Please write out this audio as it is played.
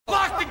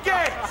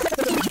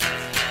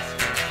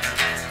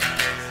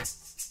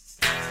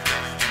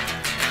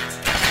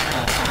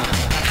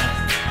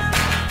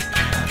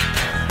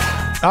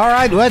All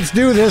right, let's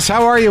do this.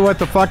 How are you, what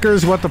the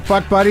fuckers, what the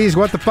fuck buddies,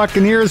 what the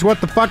fucking ears,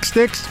 what the fuck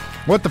sticks,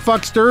 what the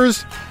fuck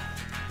stirs?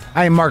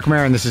 I am Marc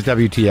Maron, this is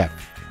WTF.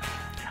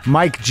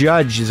 Mike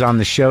Judge is on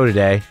the show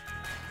today.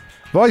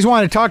 I've always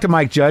wanted to talk to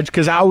Mike Judge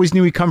because I always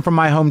knew he'd come from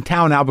my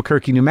hometown,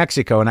 Albuquerque, New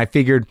Mexico, and I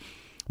figured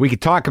we could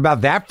talk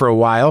about that for a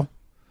while.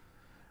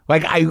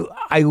 Like,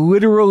 I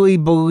literally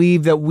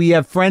believe that we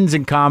have friends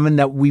in common,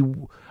 that we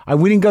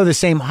didn't go to the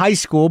same high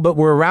school, but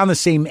we're around the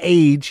same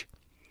age.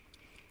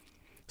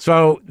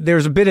 So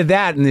there's a bit of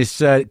that in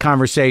this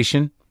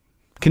conversation,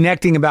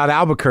 connecting about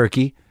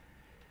Albuquerque.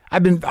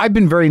 I've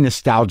been very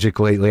nostalgic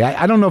lately.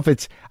 I don't know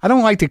if I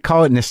don't like to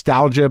call it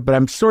nostalgia, but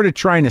I'm sort of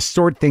trying to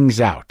sort things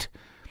out.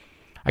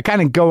 I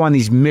kind of go on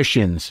these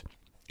missions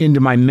into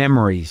my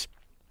memories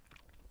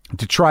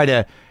to try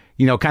to,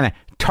 kind of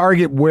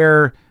target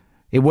where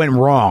it went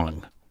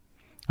wrong.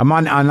 I'm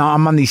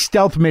on these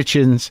stealth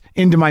missions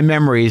into my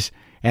memories,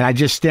 and I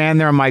just stand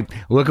there. I'm like,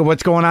 look at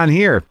what's going on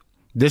here.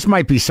 This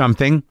might be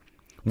something.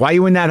 Why are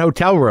you in that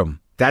hotel room?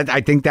 I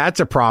think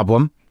that's a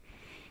problem.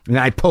 And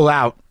I pull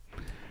out.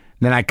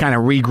 Then I kind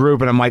of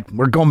regroup, and I'm like,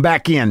 we're going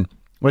back in.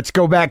 Let's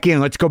go back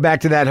in. Let's go back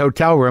to that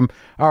hotel room.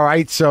 All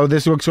right, so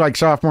this looks like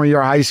sophomore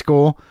year of high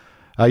school.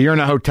 You're in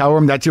a hotel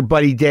room. That's your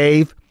buddy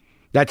Dave.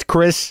 That's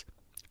Chris.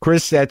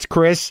 That's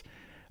Chris.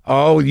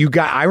 Oh,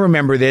 I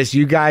remember this.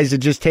 You guys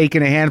had just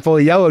taken a handful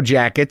of yellow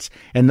jackets,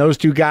 and those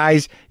two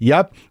guys,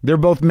 yep, they're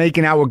both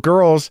making out with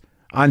girls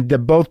on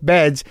both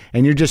beds,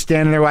 and you're just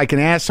standing there like an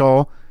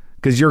asshole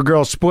because your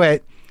girl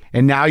split.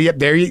 And now, you're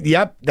going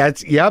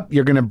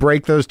to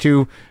break those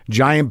two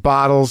giant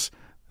bottles,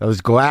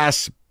 those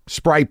glass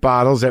Sprite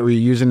bottles that we're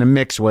using to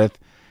mix with,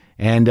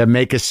 and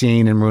make a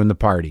scene and ruin the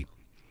party.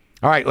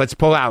 All right, let's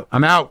pull out.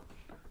 I'm out.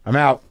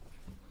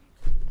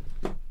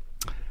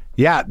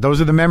 Yeah, those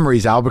are the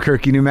memories.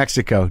 Albuquerque, New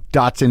Mexico.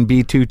 Datsun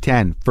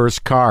B210.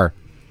 First car.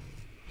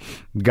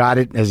 Got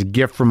it as a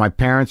gift from my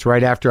parents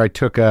right after I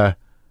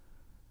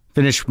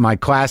finished my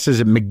classes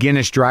at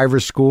McGinnis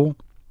Driver's School.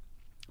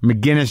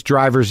 McGinnis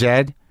Driver's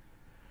Ed.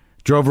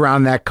 Drove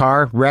around that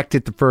car. Wrecked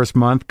it the first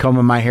month.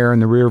 Combing my hair in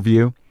the rear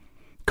view.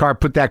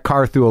 Put that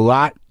car through a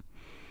lot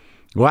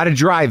of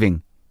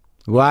driving,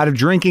 a lot of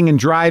drinking and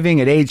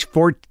driving at age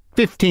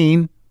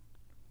 15,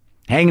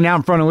 hanging out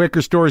in front of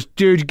liquor stores.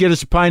 Dude, you get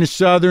us a pint of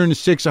Southern, a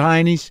 6 of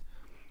Heine's.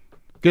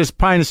 Get us a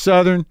pint of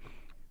Southern,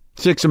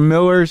 6 of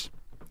Miller's.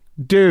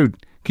 Dude,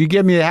 can you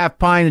get me a half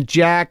pint of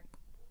Jack,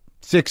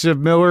 6 of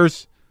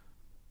Miller's?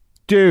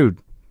 Dude,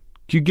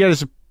 can you get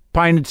us a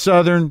pint of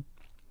Southern?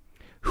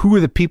 Who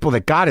are the people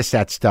that got us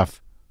that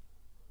stuff?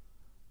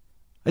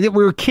 I think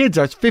we were kids.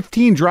 I was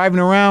 15 driving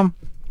around.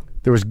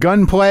 There was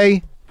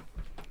gunplay.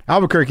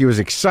 Albuquerque was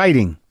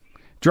exciting.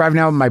 Driving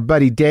out with my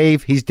buddy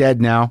Dave. He's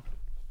dead now.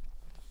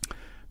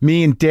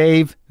 Me and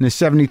Dave in a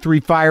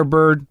 73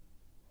 Firebird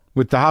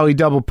with the Holly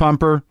double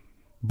pumper.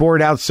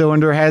 Bored out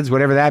cylinder heads,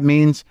 whatever that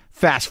means.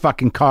 Fast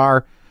fucking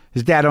car.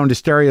 His dad owned a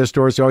stereo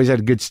store, so he always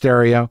had a good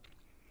stereo.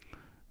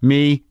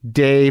 Me,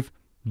 Dave,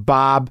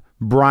 Bob,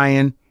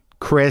 Brian,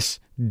 Chris,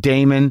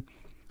 Damon.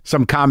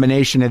 Some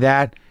combination of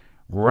that.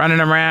 Running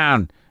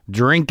around,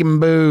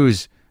 drinking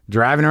booze,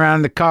 driving around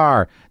in the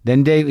car.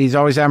 Then Dave, he's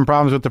always having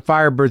problems with the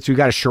Firebird, so we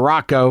got a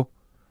Scirocco,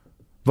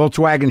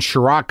 Volkswagen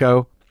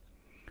Scirocco.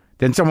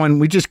 Then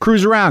we just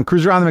cruise around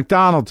the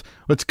McDonald's.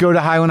 Let's go to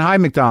Highland High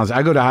McDonald's.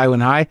 I go to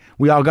Highland High.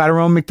 We all got our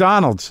own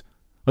McDonald's.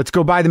 Let's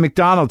go by the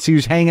McDonald's, see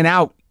who's hanging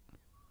out.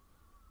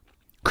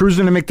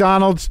 Cruising to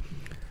McDonald's.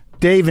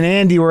 Dave and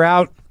Andy were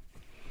out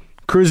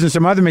cruising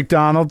some other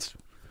McDonald's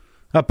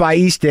up by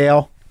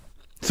Eastdale.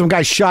 Some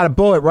guy shot a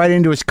bullet right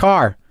into his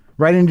car.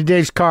 Right into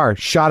Dave's car.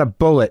 Shot a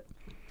bullet.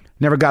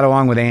 Never got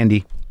along with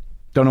Andy.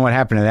 Don't know what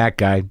happened to that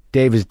guy.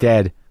 Dave is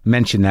dead.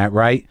 Mentioned that,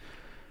 right?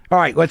 All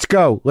right, let's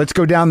go. Let's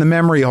go down the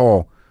memory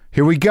hole.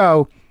 Here we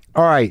go.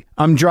 All right,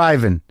 I'm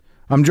driving.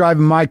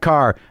 My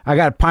car. I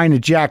got a pint of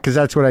Jack because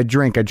that's what I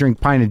drink. I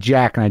drink pint of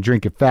Jack and I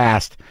drink it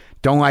fast.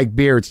 Don't like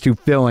beer. It's too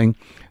filling.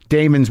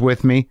 Damon's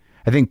with me.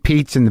 I think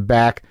Pete's in the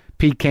back.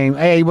 Pete came.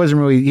 Hey,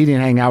 he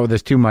didn't hang out with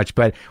us too much,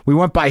 but we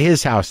went by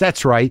his house.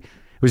 That's right.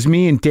 It was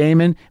me and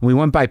Damon, and we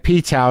went by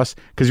Pete's house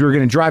because we were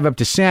going to drive up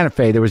to Santa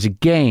Fe. There was a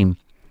game.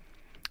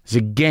 There's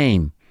a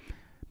game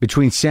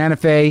between Santa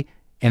Fe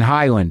and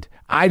Highland.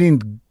 I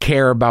didn't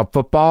care about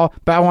football,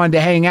 but I wanted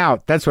to hang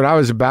out. That's what I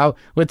was about.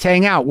 Let's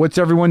hang out. What's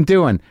everyone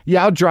doing?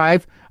 Yeah, I'll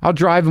drive,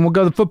 and we'll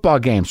go to the football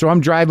game. So I'm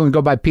driving and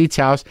go by Pete's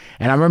house,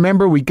 and I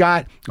remember we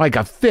got like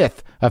a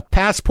fifth of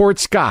Passport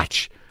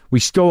Scotch. We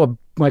stole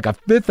a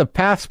fifth of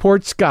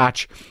Passport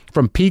Scotch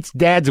from Pete's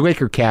dad's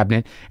liquor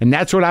cabinet, and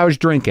that's what I was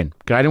drinking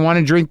because I didn't want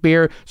to drink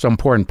beer, so I'm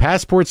pouring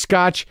Passport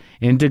Scotch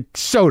into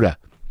soda,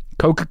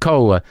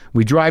 Coca-Cola.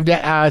 We drive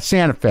to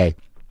Santa Fe,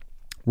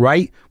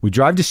 right? We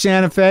drive to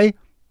Santa Fe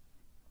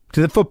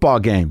to the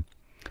football game.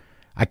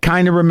 I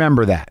kind of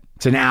remember that.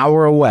 It's an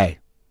hour away.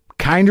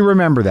 Kind of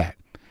remember that.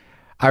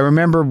 I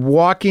remember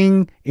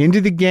walking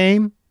into the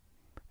game.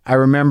 I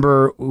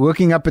remember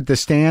looking up at the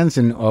stands,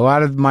 and a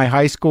lot of my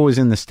high school was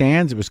in the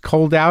stands. It was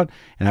cold out,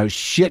 and I was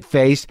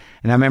shit-faced.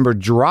 And I remember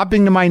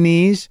dropping to my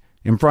knees,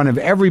 in front of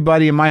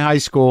everybody in my high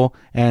school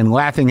and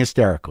laughing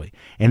hysterically.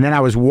 And then I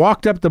was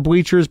walked up the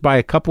bleachers by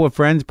a couple of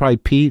friends, probably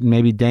Pete and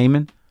maybe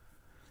Damon.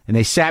 And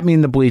they sat me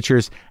in the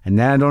bleachers, and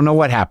then I don't know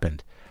what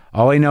happened.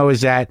 All I know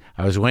is that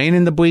I was laying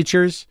in the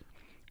bleachers,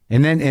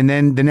 and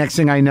then the next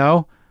thing I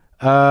know,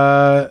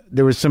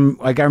 there was some,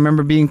 like, I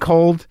remember being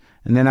cold,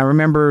 and then I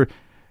remember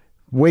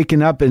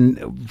waking up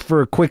and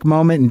for a quick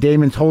moment, and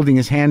Damon's holding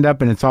his hand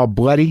up, and it's all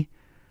bloody.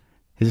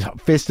 His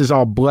fist is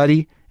all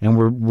bloody, and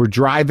we're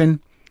driving.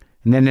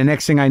 And then the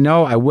next thing I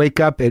know, I wake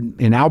up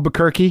in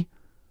Albuquerque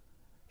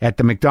at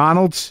the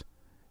McDonald's,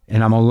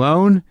 and I'm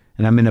alone,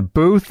 and I'm in a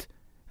booth,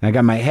 and I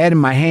got my head in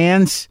my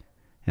hands,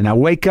 and I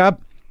wake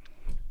up,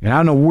 and I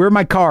don't know where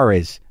my car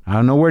is. I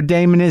don't know where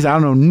Damon is. I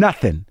don't know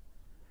nothing.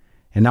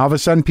 And all of a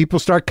sudden, people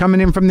start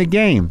coming in from the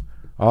game.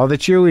 All the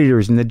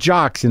cheerleaders and the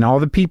jocks and all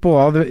the people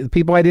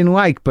I didn't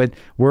like, but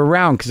were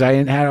around because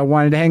I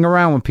wanted to hang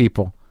around with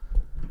people.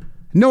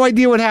 No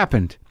idea what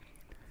happened.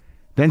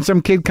 Then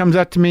some kid comes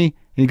up to me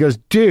and he goes,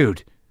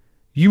 "Dude,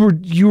 you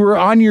were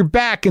on your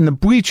back in the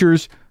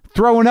bleachers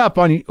throwing up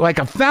on you like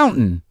a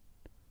fountain.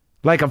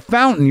 Like a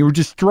fountain. You were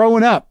just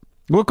throwing up.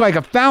 You look like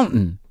a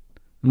fountain."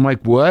 I'm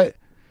like, "What?"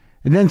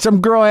 And then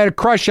some girl I had a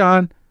crush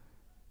on,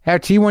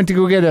 after he went to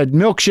go get a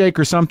milkshake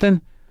or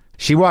something,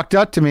 she walked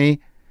up to me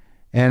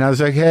and I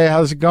was like, "Hey,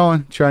 how's it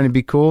going?" Trying to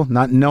be cool,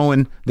 not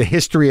knowing the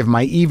history of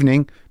my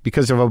evening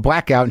because of a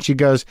blackout. And she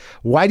goes,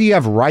 "Why do you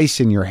have rice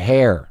in your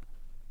hair?"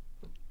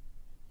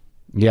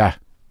 Yeah,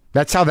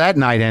 that's how that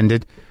night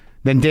ended.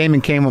 Then Damon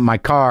came with my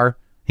car.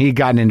 He had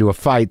gotten into a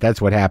fight. That's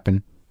what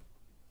happened.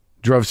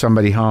 Drove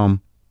somebody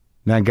home.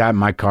 Then I got in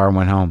my car and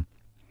went home.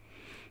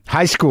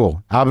 High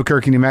school,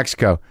 Albuquerque, New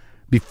Mexico,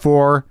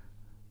 before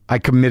I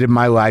committed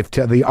my life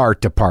to the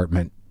art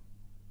department.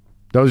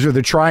 Those are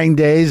the trying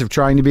days of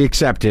trying to be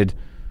accepted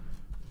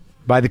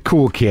by the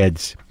cool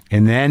kids.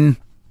 And then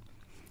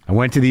I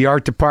went to the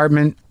art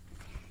department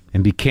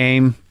and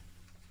became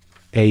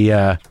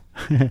a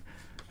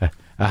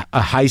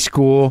high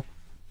school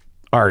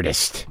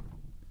artist.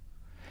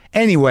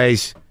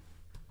 Anyways,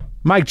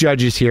 Mike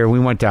Judge is here. We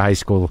went to high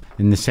school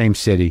in the same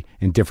city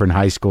in different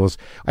high schools.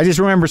 I just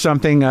remember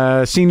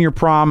something, senior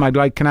prom.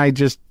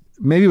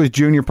 Maybe it was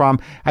junior prom.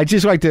 I'd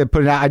just like to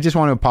put it out. I just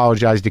want to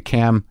apologize to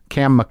Cam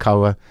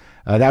McCullough.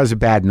 That was a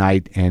bad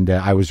night, and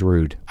I was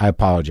rude. I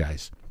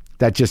apologize.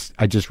 I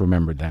just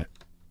remembered that.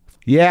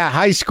 Yeah,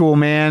 high school,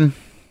 man.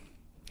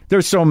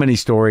 There's so many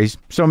stories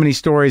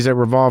that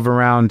revolve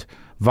around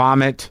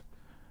vomit,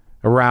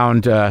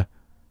 around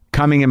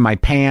coming in my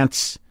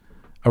pants,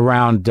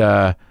 around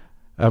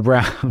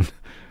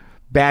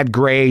bad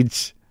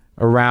grades,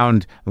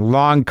 around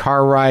long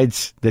car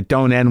rides that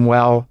don't end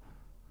well.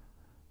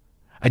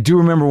 I do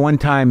remember one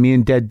time me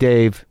and Dead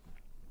Dave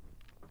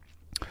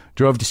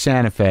drove to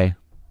Santa Fe,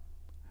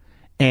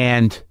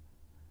 and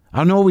I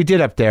don't know what we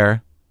did up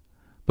there,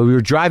 but we were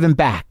driving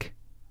back.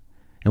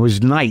 It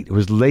was night. It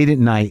was late at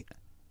night,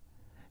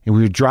 and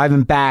we were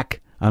driving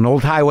back on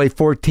Old Highway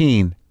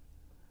 14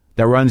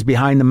 that runs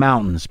behind the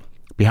mountains,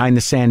 behind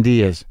the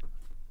Sandias,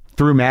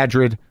 through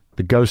Madrid,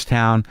 the ghost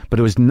town. But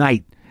it was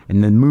night,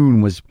 and the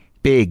moon was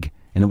big,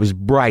 and it was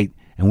bright,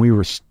 and we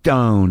were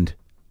stoned.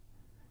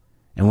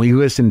 And we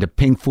listened to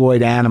Pink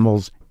Floyd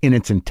Animals in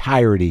its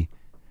entirety,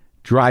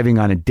 driving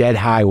on a dead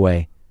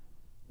highway.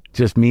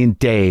 Just me and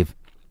Dave,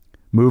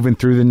 moving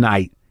through the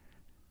night,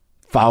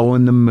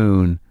 following the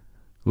moon,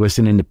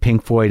 listening to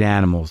Pink Floyd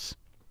Animals.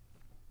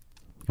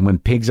 And when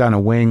Pigs on a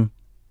Wing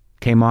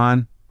came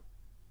on,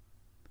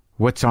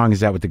 what song is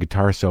that with the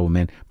guitar solo,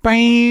 man?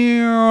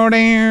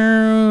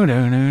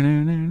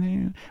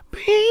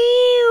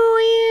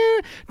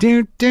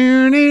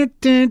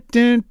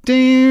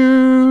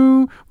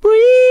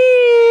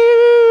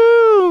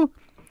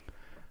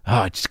 Oh,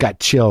 I just got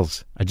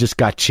chills.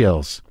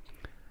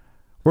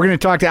 We're going to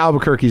talk to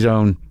Albuquerque's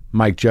own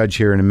Mike Judge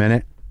here in a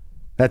minute.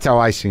 That's how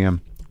I see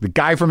him. The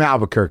guy from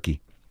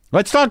Albuquerque.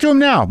 Let's talk to him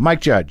now.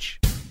 Mike Judge.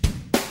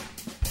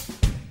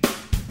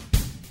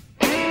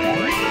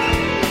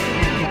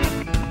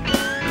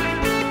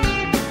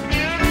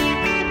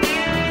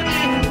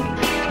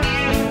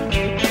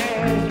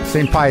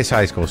 St. Pius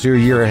High School, so you're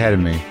a year ahead of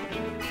me.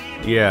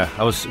 Yeah,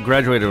 I was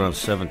graduated when I was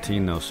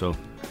 17, though, so...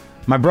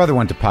 My brother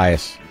went to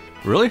Pius.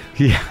 Really?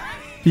 Yeah.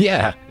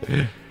 Yeah.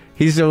 But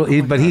he's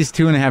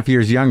 2.5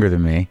 years younger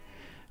than me,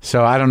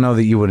 so I don't know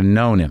that you would have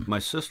known him. My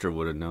sister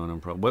would have known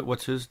him, probably.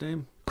 What's his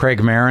name?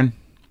 Craig Marin.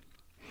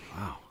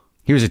 Wow.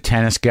 He was a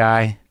tennis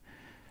guy.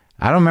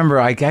 I don't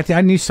remember. I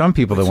knew some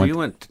people that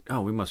went...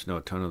 Oh, we must know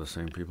a ton of the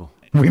same people.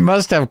 We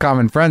must have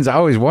common friends. I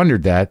always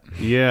wondered that.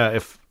 Yeah,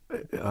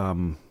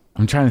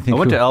 I'm trying to think. I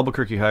went to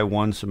Albuquerque High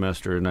one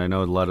semester, and I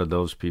know a lot of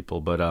those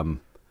people, but...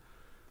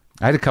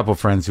 I had a couple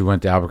friends who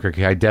went to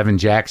Albuquerque High. Devin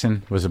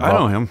Jackson was a ball. I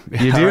know him.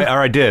 You do?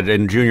 I did.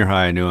 In junior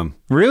high, I knew him.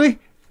 Really?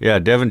 Yeah,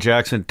 Devin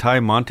Jackson,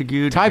 Ty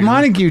Montague.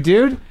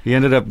 Dude. He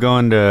ended up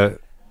going to...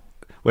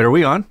 Wait, are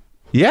we on?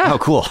 Yeah. Oh,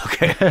 cool.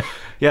 Okay.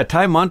 Yeah,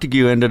 Ty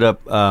Montague ended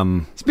up... He's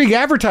a big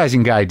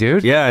advertising guy,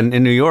 dude. Yeah,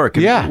 in New York.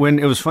 And Yeah. when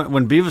it was fun,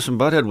 when Beavis and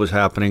Butt-head was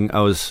happening, I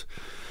was...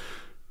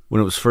 'Cause Beavis and Butt-head was happening. I was 16 or 17, and I when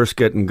it was first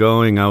getting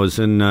going, I was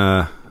in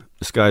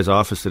this guy's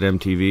office at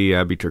MTV,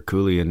 Abby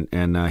Turcouli,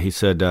 and he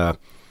said, "Oh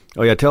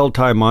yeah, tell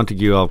Ty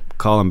Montague I'll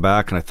call him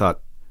back." And I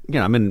thought,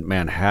 I'm in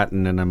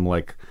Manhattan, and I'm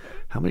like,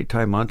 how many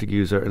Ty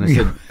Montagues are? And I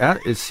said,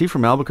 is he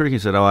from Albuquerque? He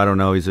said, oh, I don't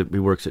know. He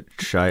works at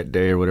Chiat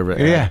Day or whatever.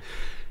 Yeah.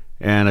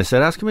 And I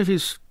said, ask him if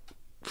he's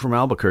from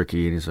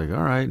Albuquerque. And he's like,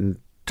 all right. And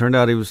turned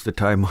out he was the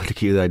Ty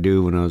Montague that I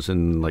do when I was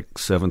in like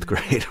 7th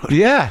grade.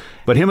 Yeah.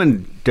 But him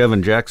and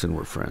Devin Jackson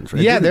were friends,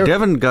 right? Yeah.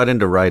 Devin got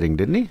into writing,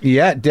 didn't he?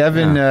 Yeah.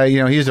 Devin,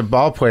 he was a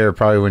ball player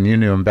probably when you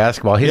knew him,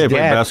 basketball. His he dad,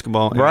 played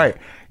basketball. Right.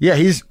 Yeah,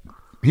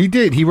 he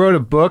did. He wrote a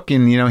book,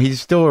 and,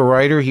 he's still a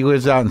writer. He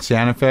lives out in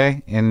Santa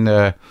Fe, and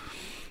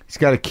he's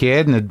got a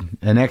kid and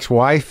an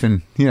ex-wife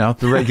and, the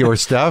regular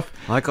stuff.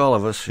 Like all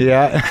of us.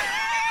 Yeah.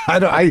 I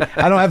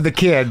don't have the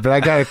kid, but I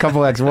got a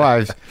couple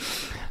ex-wives.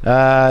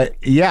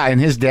 And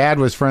his dad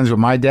was friends with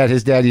my dad.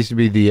 His dad used to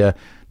be the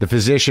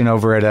physician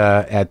over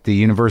at the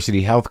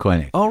University Health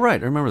Clinic. Oh,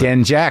 right. I remember that.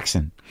 Den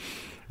Jackson.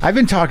 I've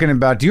been talking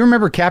about, do you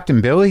remember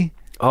Captain Billy?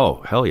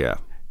 Oh, hell yeah.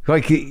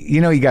 Like,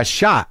 he got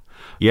shot.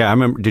 Yeah, I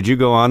remember. Did you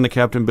go on the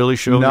Captain Billy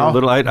show? No.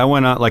 I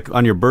went on, like,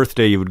 on your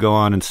birthday, you would go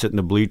on and sit in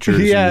the bleachers.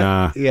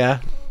 Yeah, yeah.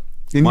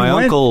 And my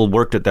uncle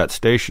worked at that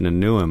station and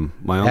knew him.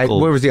 My uncle.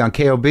 Where was he, on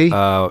KOB?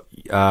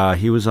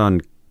 He was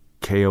on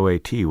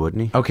KOAT,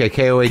 wasn't he? Okay,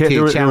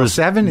 KOAT, Channel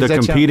 7?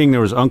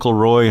 There was Uncle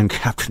Roy and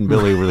Captain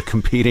Billy were the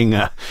competing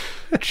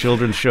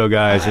children's show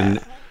guys. And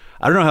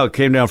I don't know how it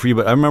came down for you,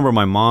 but I remember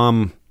my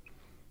mom,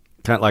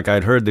 kind of like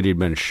I'd heard that he'd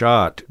been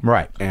shot.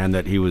 Right. And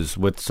that he was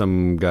with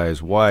some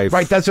guy's wife.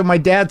 Right, that's what my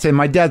dad said.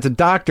 My dad's a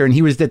doctor, and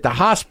he was at the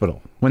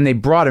hospital when they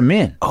brought him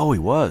in. Oh, he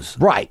was?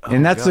 Right,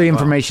 and that's the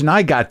information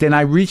I got. Then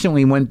I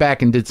recently went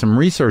back and did some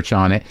research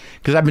on it,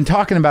 because I've been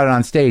talking about it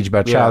on stage,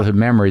 about childhood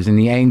memories, and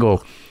the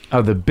angle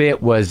of the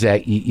bit was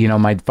that,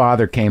 my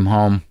father came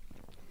home,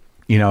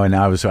 and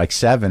I was like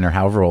 7 or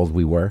however old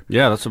we were.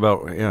 Yeah, that's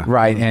about, yeah.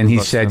 Right, and he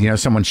said,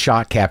 someone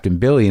shot Captain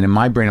Billy, and in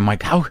my brain, I'm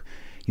like, how,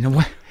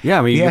 what? Yeah,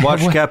 I mean, you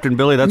watch Captain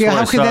Billy. That's where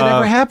I saw that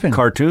ever happen?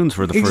 Cartoons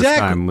for the first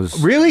time.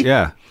 Really?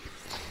 Yeah.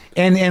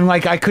 And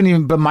like, I couldn't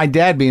even, but my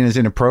dad being as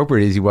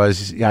inappropriate as he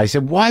was, I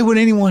said, why would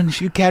anyone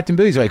shoot Captain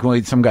Billy? He's like,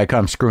 well, some guy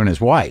come screwing his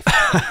wife.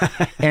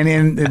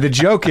 And the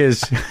joke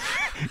is,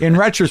 in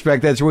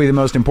retrospect, that's really the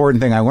most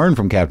important thing I learned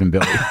from Captain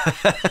Billy.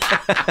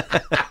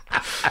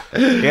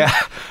 Yeah.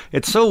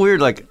 It's so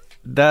weird. Like,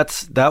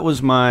 that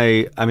was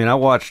I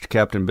watched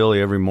Captain Billy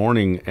every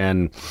morning.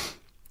 And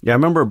yeah, I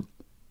remember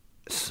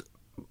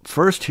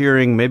first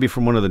hearing maybe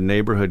from one of the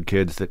neighborhood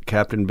kids that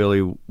Captain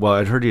Billy, well,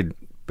 I'd heard he'd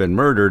been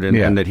murdered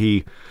and that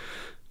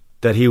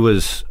he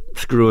was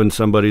screwing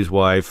somebody's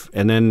wife.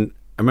 And then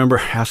I remember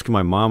asking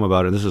my mom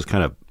about it. And this is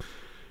kind of,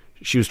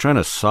 she was trying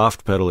to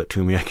soft pedal it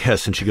to me, I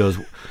guess. And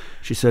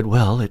she said,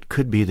 well, it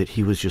could be that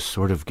he was just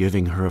sort of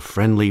giving her a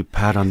friendly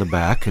pat on the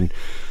back and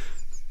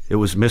it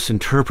was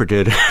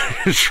misinterpreted.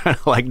 Trying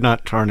to like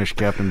not tarnish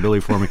Captain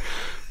Billy for me.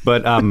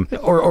 But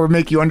or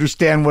make you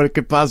understand what it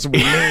could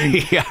possibly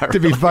mean to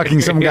be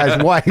fucking some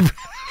guy's wife.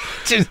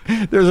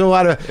 There's a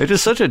lot of... It's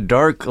just such a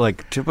dark,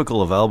 like,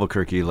 typical of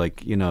Albuquerque,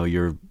 like,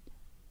 you're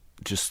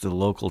just the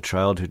local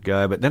childhood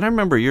guy. But then I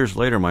remember years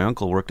later, my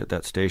uncle worked at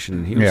that station,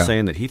 and he was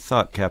saying that he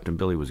thought Captain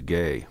Billy was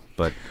gay,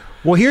 but...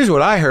 Well, here's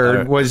what I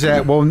heard was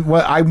that,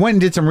 I went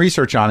and did some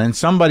research on it, and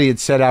somebody had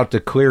set out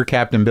to clear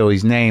Captain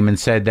Billy's name and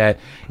said that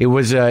it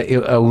was a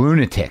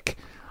lunatic.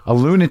 A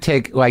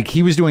lunatic, like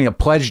he was doing a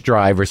pledge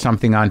drive or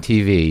something on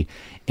TV,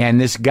 and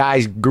this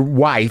guy's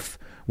wife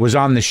was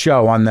on the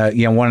show, on the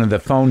one of the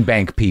phone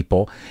bank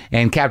people,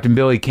 and Captain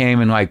Billy came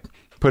and like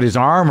put his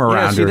arm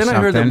around her or then something. I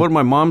heard that what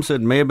my mom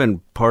said may have been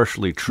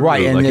partially true.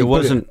 Right, and like it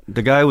wasn't.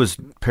 The guy was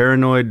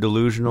paranoid,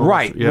 delusional.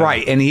 Right,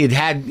 right, and he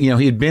had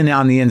been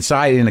on the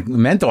inside in a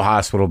mental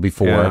hospital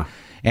before,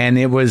 and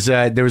it was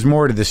there was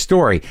more to the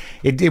story.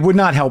 It would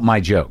not help my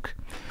joke.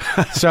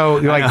 So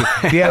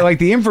like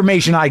the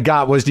information I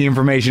got was the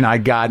information I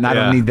got, and I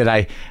don't need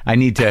that. I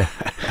need to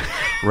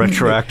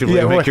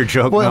retroactively make your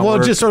joke. Well,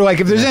 just sort of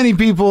like if there's any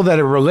people that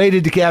are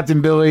related to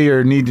Captain Billy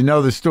or need to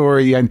know the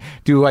story, and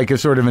do like a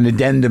sort of an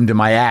addendum to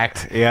my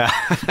act. Yeah.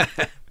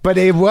 But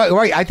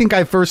I think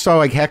I first saw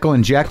like Heckle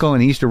and Jekyll,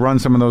 and he used to run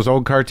some of those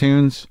old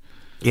cartoons.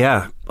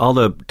 Yeah, all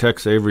the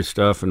Tex Avery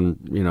stuff and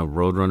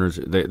Roadrunners.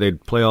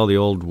 They'd play all the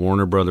old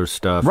Warner Brothers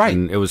stuff. Right.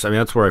 And it was.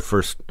 that's where I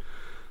first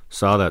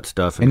saw that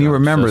stuff. And you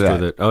remember that?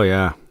 With it. Oh,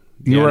 yeah.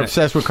 You were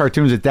obsessed with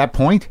cartoons at that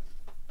point?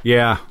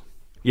 Yeah.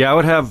 Yeah, I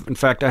would have... In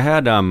fact, I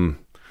had...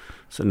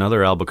 it's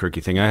another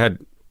Albuquerque thing. I had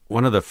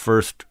one of the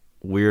first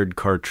weird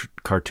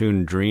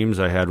cartoon dreams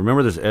I had.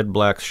 Remember this Ed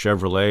Black's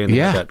Chevrolet and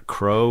that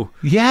crow?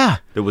 Yeah.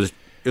 It was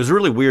a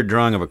really weird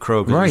drawing of a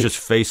crow because it was just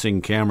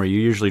facing camera. You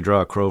usually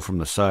draw a crow from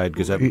the side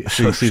because that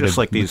just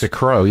like these... The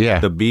crow, yeah.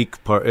 The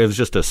beak part... It was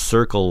just a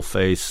circle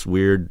face,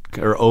 weird...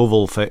 Or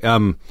oval face...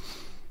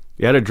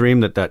 You had a dream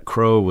that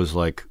crow was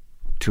like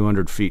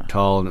 200 feet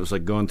tall, and it was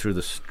like going through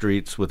the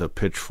streets with a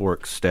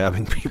pitchfork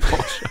stabbing people.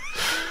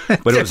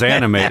 But it was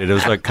animated. It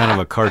was like kind of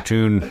a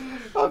cartoon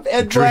of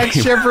Ed Black's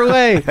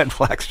Chevrolet. Ed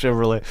Black's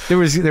Chevrolet.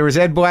 There was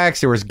Ed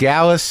Black's. There was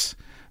Gallus.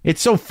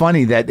 It's so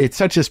funny that it's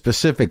such a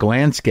specific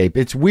landscape.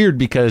 It's weird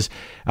because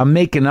I'm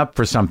making up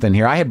for something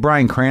here. I had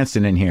Bryan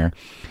Cranston in here,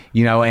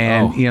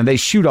 and they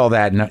shoot all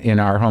that in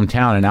our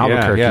hometown in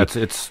Albuquerque. Yeah,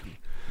 it's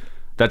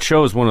that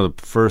show is one of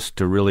the first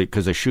to really,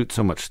 because they shoot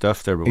so much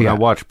stuff there. But when I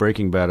watched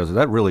Breaking Bad, I was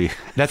like,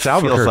 that's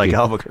Albuquerque. Feels like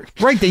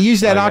Albuquerque. Right, they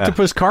used that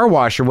octopus car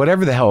wash or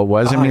whatever the hell it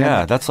was.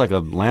 That's like a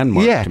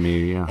landmark to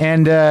me. Yeah,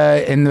 and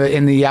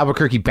in the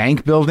Albuquerque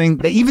Bank building,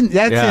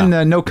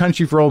 in No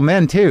Country for Old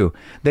Men too.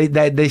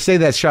 They say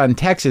that's shot in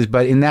Texas,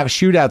 but in that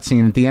shootout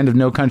scene at the end of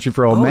No Country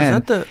for Old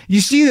Men, you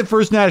see the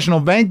First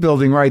National Bank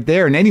building right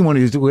there, and anyone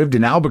who's lived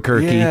in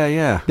Albuquerque,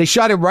 they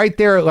shot it right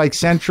there at like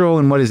Central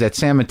and what is that,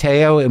 San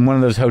Mateo, in one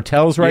of those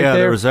hotels right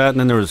there. There was that, and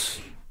then there was,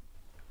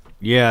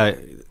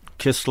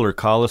 Kistler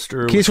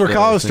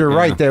Collister,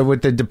 right there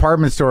with the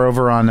department store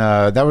over on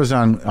that was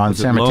on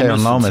San Mateo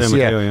and Lomas. San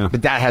Mateo,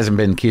 but that hasn't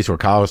been Kistler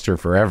Collister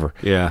forever.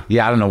 Yeah,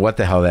 I don't know what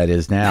the hell that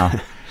is now.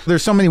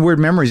 There's so many weird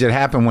memories that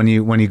happen when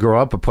you grow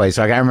up a place.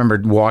 Like I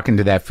remember walking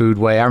to that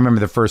Foodway. I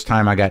remember the first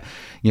time I got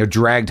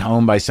dragged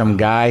home by some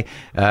guy,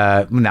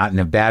 not in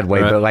a bad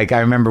way, but like I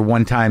remember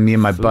one time me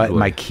and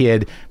my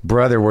kid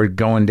brother were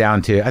going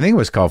down to, I think it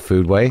was called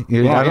Foodway.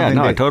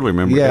 I totally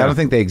remember. Yeah, I don't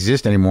think they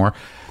exist anymore.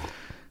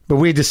 But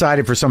we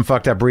decided for some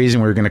fucked up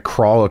reason we were going to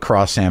crawl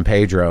across San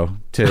Pedro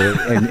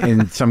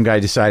and some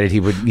guy decided he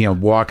would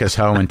walk us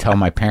home and tell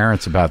my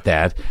parents about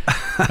that.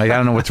 Like, I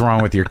don't know what's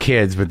wrong with your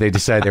kids, but they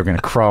decided they were going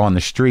to crawl on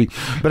the street.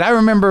 But I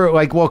remember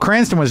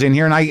Cranston was in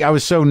here and I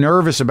was so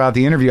nervous about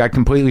the interview I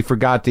completely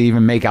forgot to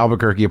even make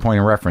Albuquerque a point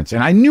of reference.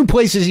 And I knew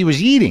places he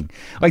was eating.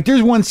 Like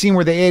there's one scene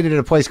where they ate at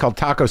a place called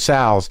Taco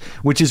Sal's,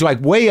 which is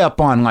like way up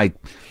on like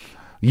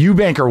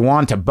Eubank or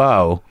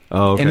Wantabo.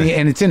 Oh, okay.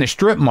 And it's in a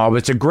strip mall, but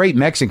it's a great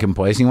Mexican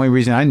place. The only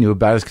reason I knew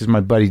about it is because my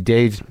buddy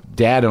Dave's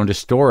dad owned a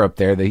store up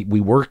there that we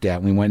worked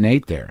at, and we went and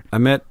ate there. I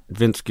met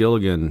Vince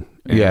Gilligan,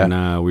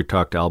 and we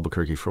talked to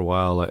Albuquerque for a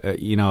while.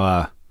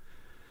 It's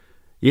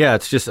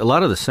just a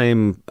lot of the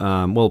same,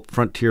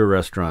 Frontier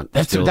restaurant.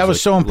 That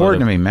was so important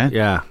to me, man.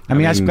 Yeah. I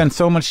mean, I spent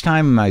so much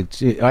time, I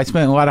spent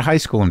a lot of high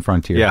school in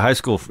Frontier. Yeah, high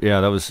school, that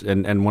was,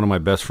 and one of my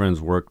best friends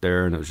worked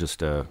there, and it was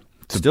just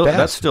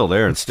that's still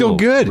there. It's still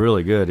good.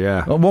 Really good,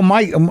 yeah. Well,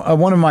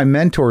 one of my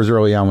mentors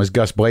early on was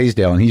Gus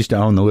Blaisdell, and he used to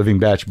own the Living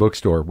Batch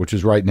bookstore, which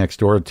was right next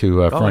door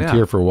to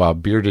Frontier for a while.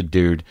 Bearded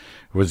dude,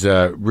 was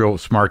a real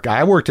smart guy.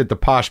 I worked at the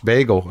Posh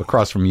Bagel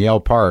across from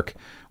Yale Park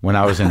when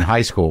I was in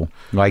high school.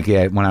 When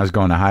I was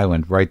going to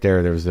Highland, right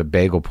there was a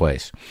bagel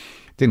place.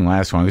 Didn't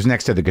last long. It was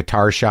next to the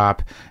guitar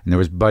shop, and there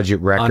was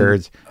Budget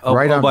Records.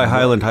 By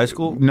Highland High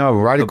School? No,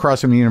 right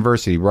across from the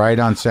university, right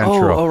on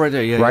Central. Oh, right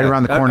there, yeah. Right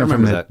around the corner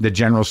from the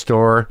general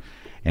store.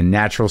 And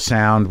Natural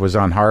Sound was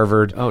on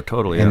Harvard. Oh,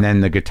 totally. And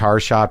then the guitar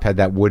shop had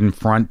that wooden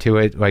front to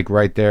it, like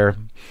right there.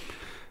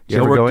 Did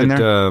you ever go in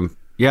there?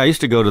 I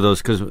used to go to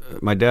those because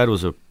my dad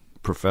was a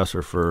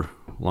professor for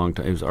a long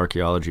time. He was an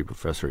archaeology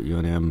professor at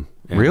UNM.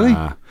 And, really?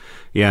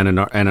 And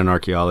an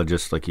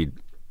archaeologist. Like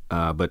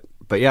but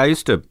I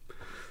used to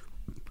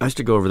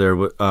go over there.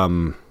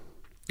 I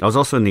was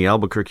also in the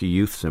Albuquerque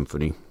Youth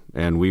Symphony,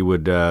 and we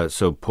would.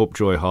 So Pope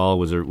Joy Hall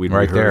we'd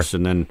right rehearse, there.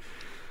 and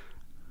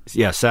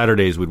then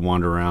Saturdays we'd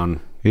wander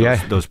around.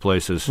 Those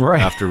places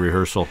after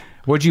rehearsal.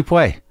 What'd you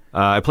play?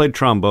 I played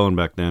trombone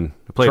back then.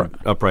 I played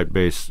upright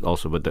bass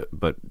also,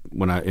 but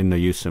when in the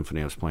youth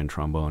symphony, I was playing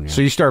trombone. Yeah.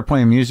 So you started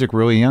playing music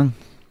really young?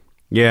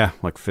 Yeah,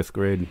 like 5th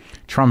grade.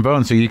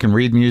 Trombone, so you can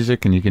read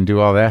music and you can do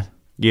all that?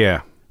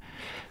 Yeah.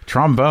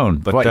 Trombone,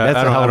 but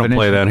I don't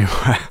play that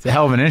anymore. It's a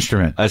hell of an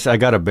instrument. I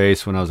got a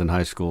bass when I was in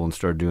high school and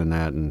started doing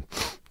that, and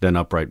then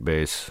upright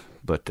bass.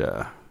 But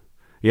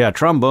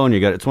trombone,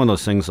 it's one of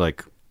those things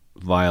like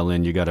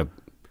violin.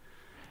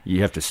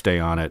 You have to stay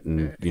on it,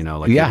 and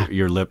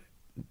your lip.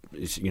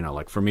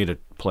 Like for me to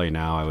play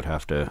now, I would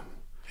have to.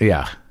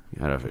 Yeah.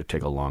 I'd have to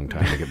take a long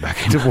time to get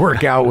back into to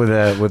work out with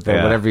the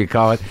whatever you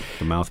call it,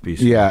 the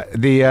mouthpiece. Yeah.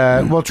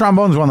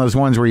 Trombone's one of those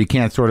ones where you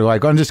can't sort of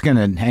like, I'm just going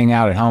to hang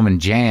out at home and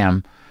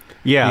jam.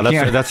 Yeah,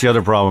 that's the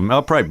other problem.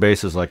 Upright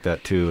bass is like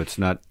that too. It's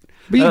not.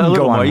 But you can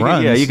go on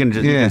runs. You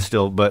can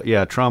still. But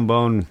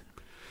trombone.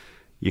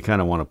 You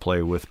kind of want to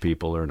play with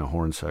people or in a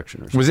horn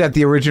section or something. Was that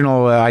the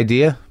original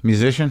idea,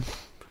 musician?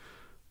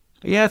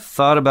 Yeah, I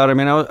thought about it. I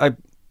mean,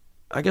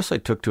 I guess I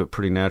took to it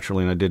pretty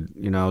naturally, and I did.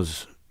 I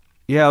was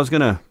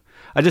gonna.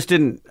 I just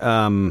didn't.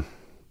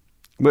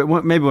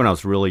 Maybe when I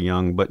was really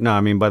young, but no.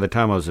 I mean, by the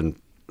time I was in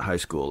high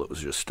school, it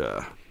was just.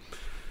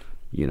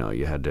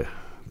 You had to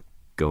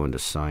go into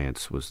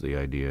science was the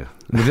idea.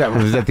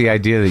 Was that the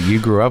idea that you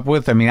grew up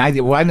with? I mean, I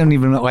don't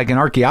even know, like an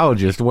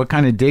archaeologist. What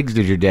kind of digs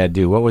did your dad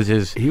do? What was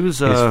his? His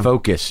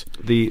focus.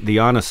 The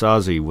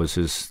Anasazi was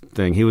his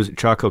thing. He was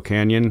Chaco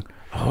Canyon.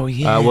 Oh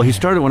yeah. Well, he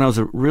started when I was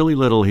really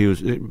little. He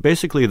was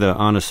basically the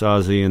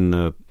Anasazi in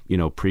the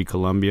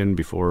pre-Columbian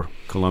before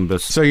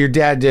Columbus. So your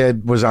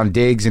dad was on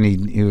digs, and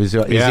he was.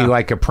 Is he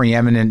like a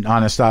preeminent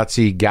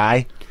Anasazi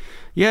guy?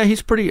 Yeah,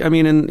 he's pretty. I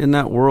mean, in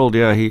that world,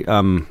 yeah, he.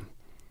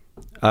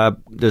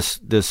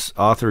 This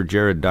author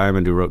Jared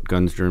Diamond, who wrote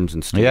Guns, Germs,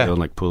 and Steel, and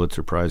like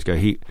Pulitzer Prize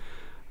guy.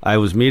 I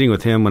was meeting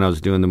with him when I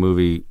was doing the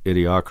movie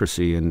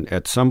Idiocracy, and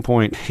at some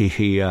point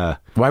he Why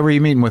were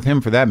you meeting with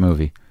him for that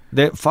movie?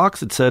 Fox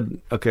had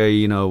said,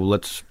 okay,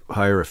 let's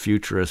hire a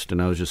futurist,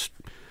 and I was just,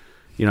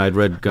 I'd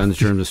read Guns,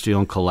 Germs, and Steel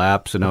and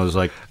Collapse, and I was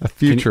like, a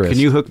futurist. Can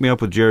you hook me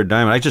up with Jared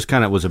Diamond? I just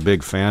kind of was a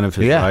big fan of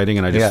his writing,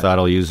 and I just thought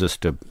I'll use this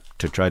to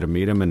try to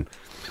meet him. And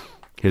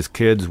his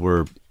kids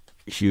were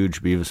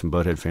huge Beavis and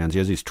Butt-head fans. He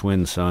has these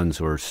twin sons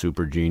who are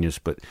super genius,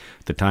 but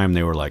at the time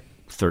they were like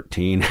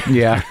 13.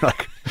 Yeah.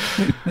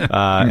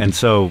 And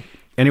so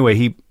anyway,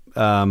 he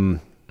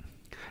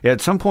at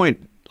some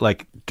point,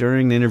 like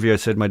during the interview, I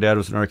said my dad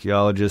was an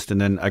archaeologist, and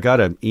then I got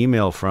an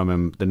email from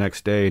him the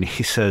next day, and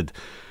he said,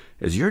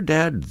 "Is your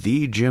dad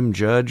the Jim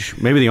Judge?"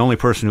 Maybe the only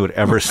person who would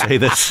ever say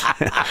this.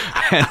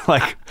 And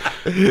like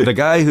the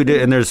guy who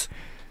did, and there's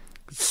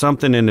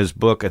something in his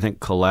book, I think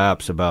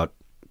Collapse, about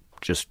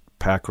just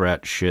pack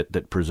rat shit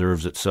that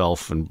preserves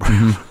itself, and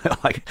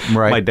like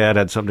my dad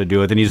had something to do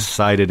with it, and he's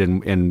cited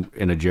in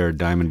a Jared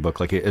Diamond book,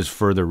 like as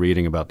further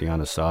reading about the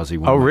Anasazi.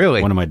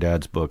 Really? One of my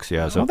dad's books,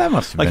 yeah. So that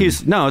must have like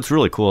been... it's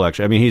really cool,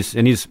 actually. I mean, he's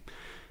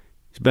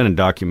been in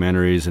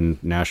documentaries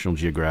and National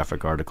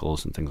Geographic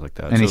articles and things like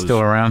that. And so he's still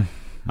around?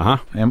 Uh-huh.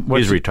 And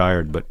he's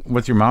retired, but...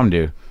 What's your mom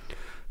do?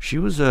 She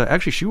was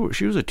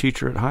she was a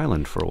teacher at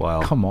Highland for a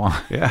while. Come on.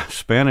 Yeah,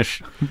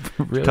 Spanish.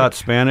 Really? Taught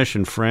Spanish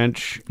and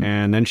French,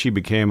 and then she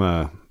became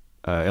a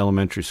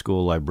elementary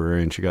school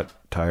librarian. She got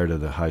tired of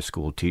the high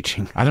school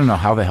teaching. I don't know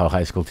how the hell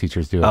high school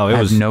teachers do it. I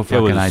have no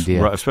fucking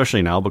idea. Rough,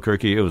 especially in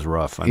Albuquerque, it was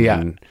rough. I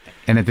mean,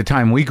 and at the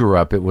time we grew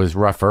up, it was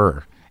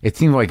rougher. It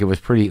seemed like it was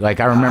pretty, like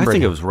I remember. I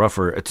think it was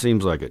rougher. It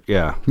seems like it,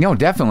 yeah. No,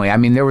 definitely. I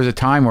mean, there was a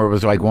time where it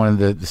was like one of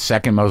the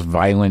second most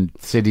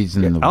violent cities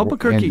in the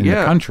Albuquerque, in the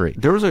country.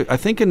 There was I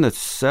think in the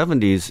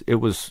 70s,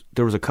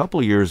 there was a couple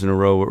of years in a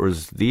row where it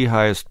was the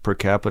highest per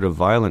capita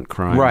violent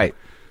crime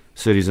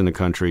cities in the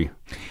country.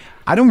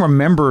 I don't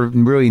remember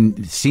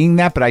really seeing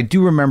that, but I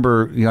do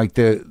remember, like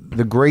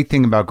the great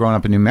thing about growing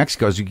up in New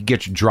Mexico is you could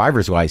get your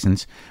driver's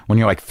license when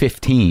you're like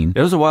 15.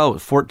 It was a while,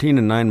 14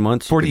 and 9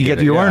 months. You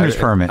get your learner's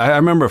permit. I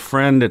remember a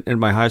friend in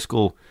my high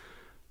school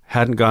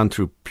hadn't gone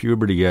through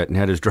puberty yet and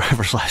had his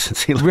driver's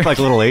license. He looked like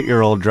a little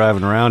 8-year-old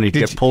driving around. He'd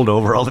get pulled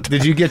over all the time.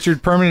 Did you get your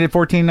permit at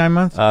 14, 9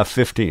 months?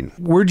 15.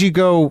 Where'd you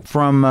go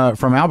from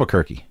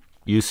Albuquerque?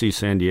 UC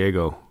San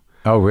Diego.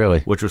 Oh, really?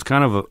 Which was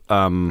kind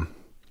of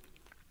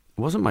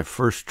wasn't my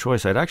first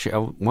choice. I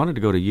wanted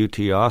to go to UT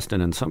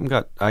Austin, and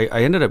something I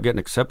ended up getting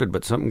accepted,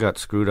 but something got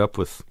screwed up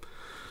with,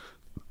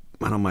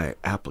 I don't know, my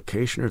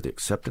application or the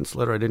acceptance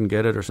letter. I didn't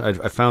get it, or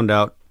I found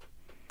out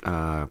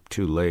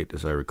too late,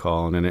 as I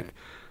recall. And then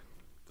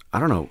I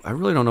don't know. I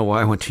really don't know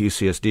why I went to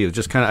UCSD. It was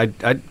just kind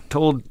of, I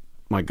told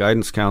my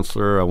guidance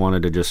counselor I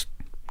wanted to just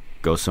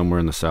go somewhere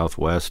in the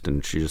Southwest,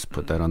 and she just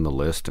put that on the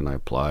list, and I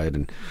applied.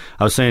 And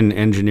I was saying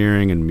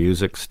engineering and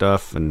music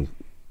stuff, and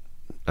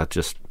that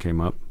just came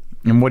up.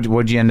 And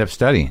what'd you end up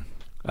studying?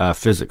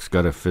 Physics.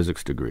 Got a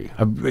physics degree.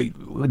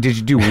 Did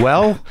you do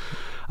well?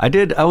 I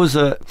did.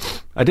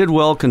 I did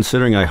well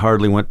considering I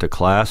hardly went to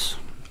class.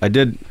 I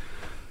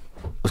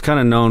was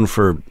kind of known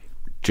for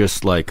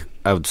just like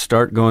I would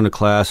start going to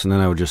class, and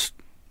then I would just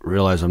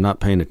realize I'm not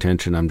paying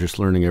attention. I'm just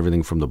learning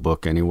everything from the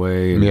book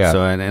anyway. And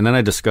so, and then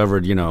I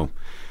discovered,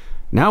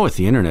 now with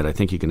the internet, I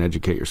think you can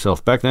educate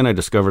yourself. Back then, I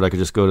discovered I could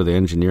just go to the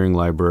engineering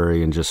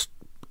library and just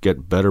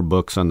get better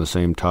books on the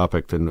same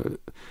topic than.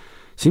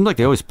 Seemed like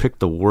they always picked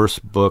the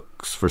worst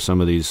books for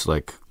some of these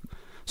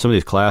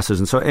classes,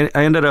 and so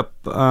I ended up.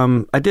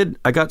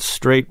 I got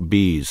straight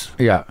B's.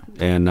 Yeah,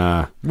 and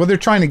well, they're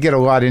trying to get a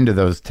lot into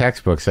those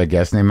textbooks, I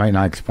guess, and they might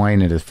not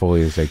explain it as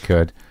fully as they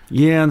could.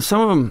 Yeah, and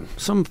some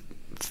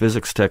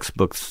physics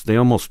textbooks, they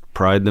almost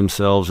pride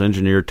themselves.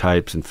 Engineer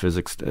types in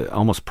physics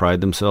almost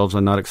pride themselves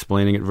on not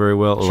explaining it very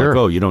well. Sure. Like,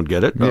 oh, you don't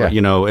get it, yeah.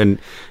 And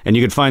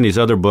you could find these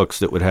other books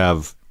that would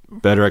have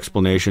better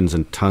explanations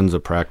and tons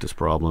of practice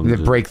problems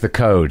that break the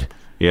code.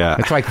 Yeah.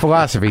 It's like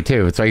philosophy,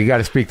 too. It's like you got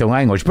to speak the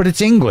language, but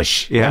it's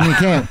English. Yeah. I mean, you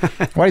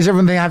can't. Why does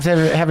everything have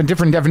to have a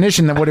different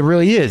definition than what it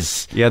really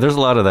is? Yeah, there's a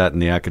lot of that in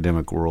the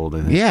academic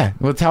world. Yeah.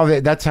 Well,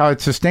 that's how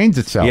it sustains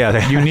itself.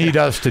 Yeah. You need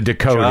us to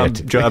decode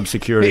it. Job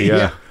security,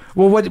 yeah.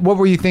 Well, what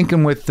were you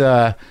thinking with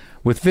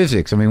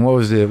physics? I mean, what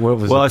was the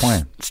plan?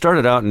 I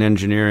started out in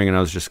engineering, and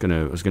I was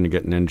gonna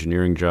get an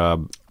engineering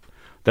job.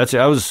 That's it.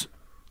 I was,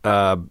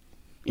 a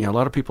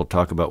lot of people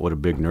talk about what a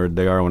big nerd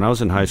they are. When I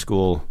was in high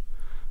school,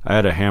 I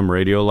had a ham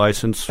radio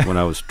license when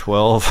I was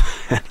 12.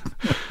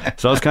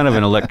 So I was kind of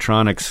an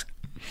electronics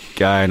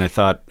guy, and I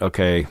thought,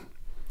 okay,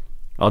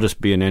 I'll just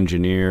be an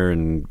engineer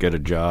and get a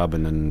job.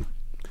 And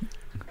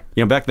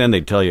then, back then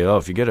they'd tell you, oh,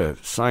 if you get a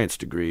science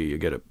degree,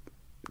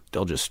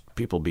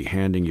 people be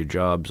handing you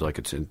jobs like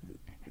it's in.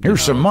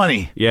 Here's some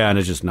money. Yeah, and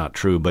it's just not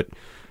true. But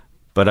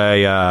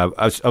I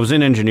was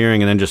in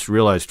engineering, and then just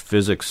realized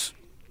physics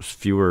was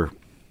fewer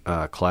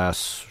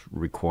class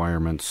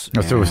requirements.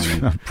 Oh, so it was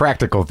a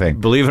practical thing.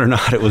 Believe it or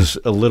not, it was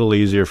a little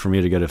easier for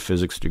me to get a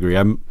physics degree.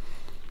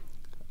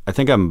 I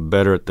think I'm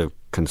better at the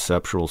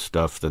conceptual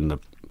stuff than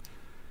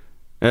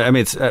I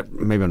mean, it's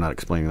maybe I'm not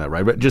explaining that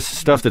right, but just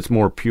stuff that's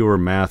more pure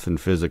math and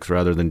physics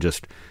rather than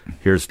just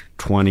here's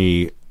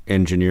 20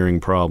 engineering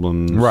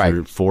problems, right?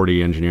 Or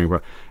 40 engineering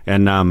problems,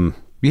 and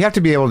you have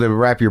to be able to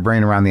wrap your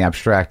brain around the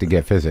abstract to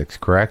get physics,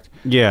 correct?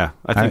 Yeah,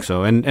 I think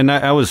so. And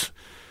I was,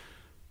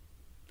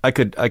 I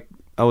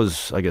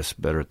guess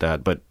better at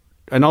that, but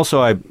and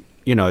also I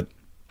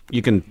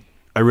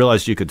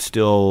realized you could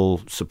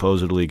still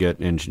supposedly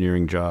get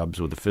engineering jobs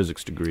with a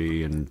physics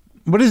degree. And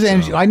what is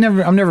I'm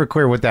never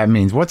clear what that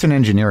means. What's an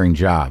engineering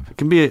job? It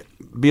can be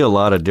a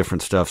lot of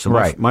different stuff. So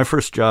right. my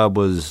first job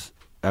was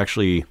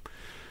actually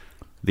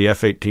the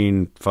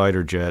F-18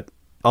 fighter jet.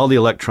 All the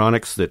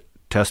electronics that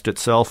test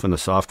itself and the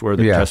software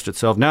that tests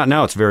itself.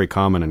 Now it's very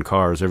common in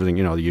cars. Everything,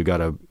 your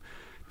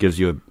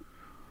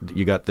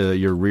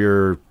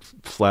rear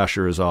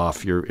flasher is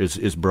off,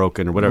 is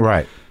broken or whatever.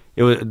 Right.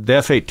 It was the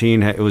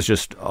F-18. It was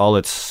just all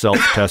its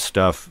self-test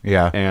stuff.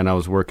 Yeah. And I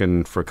was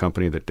working for a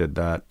company that did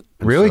that.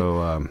 And really?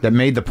 So, that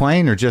made the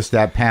plane or just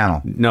that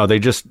panel? No, they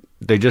just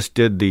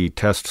did the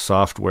test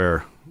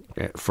software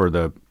for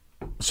the.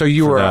 So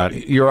you were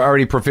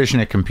already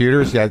proficient at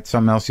computers? That's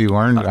something else you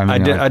learned?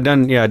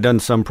 I'd done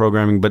some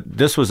programming, but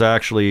this was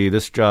actually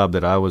this job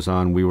that I was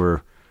on. We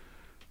were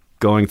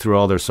going through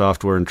all their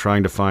software and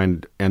trying to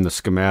find the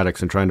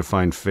schematics and trying to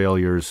find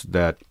failures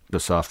that the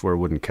software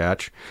wouldn't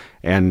catch,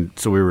 and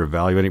so we were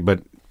evaluating.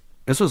 But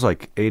this was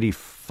like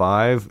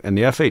 '85, and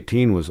the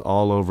F-18 was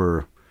all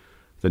over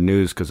the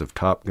news because of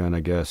Top Gun,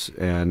 I guess,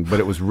 but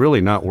it was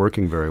really not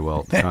working very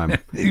well at the time.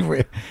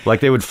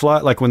 Like they would fly,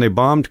 like when they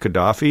bombed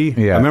Gaddafi.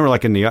 Yeah. I remember,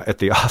 like at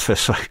the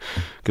office,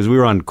 because we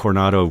were on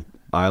Coronado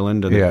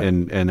Island,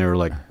 and they were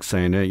like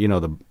saying,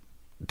 the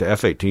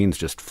F-18s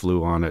just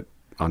flew on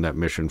that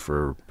mission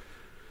for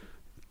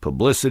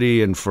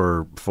publicity and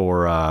for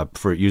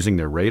using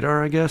their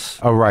radar, I guess.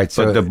 Oh, right.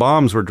 So but the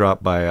bombs were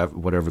dropped by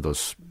whatever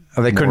those.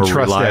 They couldn't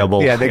trust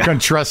reliable. They couldn't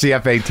trust the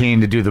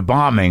F-18 to do the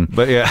bombing.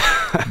 But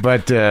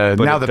but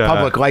now the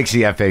public likes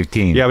the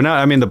F-18. Yeah,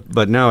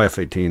 but now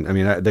F-18. I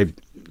mean,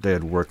 they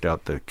had worked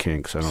out the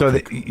kinks.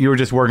 You were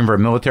just working for a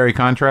military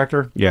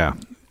contractor? Yeah,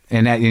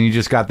 and you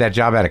just got that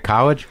job out of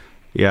college?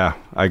 Yeah,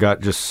 I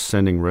got just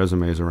sending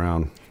resumes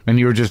around. And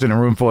you were just in a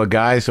room full of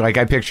guys? So, I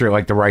picture it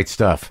like The Right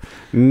Stuff.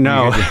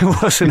 No,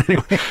 it wasn't.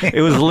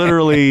 It was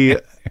literally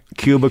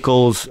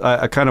cubicles.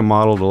 I kind of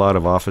modeled a lot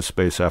of office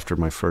space after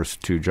my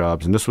first two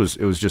jobs. And it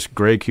was just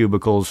gray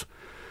cubicles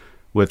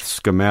with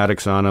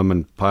schematics on them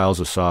and piles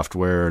of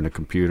software and a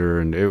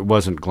computer. And it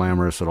wasn't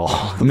glamorous at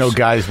all. No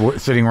guys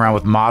sitting around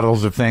with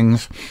models of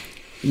things?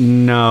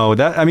 No,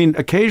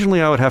 occasionally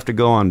I would have to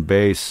go on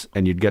base,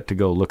 and you'd get to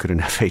go look at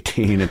an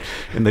F-18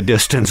 in the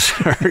distance.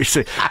 Or you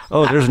say,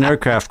 "Oh, there's an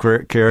aircraft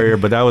carrier,"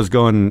 but I was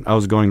going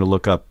to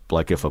look up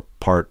like if a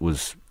part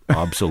was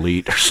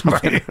obsolete or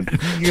something.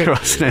 There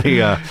wasn't any.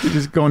 You're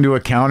just going to a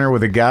counter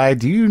with a guy.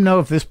 Do you know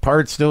if this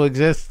part still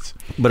exists?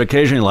 But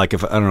occasionally, like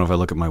if I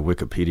look at my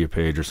Wikipedia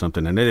page or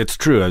something, and it's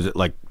true.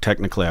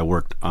 Technically, I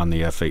worked on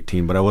the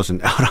F-18, but I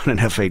wasn't out on an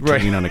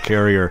F-18 on a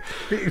carrier,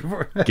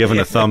 giving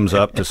a thumbs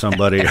up to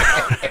somebody.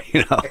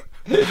 Yeah,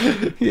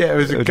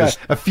 it was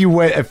a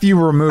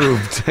few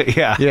removed.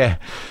 Yeah.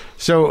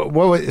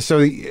 So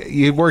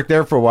you worked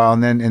there for a while,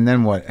 and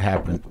then what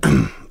happened?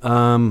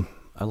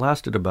 I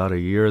lasted about a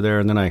year there,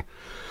 and then I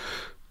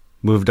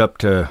moved up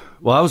to.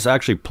 Well, I was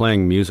actually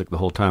playing music the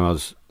whole time. I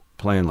was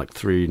playing like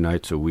 3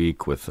 nights a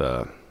week with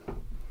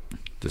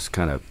this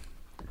kind of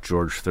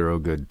George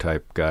Thorogood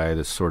type guy,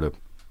 this sort of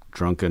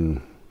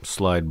drunken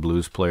slide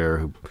blues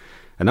player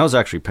and that was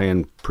actually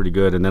paying pretty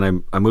good. And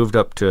then I moved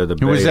up to the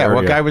Bay Who was that? Area.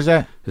 What guy was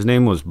that? His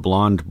name was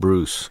Blonde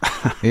Bruce.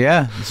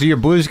 Yeah? Is he a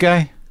blues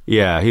guy?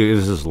 Yeah,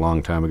 this is a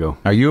long time ago.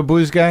 Are you a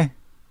blues guy?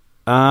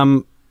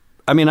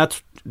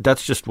 That's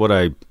just what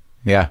I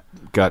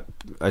got.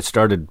 I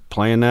started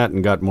playing that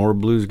and got more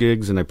blues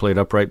gigs, and I played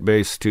upright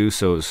bass too,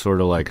 so it was sort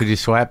of like... Could you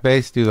slap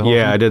bass, do the whole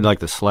thing? I did like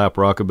the slap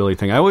rockabilly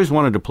thing. I always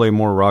wanted to play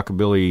more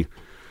rockabilly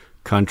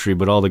country,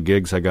 but all the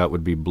gigs I got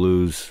would be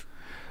blues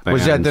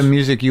bands. Was that the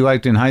music you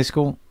liked in high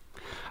school?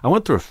 I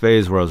went through a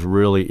phase where I was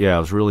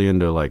really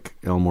into like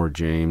Elmore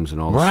James and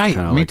all this.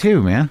 Right, me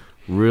too, man.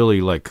 Really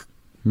like...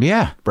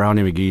 Yeah.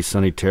 Brownie McGee,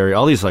 Sonny Terry,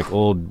 all these like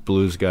old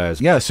blues guys.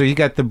 Yeah, so you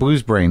got the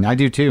blues brain. I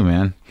do too,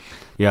 man.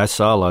 Yeah, I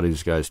saw a lot of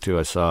these guys too.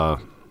 I saw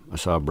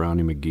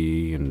Brownie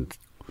McGee and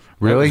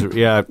really,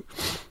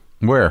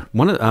 Where?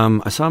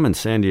 I saw him in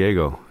San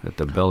Diego at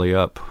the Belly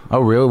Up. Oh,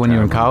 really? When you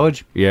were in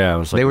college? Yeah, I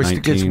was like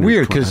 19. It's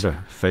weird because a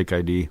fake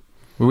ID.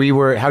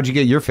 How'd you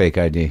get your fake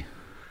ID?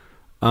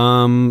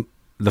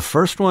 The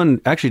first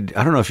one, actually,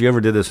 I don't know if you ever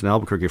did this in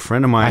Albuquerque. A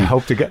friend of mine,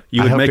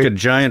 you would make a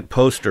giant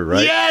poster,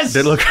 right? Yes.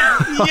 Yeah,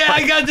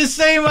 I got the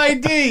same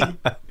ID.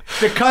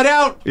 The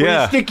cutout.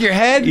 Where you stick your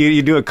head.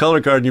 You do a color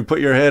card and you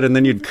put your head, and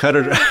then you'd cut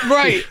it.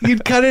 Right,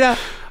 you'd cut it out.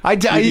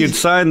 You'd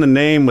sign the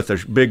name with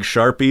a big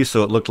Sharpie,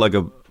 so it looked like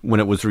when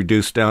it was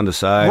reduced down to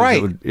size.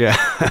 Right. Yeah.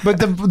 But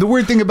the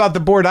weird thing about the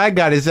board I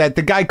got is that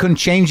the guy couldn't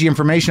change the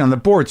information on the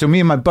board. So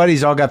me and my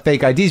buddies all got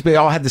fake IDs, but they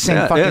all had the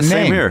same fucking name.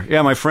 Same here.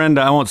 Yeah, my friend,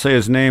 I won't say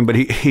his name, but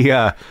he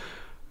got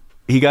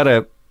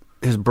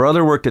his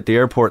brother worked at the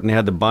airport and they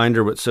had the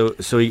binder, but so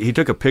he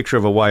took a picture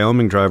of a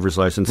Wyoming driver's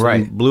license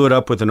Right. and blew it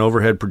up with an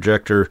overhead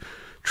projector,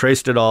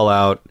 traced it all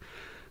out.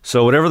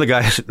 So whatever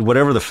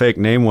the fake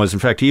name was, in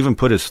fact, he even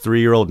put his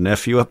 3-year-old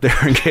nephew up there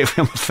and gave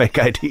him a fake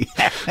ID,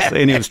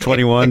 saying he was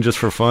 21 just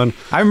for fun.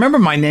 I remember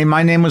my name.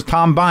 My name was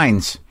Tom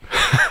Bynes.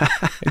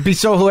 It'd be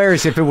so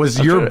hilarious if it was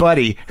your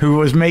buddy who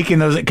was making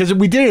those, because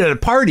we did it at a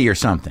party or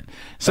something.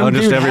 Some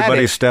just dude had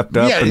everybody it. stepped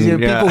up. Yeah, and,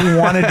 people who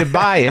wanted to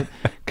buy it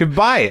could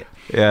buy it.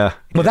 Yeah.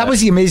 Well, that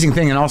was the amazing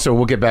thing, and also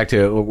we'll get back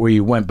to where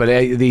you went. But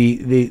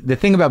the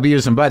thing about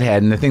Beavis and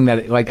Butt-head, and the thing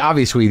that, like,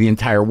 obviously the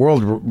entire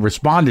world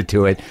responded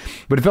to it,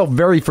 but it felt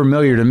very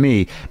familiar to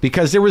me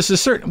because there was a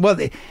certain. Well,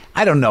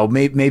 I don't know.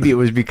 Maybe it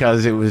was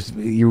because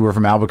you were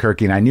from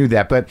Albuquerque, and I knew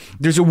that. But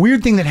there's a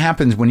weird thing that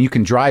happens when you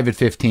can drive at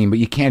 15, but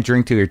you can't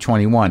drink till you're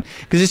 21,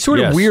 because it's sort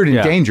of weird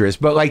and dangerous.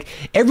 But like,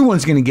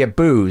 everyone's going to get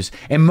booze,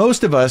 and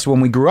most of us,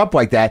 when we grew up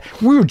like that,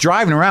 we were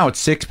driving around with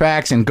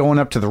 6-packs and going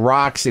up to the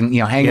rocks and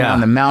hanging out on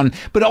the mountain.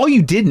 But all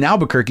you did in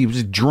Albuquerque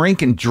was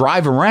drink and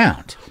drive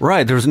around.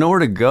 Right. There was nowhere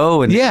to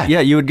go. And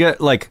you would get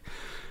like,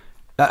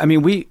 I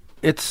mean,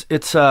 it's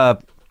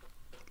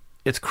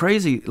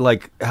crazy,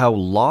 like how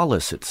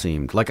lawless it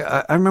seemed. Like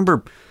I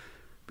remember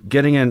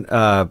getting in,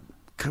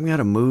 coming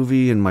out of a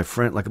movie, and my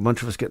friend, like a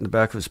bunch of us get in the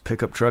back of his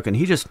pickup truck, and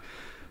it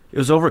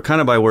was over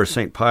kind of by where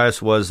St.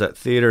 Pius was, that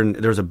theater, and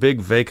there was a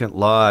big vacant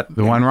lot.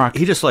 The One Rock?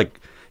 He just like,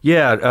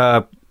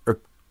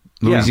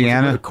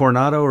 Louisiana?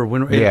 Coronado or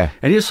Winter. Yeah.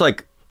 And he just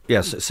like,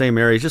 same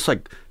area. He just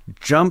like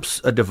jumps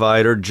a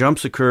divider,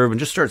 jumps a curve, and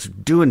just starts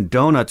doing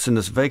donuts in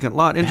this vacant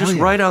lot. And just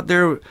right out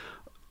there,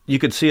 you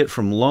could see it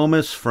from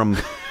Lomas, and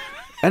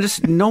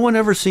just no one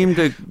ever seemed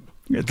to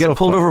get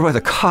pulled over by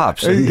the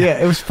cops. And,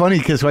 it was funny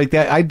because like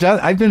that,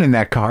 I've been in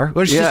that car.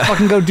 Let's just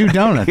fucking go do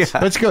donuts.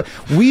 Let's go.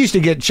 We used to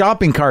get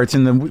shopping carts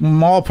in the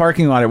mall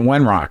parking lot at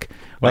Wenrock.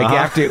 Like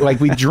after, like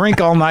we drink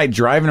all night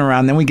driving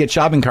around, then we get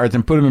shopping carts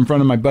and put them in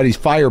front of my buddy's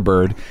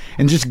Firebird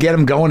and just get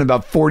them going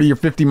about 40 or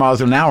 50 miles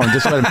an hour and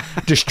just let them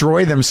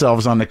destroy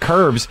themselves on the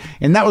curbs.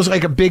 And that was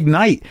like a big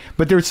night.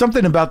 But there was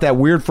something about that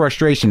weird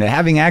frustration that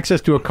having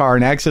access to a car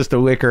and access to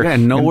liquor,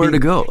 and nowhere to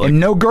go, and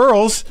no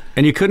girls,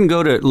 and you couldn't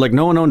go to, like,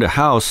 no one owned a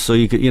house, so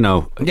you could, you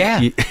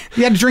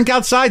had to drink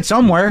outside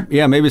somewhere.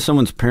 Yeah, maybe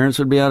someone's parents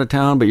would be out of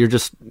town, but you're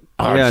just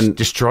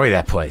destroy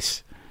that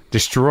place,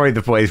 destroy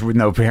the place with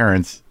no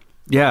parents.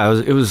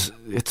 Yeah,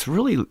 it's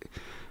really,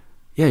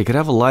 you could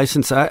have a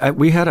license.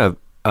 We had a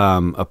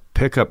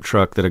pickup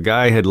truck that a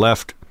guy had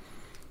left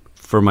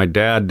for my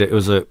dad. It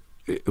was a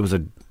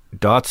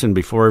Datsun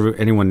before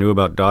anyone knew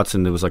about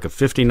Datsun. There was like a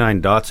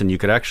 59 Datsun. You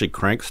could actually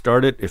crank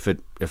start it if the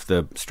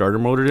starter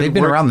motor didn't work. They've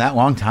been around that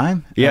long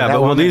time? Yeah,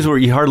 but these were,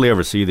 you hardly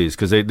ever see these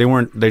because they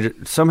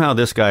weren't, somehow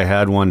this guy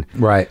had one.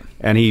 Right.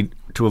 And he,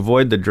 to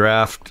avoid the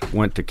draft,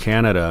 went to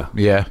Canada.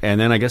 Yeah.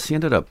 And then I guess he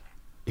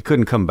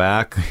couldn't come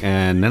back,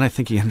 and then I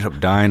think he ended up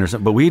dying or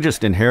something. But we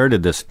just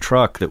inherited this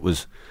truck that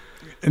was,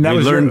 and we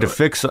learned to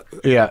fix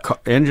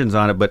engines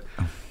on it. But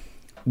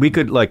we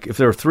could, like, if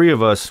there were 3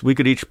 of us, we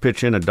could each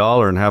pitch in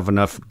 $1 and have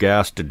enough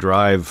gas to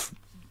drive,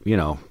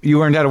 You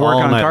learned how to work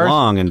all on night cars?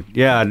 long,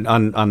 and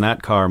on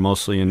that car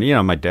mostly. And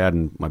my dad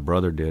and my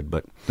brother did,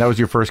 but that was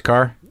your first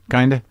car,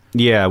 kind of.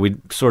 Yeah,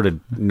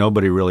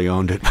 nobody really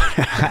owned it.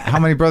 How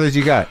many brothers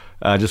you got?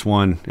 Just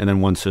one, and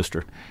then one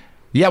sister.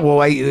 Yeah,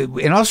 well,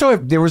 and also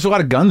there was a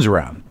lot of guns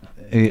around.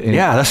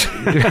 Yeah, that's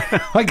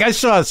like I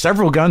saw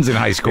several guns in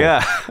high school.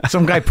 Yeah,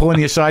 some guy pulling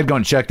you aside,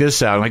 going, "Check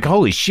this out." I'm like,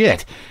 "Holy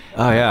shit!"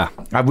 Oh yeah,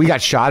 we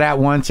got shot at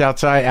once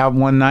out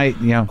one night.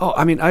 Oh,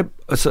 I mean, I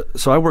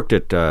worked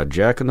at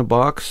Jack in the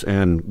Box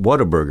and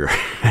Whataburger.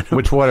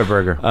 Which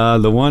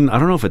Whataburger? The one, I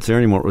don't know if it's there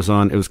anymore.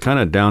 It was kind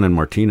of down in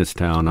Martinez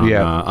Town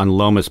on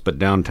Lomas, but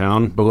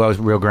downtown below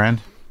Rio Grande.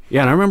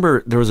 Yeah, and I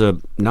remember there was a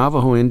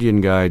Navajo Indian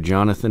guy,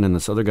 Jonathan, and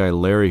this other guy,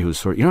 Larry, who's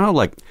sort of, how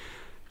like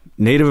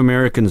Native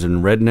Americans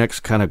and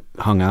rednecks kind of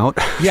hung out?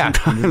 Yeah,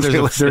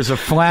 there's a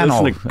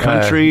flannel.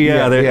 Country,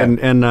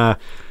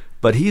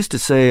 but he used to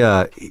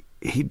say,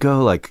 he'd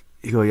go,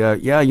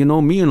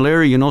 me and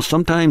Larry,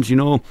 sometimes,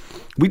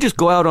 we just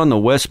go out on the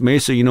West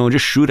Mesa, and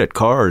just shoot at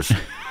cars.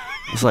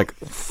 I was like,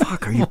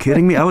 fuck, are you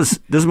kidding me? This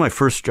is my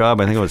first job.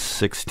 I think I was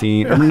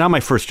 16. I mean, not my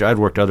first job. I'd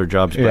worked other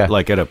jobs, but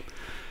like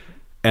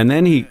and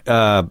then he,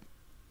 one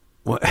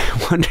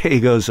day he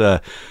goes,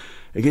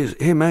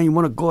 "Hey man, you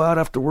want to go out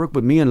after work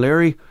with me and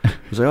Larry?" I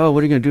was like, "Oh, what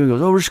are you gonna do?" He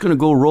goes, "Oh, we're just gonna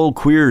go roll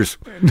queers."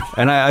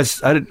 And I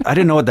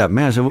didn't know what that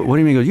meant. I said, "What do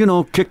you mean?" He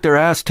goes, "Kick their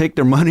ass, take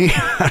their money."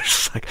 I was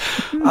just like,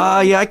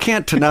 yeah, I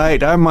can't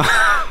tonight. I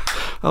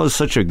was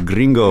such a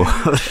gringo.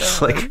 I was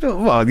just like,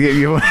 well,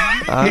 no,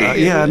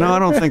 I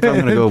don't think I'm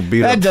gonna go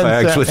beat up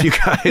fags with you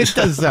guys. It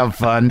does sound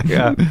fun.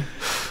 Yeah.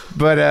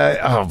 But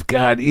oh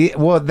god,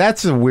 well,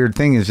 that's the weird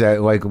thing is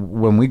that like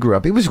when we grew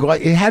up,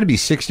 it had to be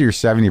 60 or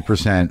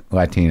 70%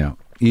 Latino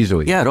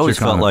easily. Yeah, it always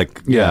felt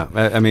like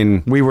I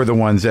mean, we were the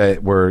ones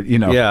that were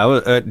Yeah, I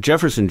was, at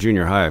Jefferson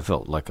Junior High, I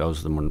felt like I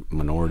was the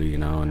minority,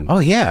 And oh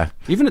yeah,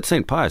 even at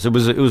St. Pius, it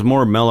was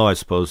more mellow, I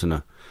suppose.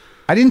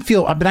 I didn't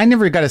feel, but I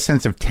never got a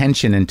sense of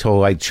tension until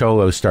like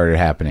Cholo started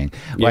happening.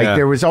 Like Yeah.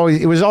 it was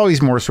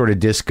always more sort of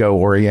disco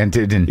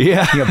oriented and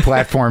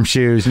platform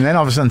shoes, and then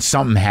all of a sudden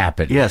something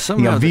happened. Yeah,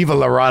 something. Viva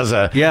la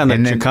Raza. Yeah,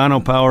 and the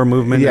Chicano power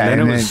movement. Yeah,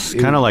 and then it was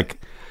kind of like.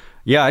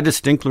 Yeah, I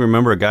distinctly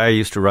remember a guy I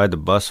used to ride the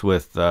bus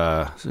with,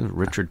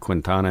 Richard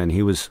Quintana, and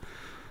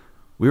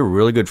we were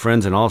really good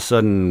friends, and all of a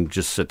sudden,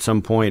 just at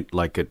some point,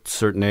 like at a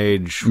certain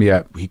age,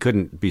 he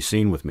couldn't be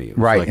seen with me.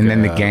 Right, like, and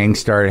then the gang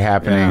started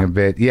happening a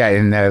bit. Yeah,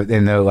 in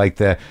the like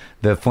the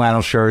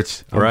flannel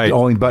shirts, right,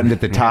 only buttoned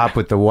at the top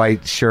with the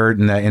white shirt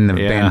and the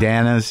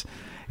bandanas.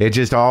 It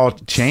just all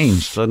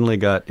changed. Suddenly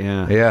got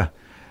Yeah.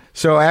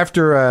 So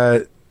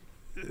after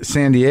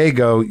San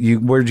Diego,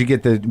 where'd you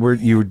get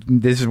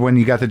this is when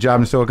you got the job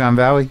in Silicon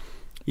Valley?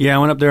 Yeah, I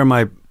went up there.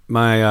 My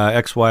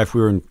ex-wife,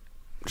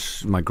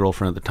 my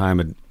girlfriend at the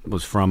time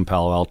was from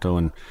Palo Alto,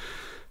 and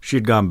she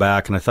had gone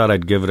back, and I thought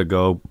I'd give it a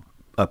go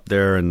up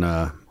there. And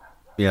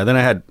then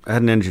I had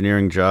an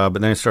engineering job,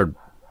 and then I started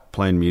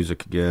playing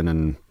music again.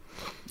 And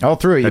all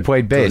through it, you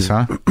played bass,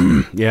 huh?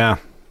 Yeah,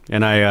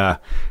 and and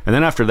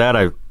then after that,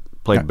 I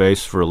played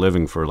bass for a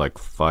living for like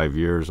 5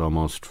 years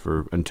almost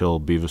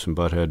until Beavis and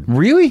Butt-head.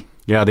 Really?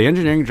 Yeah, the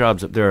engineering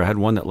jobs up there, I had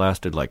one that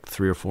lasted like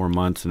 3 or 4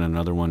 months and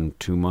another one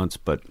 2 months.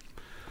 But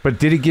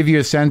did it give you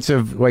a sense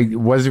of, like,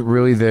 was it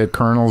really the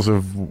kernels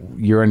of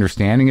your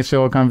understanding of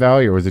Silicon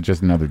Valley, or was it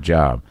just another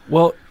job?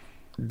 Well,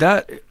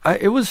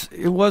 it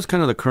was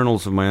kind of the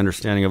kernels of my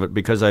understanding of it,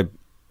 because that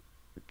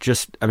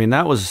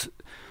was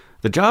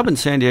the job in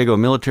San Diego,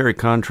 military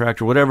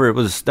contractor, whatever it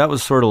was. That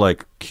was sort of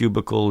like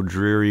cubicle,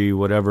 dreary,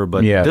 whatever.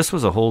 But this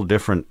was a whole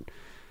different.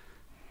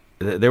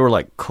 They were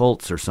like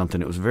cults or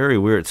something. It was very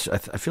weird. I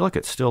feel like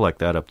it's still like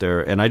that up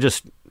there, and I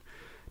just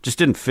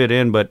didn't fit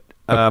in. But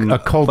a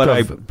cult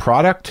of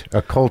product,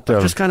 a cult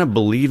of just kind of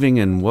believing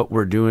in what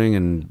we're doing,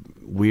 and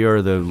we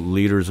are the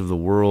leaders of the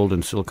world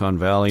in Silicon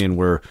Valley, and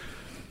we're.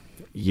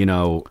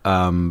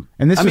 And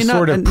this was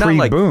sort of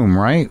pre-boom,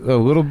 right? A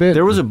little bit.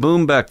 There was a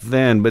boom back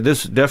then, but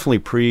this definitely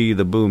pre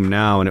the boom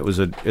now, and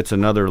it's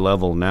another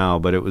level now.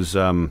 But it was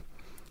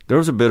there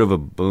was a bit of a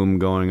boom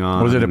going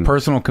on. Was it a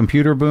personal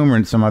computer boom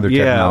or some other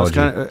technology? Yeah, it was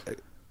kind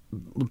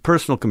of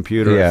personal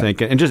computer, I think,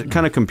 and just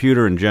kind of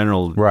computer in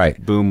general.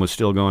 Right, boom was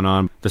still going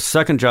on. The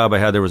second job I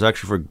had there was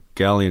actually for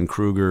Gallion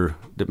Kruger,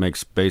 that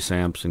makes bass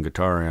amps and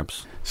guitar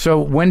amps.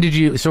 So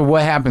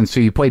what happened? So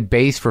you played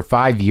bass for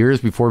 5 years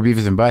before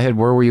Beavis and Butt-head.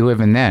 Where were you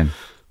living then?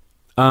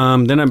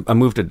 Then I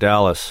moved to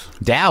Dallas.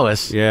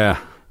 Dallas? Yeah.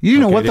 You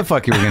didn't know what the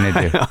fuck you were going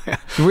to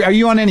do. Are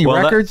you on any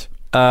records?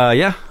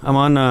 Yeah, I'm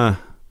on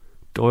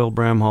Doyle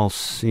Bramhall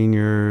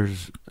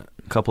Sr.'s,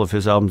 a couple of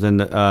his albums. And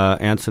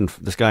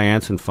this guy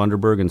Anson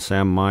Funderburg and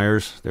Sam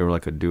Myers, they were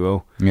like a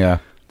duo. Yeah.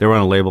 They were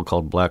on a label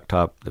called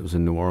Blacktop that was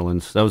in New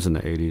Orleans. That was in the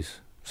 80s.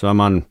 So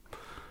I'm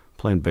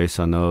playing bass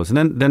on those.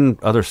 And then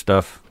other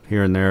stuff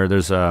here and there.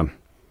 There's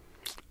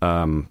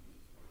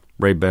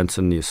Ray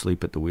Benson, the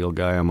Asleep at the Wheel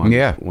guy. I'm on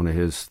one of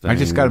his things. I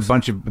just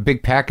got a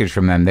big package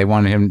from them.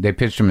 They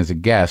pitched him as a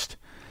guest,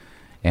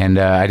 and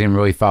I didn't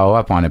really follow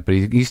up on it, but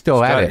he's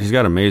still at it. He's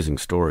got amazing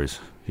stories.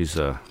 He's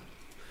still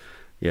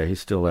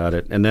at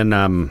it. And then,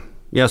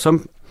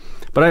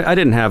 but I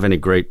didn't have any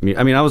great,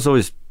 I was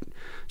always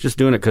just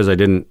doing it because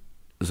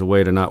as a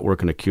way to not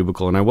work in a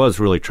cubicle, and I was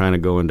really trying to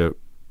go into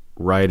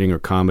writing or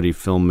comedy,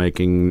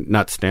 filmmaking,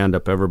 not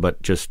stand-up ever,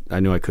 but just I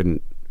knew I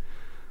couldn't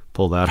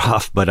pull that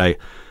off. But I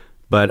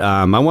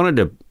wanted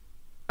to.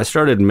 I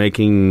started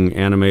making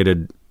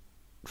animated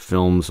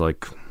films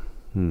like.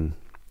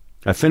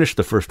 I finished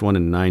the first one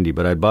in '90,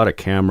 but I bought a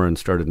camera and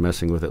started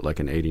messing with it like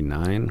in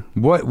 '89.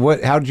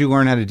 What? How did you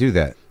learn how to do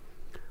that?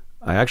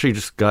 I actually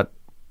just got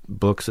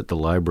books at the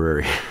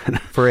library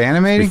for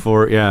animating.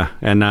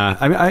 And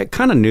I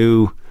kind of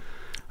knew.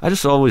 I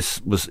just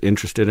always was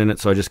interested in it,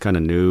 so I just kind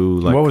of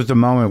knew. Like, what was the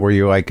moment where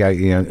you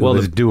it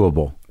was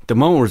doable? The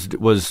moment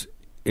was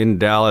in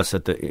Dallas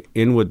at the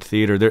Inwood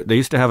Theater. They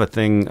used to have a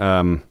thing,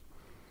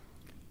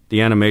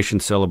 the Animation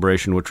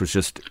Celebration, which was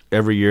just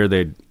every year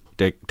they'd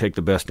take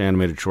the best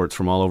animated shorts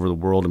from all over the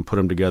world and put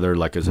them together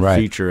like as a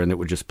feature, and it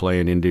would just play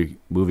in indie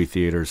movie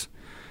theaters.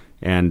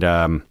 And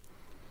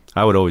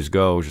I would always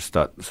go. Just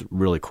thought it was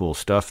really cool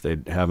stuff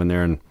they'd have in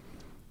there. And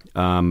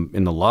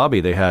in the lobby,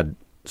 they had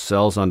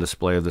cells on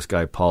display of this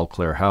guy Paul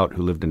Clare Hout,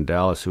 who lived in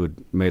Dallas, who had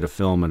made a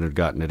film and had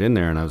gotten it in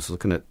there. And I was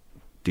looking at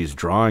these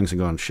drawings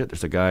and going, shit,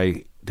 there's a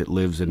guy that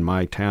lives in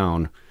my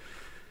town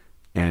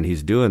and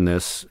he's doing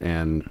this.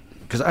 And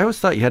because I always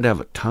thought you had to have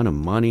a ton of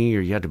money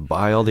or you had to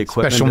buy all the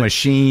equipment, special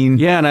machine.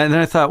 Yeah. And then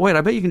I thought, wait,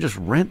 I bet you can just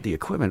rent the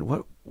equipment.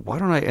 Why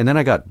don't I? And then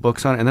I got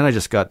books on it, and then I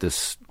just got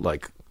this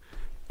like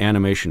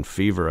animation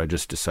fever. I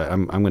just decided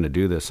I'm going to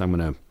do this. I'm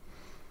going to.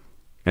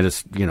 And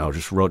it's,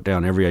 just wrote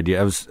down every idea.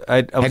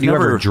 Have you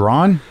ever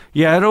drawn?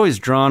 Yeah, I'd always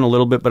drawn a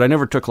little bit, but I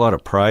new took a lot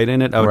of pride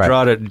in it. I would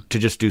draw it to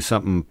just do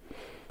something.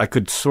 I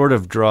could sort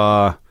of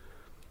draw.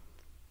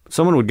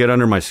 Someone would get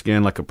under my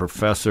skin, like a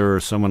professor or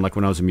someone, like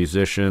when I was a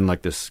musician,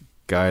 like this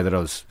guy that I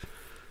was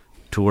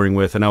touring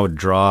with, and I would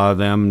draw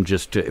them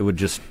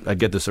I'd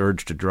get this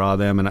urge to draw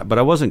them. But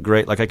I wasn't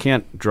great. Like, I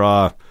can't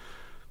draw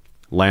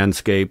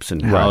landscapes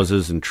and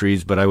houses and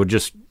trees, but I would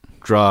just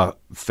draw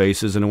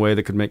faces in a way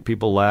that could make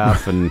people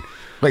laugh. And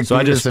like so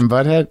Beavis and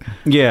Butt-head?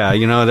 Yeah,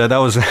 that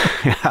was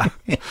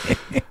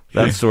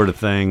that sort of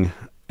thing.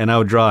 And I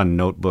would draw in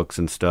notebooks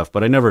and stuff,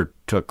 but I never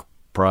took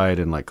pride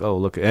in like, oh,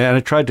 look. And I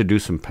tried to do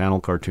some panel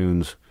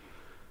cartoons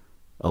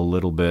a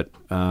little bit,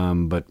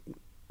 but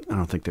I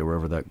don't think they were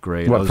ever that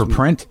great. What, for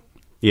print?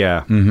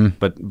 Yeah,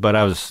 but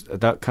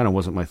that kind of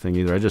wasn't my thing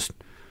either. I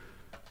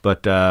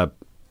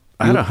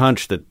had a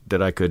hunch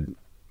that I could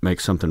make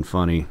something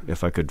funny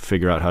if I could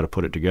figure out how to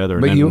put it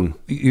together. But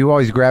you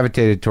always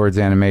gravitated towards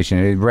animation.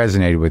 It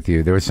resonated with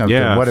you. There was something.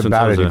 Yeah, what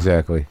about it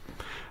exactly?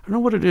 I don't know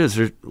what it is.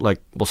 There's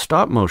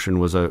stop motion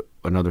was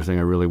another thing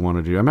I really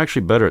wanted to do. I'm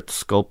actually better at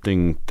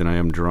sculpting than I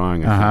am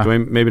drawing. I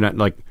think. Maybe not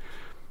like.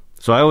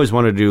 So I always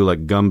wanted to do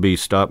like Gumby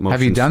stop motion.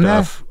 Have you done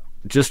stuff,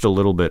 just a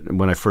little bit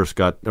when I first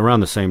got around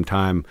the same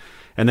time,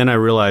 and then I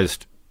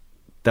realized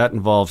that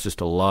involves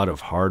just a lot of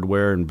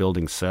hardware and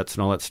building sets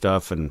and all that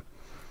stuff, and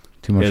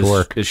too much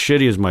work. As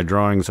shitty as my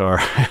drawings are,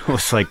 it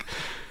was like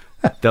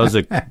that was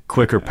a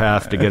quicker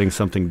path to getting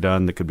something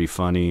done that could be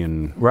funny.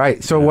 And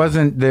right. So it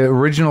wasn't the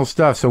original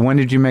stuff. So when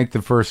did you make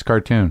the first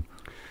cartoon?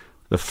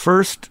 The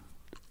first,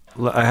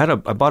 I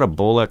bought a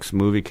Bolex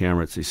movie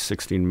camera. It's a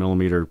 16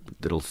 millimeter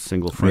little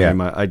single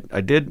frame. Yeah.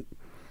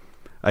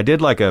 I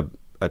did like a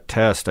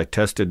test. I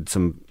tested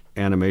some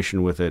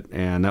animation with it,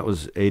 and that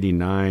was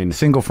 89.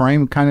 Single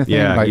frame kind of thing?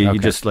 Yeah, you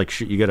just like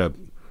you get a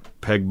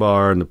peg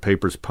bar and the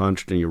paper's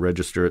punched and you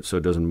register it so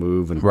it doesn't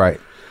move. And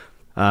right.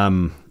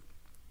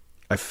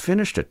 I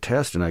finished a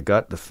test and I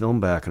got the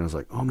film back and I was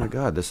like, oh my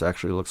God, this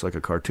actually looks like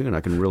a cartoon.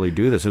 I can really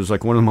do this. It was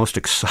like one of the most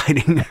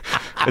exciting.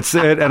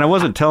 And I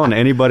wasn't telling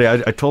anybody. I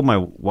told my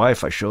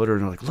wife, I showed her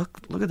and I'm like,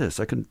 look at this.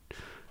 I can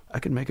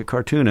make a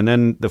cartoon. And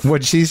then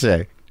what'd she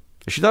say?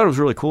 She thought it was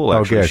really cool,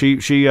 actually.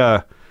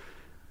 Okay.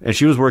 And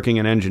she was working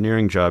an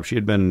engineering job. She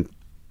had been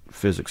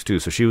physics too.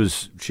 So she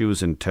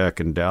was in tech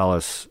in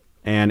Dallas.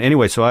 And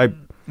anyway, so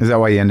Is that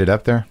why you ended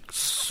up there?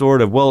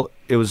 Sort of. Well,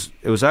 it was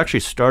actually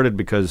started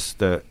because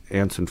the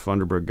Anson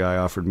Funderburg guy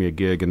offered me a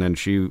gig, and then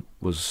she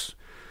was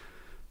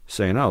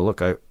saying, "Oh,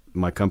 look,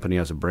 my company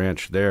has a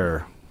branch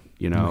there.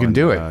 You can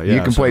do it.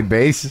 You can play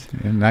bass."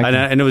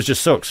 And it was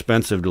just so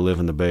expensive to live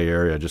in the Bay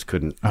Area. I just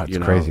couldn't. Oh, it's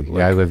crazy.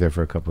 Yeah, I lived there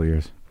for a couple of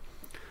years.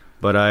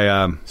 But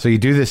so you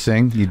do this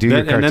thing, your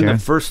cartoon. And then the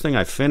first thing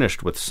I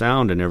finished with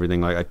sound and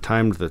everything, like I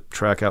timed the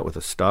track out with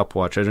a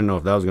stopwatch. I didn't know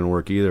if that was going to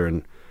work either,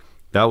 and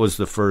that was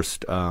the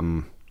first.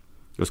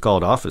 It was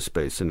called Office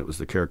Space, and it was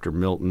the character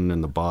Milton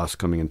and the boss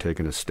coming and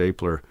taking a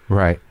stapler.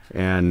 Right.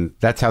 And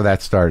that's how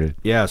that started.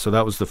 Yeah, so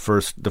that was the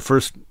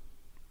first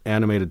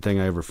animated thing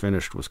I ever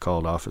finished was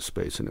called Office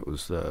Space, and it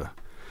was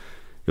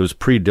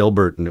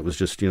pre-Dilbert, and it was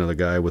just, the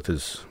guy with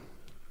his,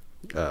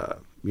 a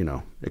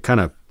kind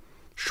of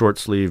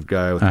short-sleeved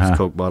guy with his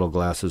Coke bottle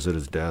glasses at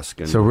his desk.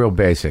 And, so real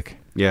basic.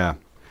 Yeah.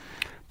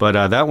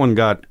 But that one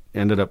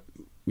ended up,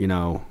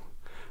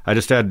 I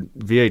just had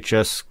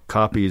VHS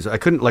copies. I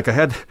couldn't, I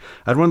had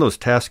one of those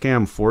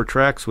Tascam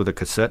 4-tracks with a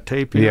cassette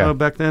tape, you know,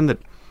 back then.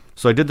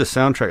 So I did the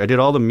soundtrack. I did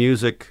all the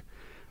music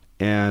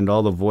and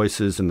all the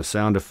voices and the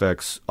sound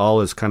effects, all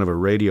as kind of a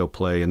radio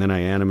play, and then I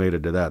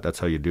animated to that. That's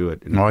how you do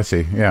it. And I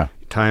see, yeah.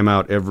 Time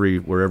out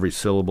where every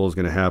syllable is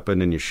going to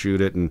happen, and you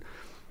shoot it. And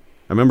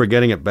I remember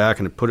getting it back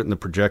and I put it in the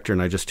projector,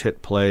 and I just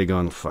hit play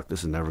going, fuck,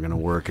 this is never going to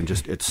work. And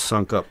just it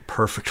sunk up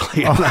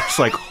perfectly. And I was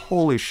like,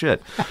 holy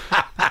shit.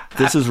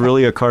 This is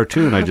really a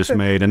cartoon I just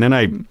made. And then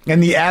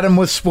And the atom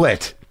was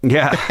split.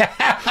 Yeah.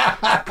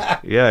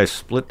 Yeah, I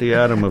split the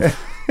atom of...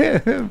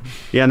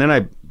 Yeah, and then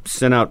I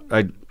sent out...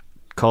 I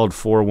called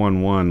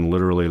 411,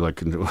 literally, I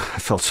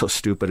felt so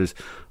stupid, as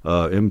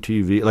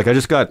MTV. I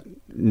just got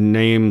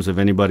names of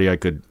anybody I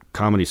could...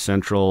 Comedy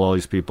Central, all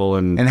these people.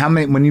 And how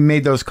many... When you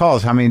made those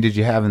calls, how many did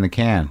you have in the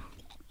can?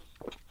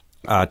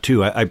 2.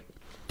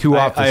 Two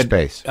Office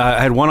Space.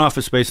 I had one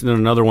Office Space and then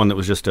another one that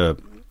was just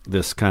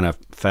this kind of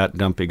fat,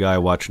 dumpy guy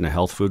watching a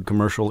health food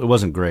commercial. It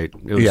wasn't great.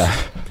 It was, yeah.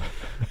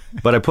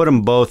 But I put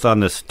them both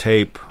on this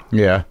tape.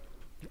 Yeah.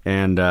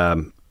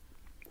 And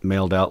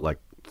mailed out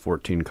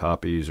 14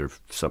 copies or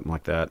something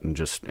like that. And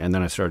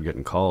then I started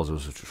getting calls. It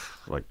was just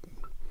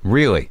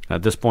Really?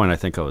 At this point, I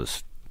think I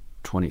was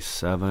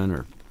 27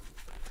 or...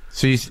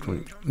 So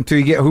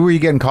who were you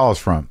getting calls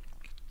from?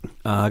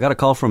 I got a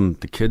call from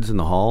the kids in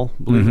the hall,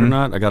 believe it or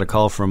not. I got a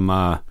call from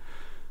a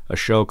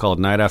show called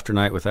Night After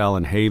Night with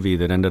Alan Havey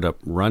that ended up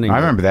running. I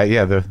remember that.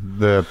 Yeah,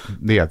 the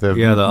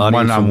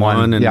audience of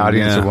one. Yeah,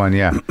 audience of one.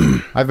 Yeah,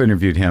 I've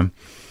interviewed him.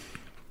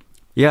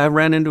 Yeah, I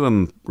ran into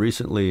him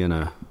recently in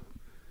a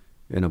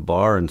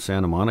bar in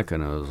Santa Monica,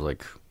 and I was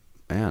like,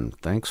 "Man,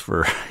 thanks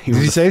for." Did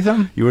you say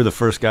something? You were the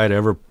first guy to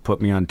ever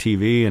put me on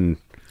TV, and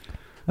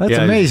that's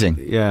amazing.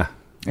 Yeah.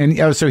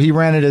 And so he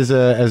ran it as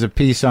a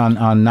piece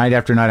on Night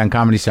After Night on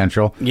Comedy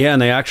Central. Yeah,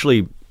 and they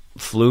actually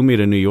flew me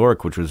to New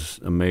York, which was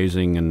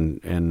amazing.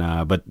 And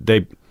but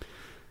they,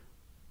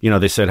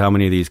 they said, how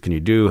many of these can you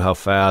do? How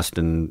fast?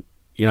 And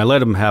I let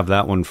them have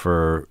that one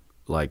for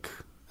I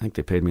think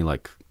they paid me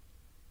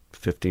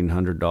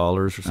 $1,500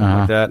 or something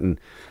like that. And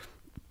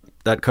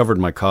that covered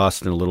my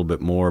cost and a little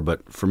bit more,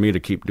 but for me to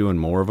keep doing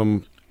more of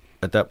them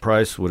at that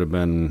price would have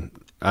been,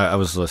 I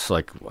was just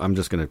like, I'm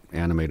just going to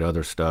animate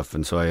other stuff.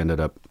 And so I ended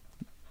up,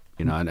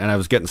 and I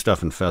was getting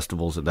stuff in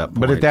festivals at that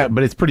point.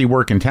 But it's pretty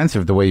work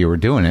intensive the way you were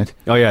doing it.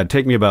 Oh yeah. It'd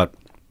take me about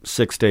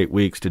 6 to 8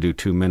 weeks to do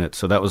 2 minutes.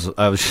 So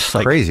I was just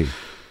like crazy.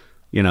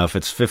 If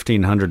it's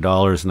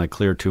 $1,500 and I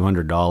clear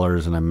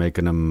 $200 and I'm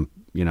making them,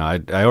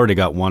 I already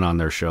got one on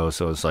their show.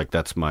 So it's like,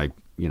 that's my,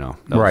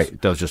 that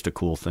was just a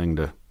cool thing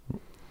to.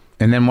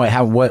 And then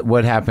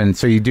what happened?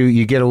 So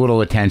you get a little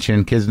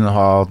attention, Kids in the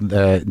Hall,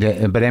 but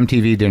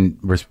MTV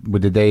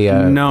did they?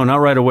 No, not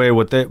right away.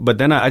 But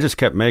then I just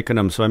kept making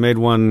them. So I made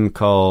one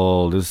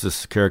called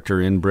this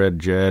character Inbred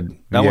Jed.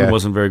 That one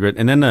wasn't very good.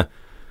 And then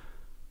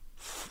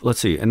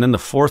and then the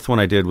fourth one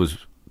I did was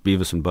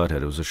Beavis and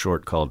Butt-head. It was a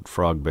short called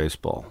Frog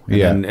Baseball.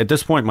 And at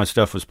this point, my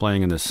stuff was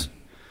playing in this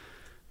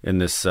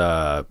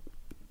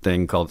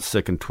thing called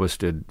Sick and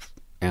Twisted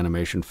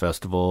Animation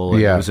Festival.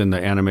 And it was in the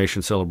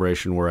Animation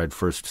Celebration where I'd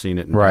first seen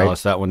it in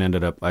Dallas. That one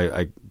ended up,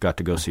 I got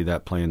to go see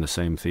that play in the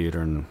same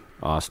theater in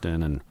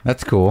Austin. And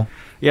that's cool.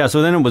 Yeah,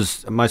 so then it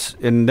was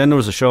and then there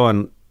was a show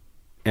on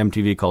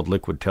MTV called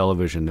Liquid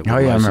Television that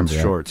would license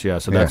shorts. Yeah,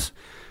 so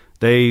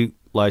they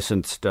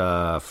licensed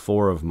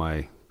 4 of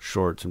my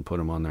shorts and put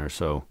them on there.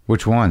 So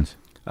which ones?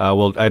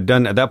 Well, at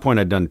that point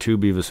I'd done 2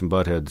 Beavis and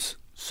Butt-heads.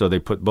 So they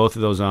put both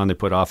of those on. They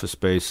put Office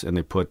Space and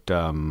they put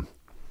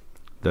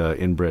the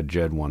Inbred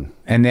Jed one.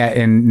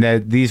 And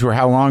these were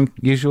how long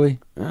usually?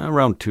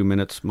 Around 2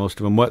 minutes, most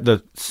of them.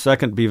 The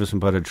second Beavis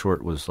and Butt-head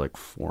short was like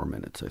 4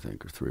 minutes, I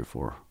think, or 3 or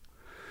 4.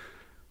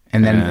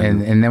 And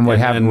then what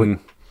happened?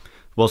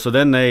 Well, so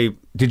then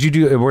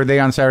were they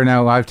on Saturday Night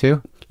Live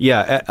too?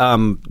 Yeah,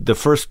 the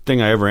first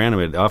thing I ever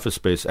animated, Office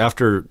Space,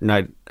 after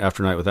Night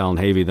with Alan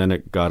Havey, then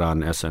it got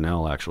on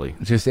SNL actually.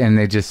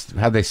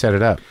 How'd they set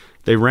it up?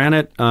 They ran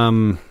it.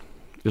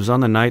 It was on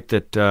the night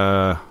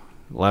that.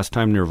 Last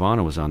time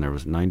Nirvana was on there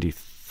was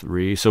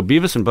 93. So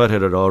Beavis and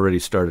Butt-head had already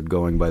started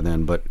going by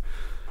then, but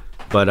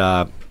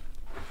and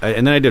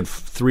then I did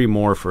 3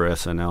 more for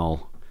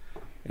SNL,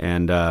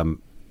 and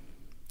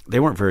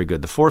they weren't very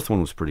good. The fourth one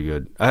was pretty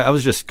good. I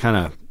was just kind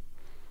of.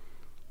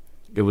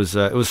 It was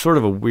sort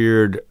of a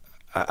weird.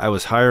 I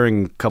was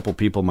hiring a couple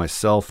people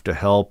myself to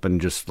help, and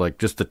just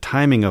the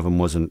timing of them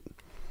wasn't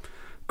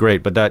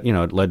great. But that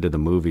it led to the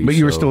movie. But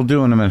you were still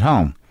doing them at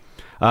home.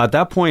 At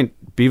that point,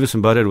 Beavis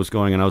and Butt-head was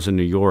going, and I was in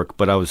New York.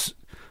 But I was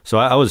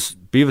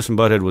Beavis and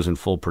Butt-head was in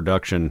full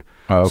production,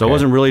 so I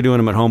wasn't really doing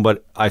them at home.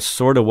 But I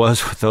sort of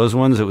was with those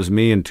ones. It was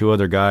me and 2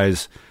 other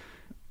guys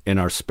in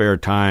our spare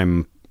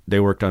time. They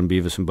worked on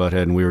Beavis and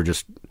Butt-head, and we were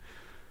just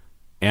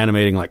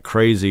animating like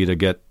crazy to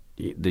get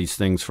these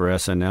things for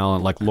SNL.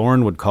 And like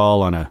Lauren would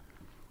call on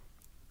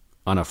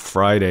a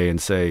Friday and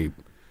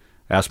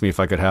ask me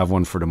if I could have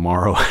one for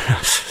tomorrow.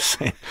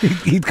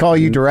 He'd call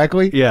you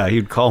directly? Yeah,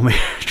 he'd call me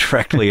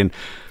directly and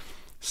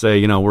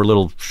say, we're a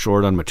little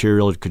short on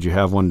material. Could you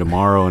have one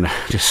tomorrow? And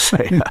I just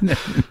say,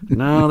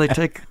 no,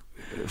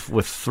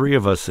 with 3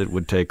 of us, it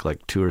would take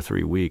like 2 or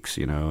 3 weeks,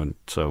 and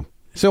so.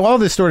 So all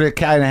this sort of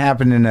kind of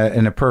happened in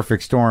a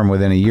perfect storm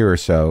within a year or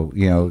so,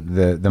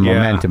 the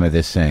momentum of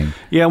this thing.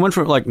 Yeah, I went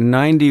from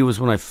 90 was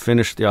when I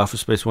finished the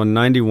Office Space one.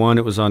 91,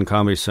 it was on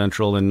Comedy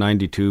Central. And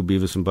 92,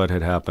 Beavis and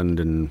Butt-head happened.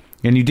 And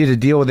you did a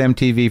deal with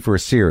MTV for a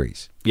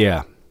series.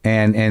 Yeah.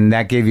 And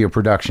that gave you a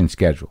production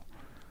schedule.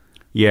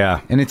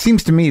 Yeah. And it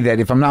seems to me that,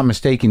 if I'm not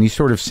mistaken, you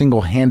sort of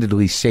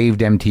single-handedly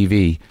saved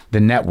MTV, the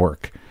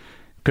network,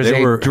 because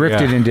they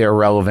drifted into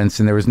irrelevance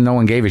and no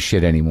one gave a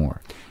shit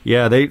anymore.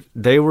 Yeah,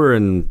 they were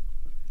in.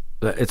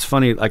 It's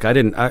funny. Like I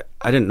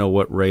didn't know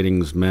what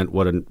ratings meant.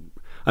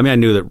 I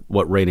knew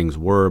what ratings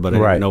were, but I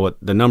didn't know what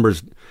the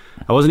numbers.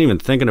 I wasn't even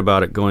thinking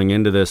about it going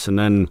into this. And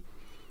then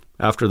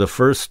after the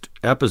first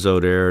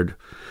episode aired,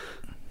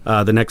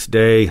 the next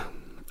day,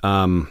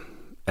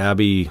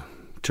 Abby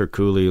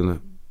Turkuli,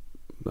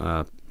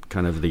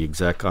 kind of the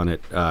exec on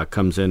it,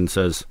 comes in and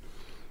says,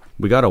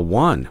 "We got a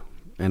 1."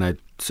 And I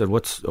said,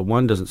 "What's a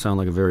 1? Doesn't sound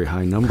like a very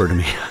high number to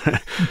me."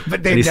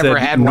 But they've never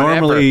had one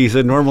ever. He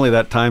said normally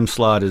that time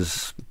slot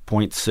is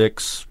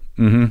 0.6.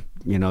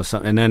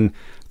 Mm-hmm. And then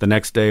the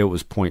next day it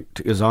was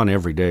it was on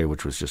every day,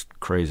 which was just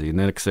crazy. And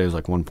the next day it was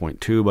like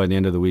 1.2. By the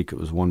end of the week it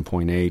was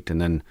 1.8.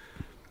 And then,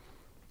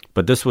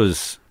 but this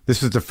was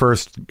the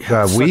first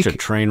week. Such a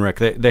train wreck.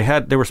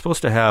 They were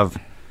supposed to have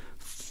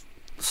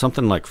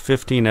something like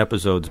 15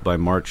 episodes by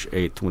March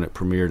 8th when it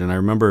premiered. And I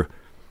remember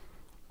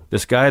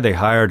this guy they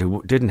hired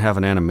who didn't have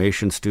an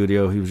animation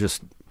studio. He was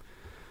just,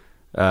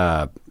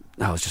 it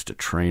was just a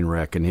train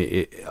wreck.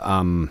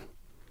 And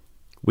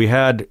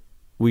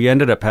we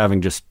ended up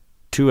having just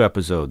 2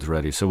 episodes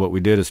ready. So what we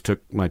did is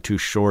took my 2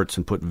 shorts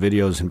and put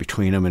videos in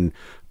between them and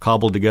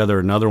cobbled together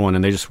another one.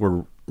 And they just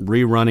were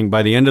rerunning.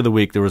 By the end of the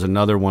week, there was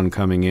another one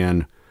coming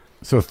in.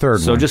 So third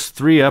one. So just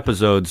 3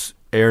 episodes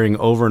airing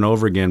over and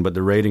over again, but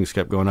the ratings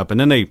kept going up. And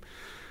then they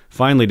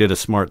finally did a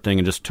smart thing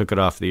and just took it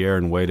off the air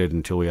and waited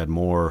until we had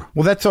more.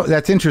 Well,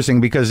 that's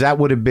interesting, because that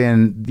would have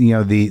been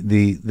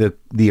the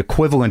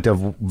equivalent of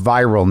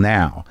viral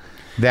now.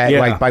 that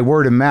like by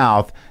word of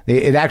mouth,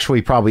 it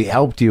actually probably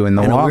helped you in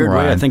the long a weird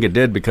run. way, I think it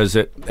did, because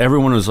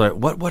everyone was like,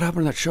 what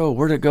happened to that show?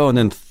 Where'd it go? And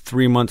then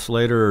 3 months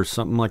later or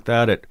something like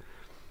that,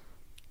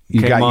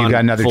 you got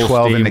another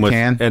 12 in the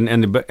can?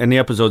 And the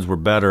episodes were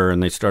better,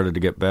 and they started to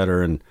get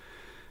better. And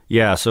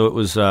yeah, so it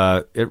was,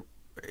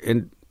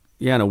 in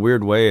a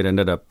weird way, it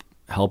ended up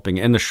helping.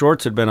 And the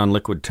shorts had been on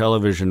Liquid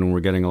Television and were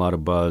getting a lot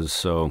of buzz,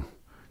 so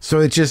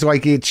it's just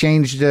like it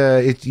changed,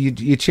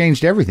 you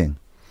changed everything.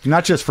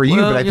 Not just for you,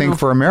 but I think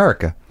for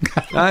America.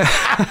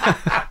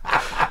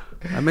 I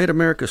made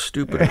America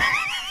stupid.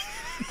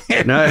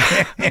 No,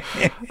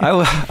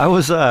 I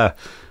was,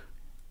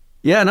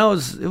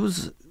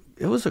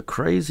 it was a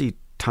crazy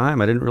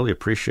time. I didn't really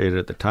appreciate it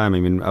at the time. I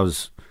mean, I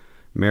was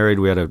married.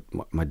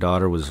 My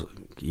daughter was a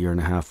year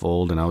and a half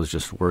old, and I was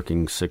just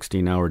working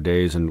 16-hour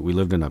days, and we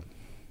lived in a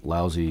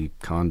lousy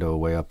condo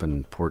way up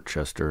in Port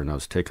Chester, and I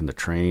was taking the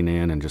train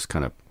in and just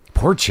kind of...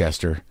 Port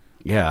Chester?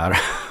 Yeah.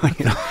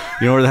 You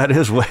know where that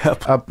is? Way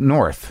up? Up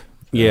north.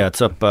 Yeah,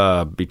 it's up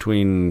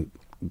between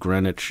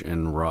Greenwich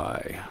and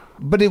Rye.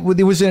 But it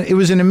was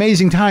an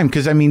amazing time,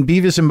 because, I mean,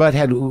 Beavis and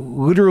Butt-head,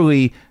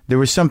 literally, there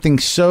was something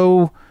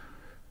so...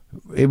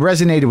 It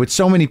resonated with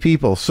so many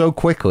people so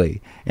quickly,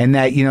 and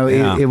that,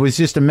 it was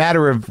just a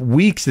matter of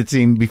weeks, it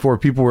seemed, before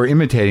people were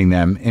imitating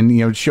them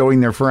and, showing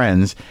their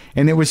friends.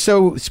 And it was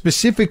so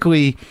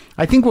specifically,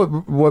 I think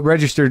what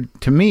registered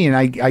to me, and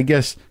I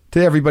guess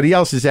to everybody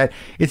else, is that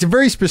it's a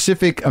very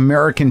specific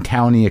American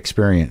townie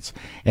experience.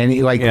 And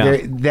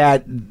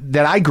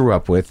that I grew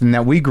up with, and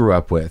that we grew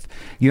up with.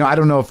 I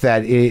don't know if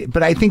that is,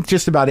 but I think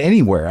just about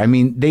anywhere. I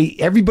mean,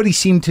 everybody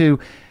seemed to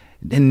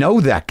know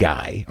that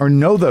guy or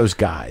know those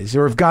guys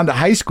or have gone to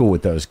high school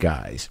with those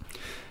guys.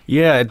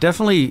 Yeah, it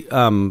definitely,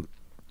 and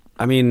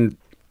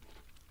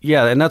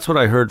that's what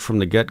I heard from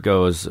the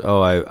get-go is,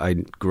 I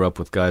grew up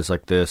with guys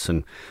like this.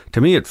 And to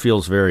me, it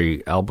feels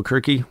very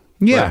Albuquerque.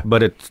 Yeah.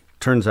 But it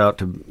turns out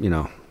to,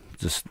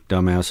 just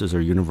dumbasses are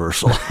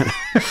universal.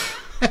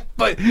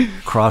 But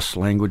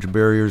cross-language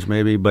barriers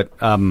maybe. But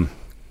I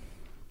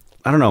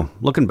don't know.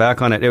 Looking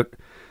back on it,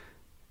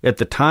 at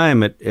the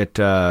time, it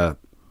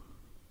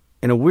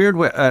in a weird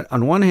way,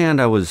 on one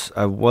hand, I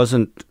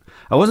wasn't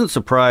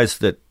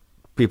surprised that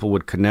people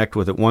would connect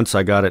with it once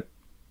I got it.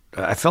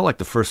 I felt like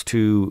the first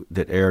two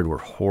that aired were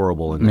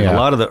horrible, and a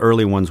lot of the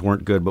early ones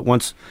weren't good. But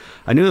once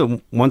I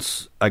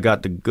I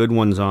got the good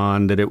ones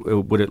on, that it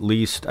would at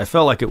least, I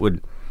felt like it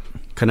would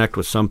connect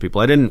with some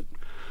people. I didn't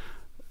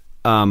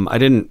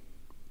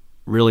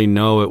really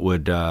know it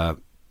would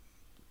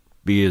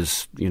be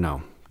as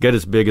get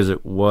as big as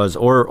it was,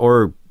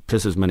 or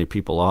piss as many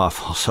people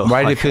off. Also,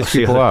 why did it piss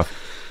people off?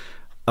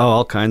 Oh,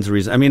 all kinds of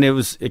reasons. I mean,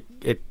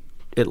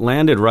 it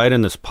landed right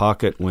in this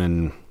pocket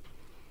when,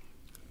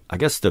 I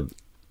guess the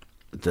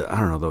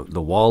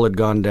wall had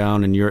gone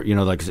down, and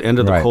like the end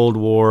of the Cold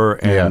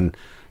War, and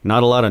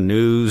not a lot of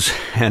news,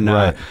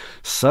 and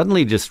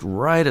suddenly, just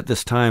right at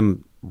this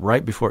time,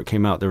 right before it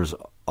came out, there was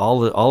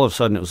all of a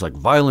sudden it was like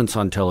violence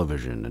on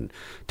television and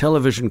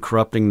television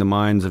corrupting the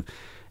minds of,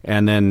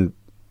 and then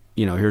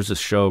here's this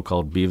show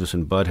called Beavis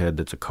and Butt-head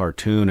that's a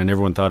cartoon, and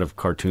everyone thought of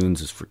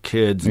cartoons as for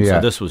kids, and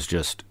so this was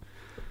just.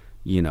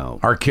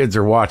 Our kids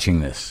are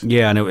watching this.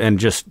 Yeah, and it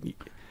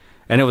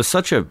was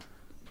such a.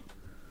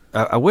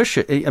 I wish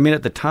it. I mean,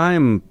 at the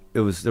time,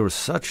 there was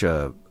such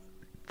a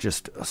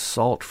just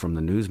assault from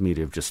the news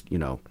media of just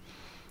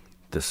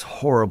this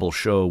horrible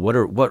show.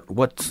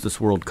 What's this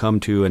world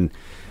come to?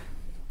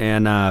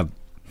 And I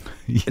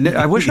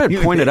wish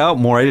I'd pointed out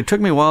more. It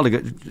took me a while to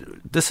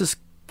get. This is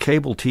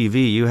cable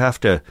TV. You have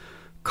to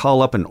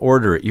call up and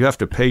order it. You have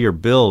to pay your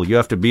bill. You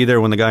have to be there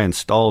when the guy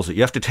installs it.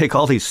 You have to take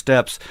all these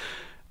steps.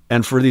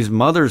 And for these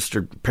mothers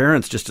or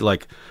parents just to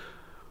look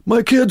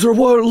what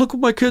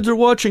my kids are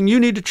watching.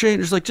 You need to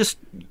change. It's like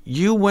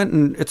you went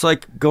and it's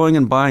like going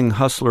and buying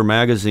Hustler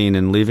magazine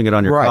and leaving it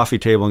on your coffee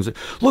table and say,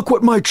 look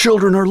what my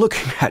children are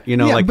looking at.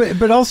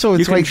 But also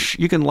it's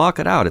you can lock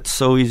it out. It's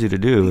so easy to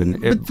do.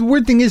 But the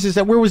weird thing is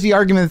that where was the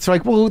argument? It's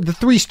like, well, the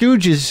Three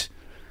Stooges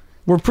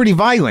were pretty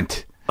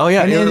violent. Oh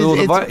yeah, I know.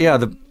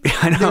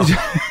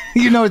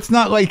 It's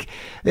not like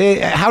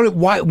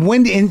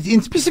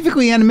when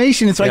specifically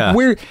animation. It's like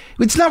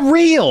it's not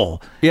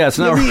real. Yeah, it's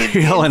not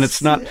real, and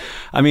it's not.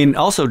 I mean,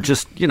 also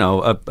just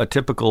a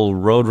typical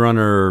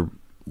Roadrunner,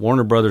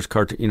 Warner Brothers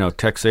cartoon.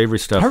 Tex Avery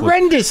stuff.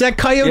 Horrendous. That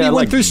coyote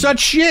went through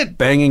such shit,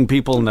 banging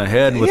people in the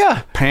head with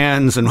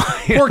pans and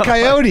poor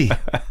coyote.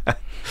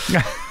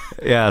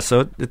 Yeah,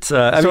 so it's.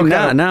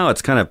 Now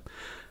it's kind of.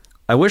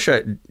 I wish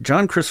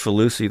John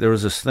Cristofalusi. There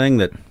was this thing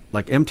that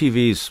like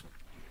MTV's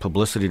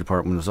publicity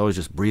department was always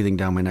just breathing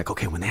down my neck.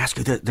 Okay, when they ask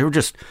you that, they were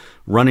just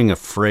running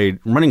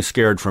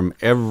scared from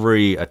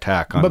every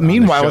attack on. But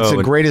meanwhile, it's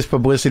the greatest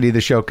publicity the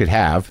show could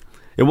have.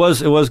 It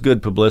was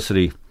good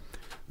publicity,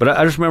 but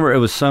I just remember it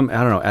was some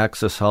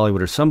Access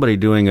Hollywood or somebody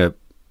doing a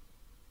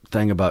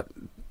thing about,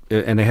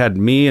 and they had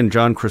me and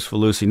John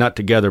Cristofalusi not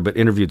together but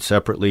interviewed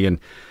separately, and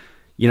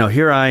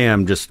here I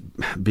am just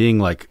being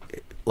like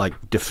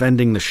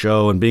defending the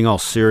show and being all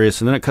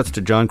serious, and then it cuts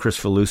to John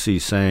Cristofalusi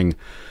saying,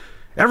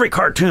 every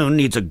cartoon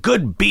needs a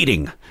good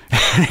beating.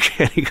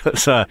 And he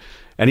goes,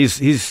 and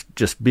he's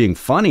just being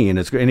funny, and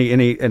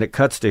it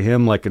cuts to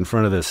him like in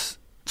front of this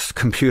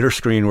computer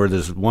screen where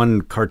there's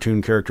one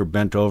cartoon character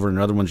bent over and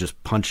another one's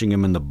just punching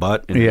him in the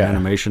butt in an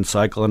animation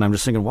cycle. And I'm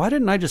just thinking, why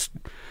didn't I just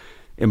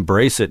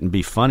embrace it and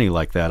be funny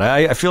like that?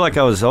 I feel like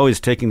I was always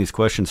taking these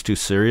questions too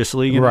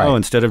seriously, you know,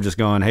 instead of just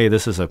going, hey,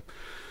 this is a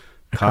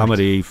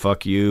comedy,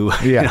 fuck you.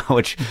 Yeah. You know,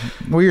 which,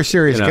 well, you're a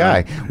serious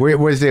guy.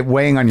 Was it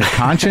weighing on your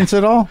conscience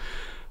at all?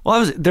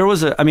 Well,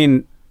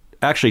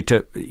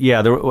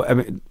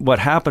 what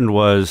happened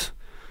was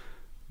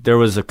there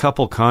was a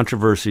couple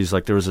controversies.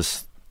 Like there was a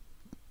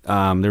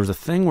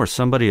thing where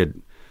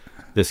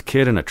this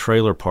kid in a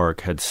trailer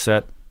park had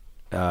set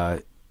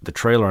the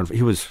trailer on.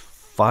 He was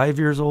 5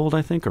 years old,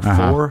 I think,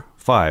 or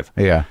 5.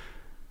 Yeah.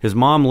 His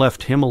mom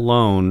left him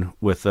alone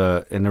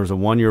and there was a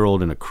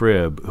 1-year-old in a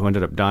crib who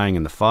ended up dying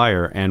in the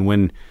fire. And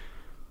when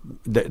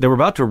they were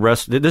about to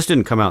arrest, this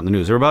didn't come out in the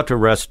news. They were about to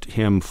arrest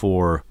her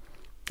for,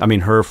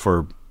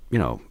 you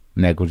know,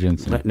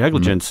 negligence.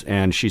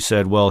 And she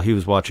said, well, he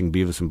was watching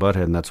Beavis and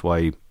Butt-head, and that's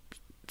why he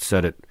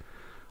set it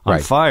on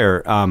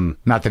fire.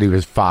 Not that he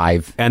was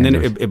 5. And then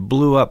it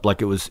blew up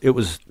like it was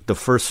the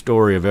first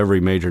story of every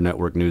major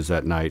network news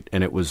that night.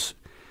 And it was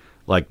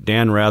like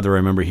Dan Rather, I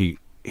remember he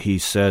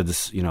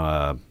says, you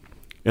know,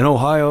 in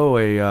Ohio,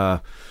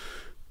 a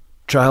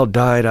child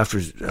died after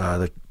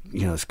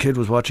this kid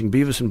was watching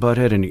Beavis and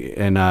Butt-head,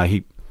 and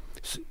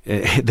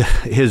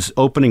his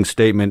opening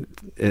statement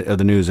of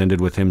the news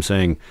ended with him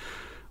saying,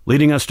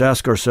 leading us to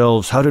ask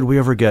ourselves, how did we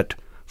ever get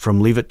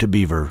from Leave It to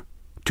Beaver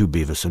to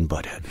Beavis and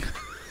Butt-head?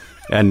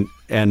 and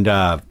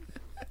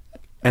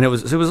it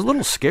was a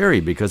little scary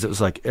because it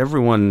was like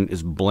everyone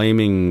is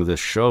blaming the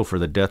show for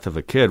the death of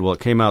a kid. Well, it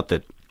came out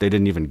that they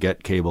didn't even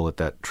get cable at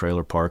that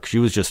trailer park.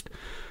 There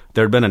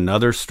had been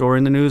another story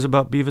in the news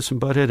about Beavis and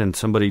Butt-head and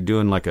somebody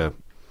doing like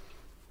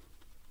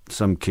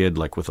some kid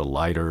like with a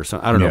lighter or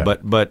something. I don't know.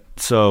 But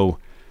so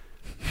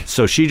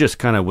she just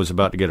kind of was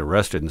about to get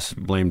arrested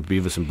and blamed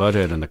Beavis and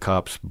Butt-head, and the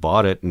cops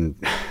bought it. And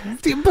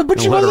but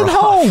she wasn't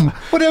home.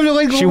 Whatever.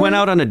 Like she went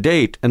out on a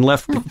date and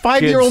left a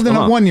 5-year-old and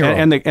a 1-year-old.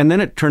 And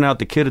then it turned out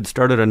the kid had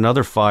started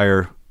another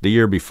fire the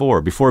year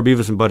before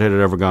Beavis and Butt-head had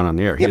ever gone on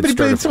the air.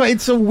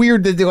 It's so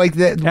weird that they like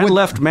that. And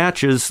left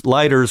matches,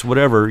 lighters,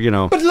 whatever, you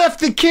know. But left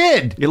the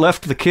kid. You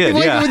left the kid,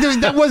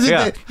 That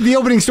wasn't the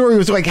opening story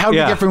was like, how did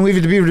you get from Leave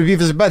It to Beaver to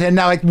Beavis and Butt-head?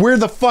 Now, like, where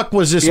the fuck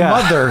was this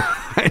mother?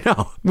 I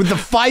know. With the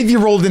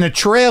 5-year-old in a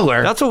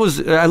trailer. That's what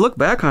was, I look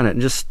back on it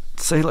and just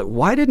say, like,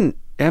 why didn't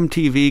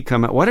MTV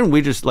come out? Why didn't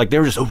we just, like, they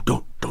were just,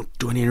 don't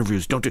do any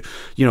interviews. Don't do,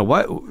 you know,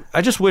 why?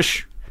 I just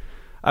wish...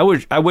 I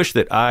wish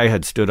that I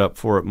had stood up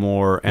for it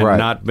more and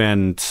not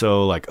been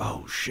so like,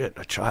 oh shit,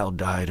 a child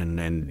died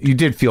and you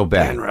did feel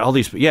bad. And all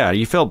these,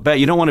 you felt bad.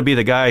 You don't want to be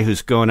the guy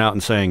who's going out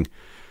and saying,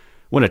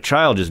 when a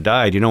child just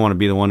died, you don't want to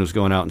be the one who's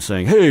going out and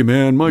saying, hey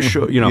man, my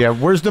show, you know. Yeah,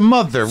 where's the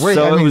mother? It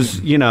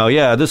was, you know,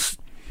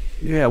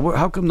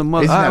 how come the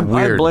mother? Isn't that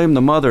weird? I blame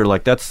the mother.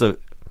 Like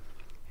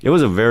it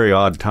was a very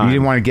odd time. You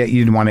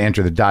didn't want to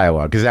enter the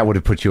dialogue because that would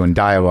have put you in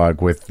dialogue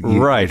with.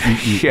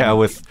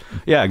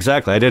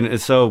 Exactly. I didn't.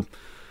 So.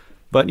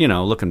 But, you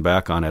know, looking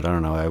back on it, I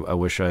don't know. I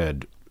wish I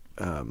had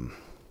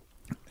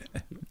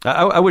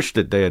I wish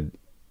that they had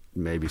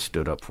maybe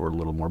stood up for it a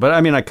little more. But,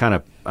 I mean, I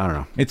don't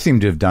know. It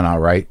seemed to have done all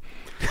right.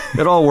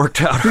 It all worked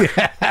out.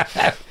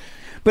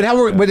 But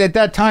at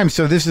that time,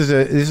 so this is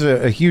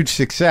a huge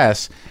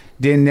success.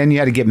 Then you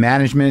had to get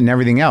management and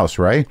everything else,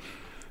 right?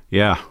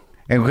 Yeah.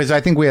 And because I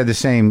think we had the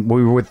same,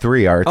 we were with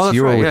 3 Arts. Oh,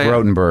 you were with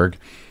Rotenberg.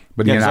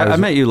 But I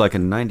met you like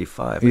in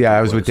 '95. Yeah,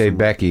 I was with Dave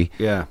Becky.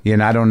 Yeah,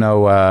 and I don't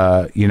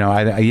know.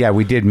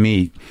 We did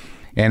meet,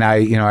 and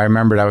I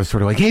remembered I was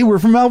sort of like, "Hey, we're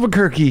from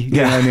Albuquerque."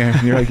 Yeah,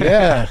 and you're like,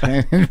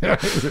 "Yeah."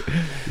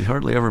 You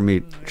hardly ever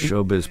meet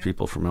showbiz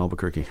people from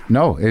Albuquerque.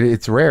 No,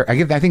 it's rare.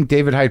 I think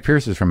David Hyde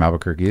Pierce is from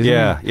Albuquerque. Isn't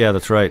he? Yeah,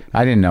 that's right.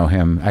 I didn't know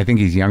him. I think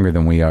he's younger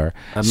than we are.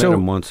 I met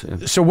him once.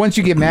 Yeah. So once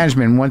you get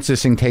management, once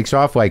this thing takes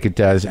off like it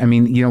does, I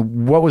mean, you know,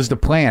 what was the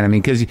plan? I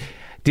mean, because.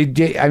 It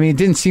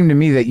didn't seem to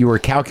me that you were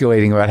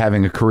calculating about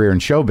having a career in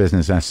show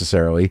business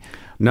necessarily.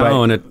 No,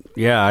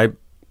 I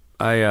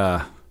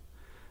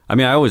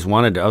always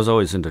wanted to, I was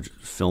always into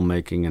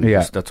filmmaking and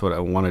that's what I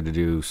wanted to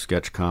do,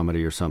 sketch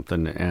comedy or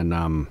something. And,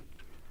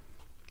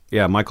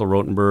 Michael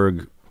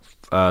Rotenberg,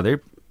 they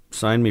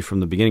signed me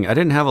from the beginning. I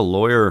didn't have a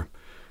lawyer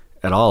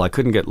at all. I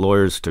couldn't get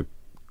lawyers to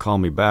call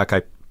me back.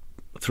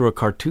 Through a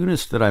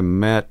cartoonist that I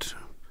met,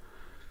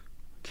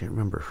 can't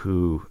remember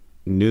who,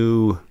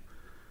 knew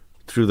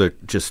through the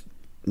just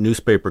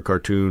newspaper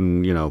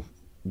cartoon, you know,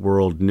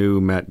 world,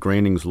 knew Matt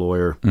Groening's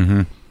lawyer,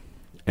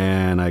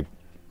 and I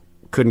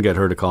couldn't get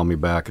her to call me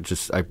back.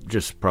 I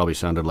just probably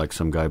sounded like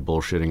some guy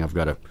bullshitting. I've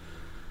got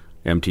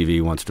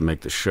MTV wants to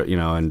make the show, you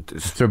know,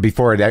 and so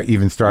before it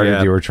even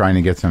started, you were trying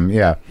to get some,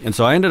 And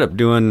so I ended up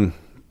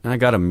I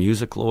got a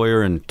music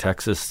lawyer in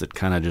Texas that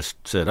kind of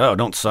just said, "Oh,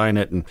 don't sign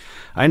it," and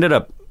I ended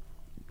up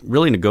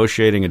really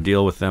negotiating a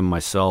deal with them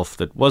myself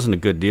that wasn't a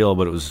good deal,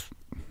 but it was,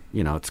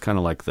 you know, it's kind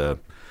of like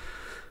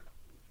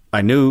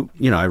I knew,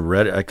 I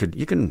read it. I could.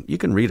 You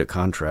can read a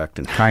contract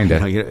and Kinda.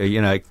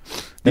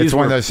 That's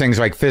one of those things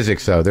like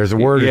physics, though. There's a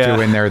word or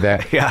two in there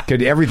that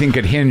everything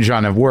could hinge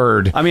on a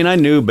word. I mean, I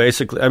knew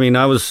basically. I mean,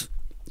 I was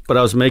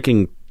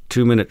making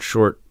 2-minute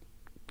short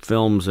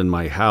films in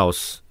my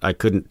house. I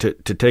couldn't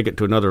to take it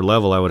to another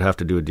level. I would have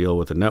to do a deal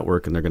with a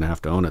network, and they're going to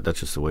have to own it. That's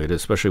just the way it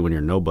is, especially when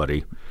you're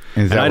nobody.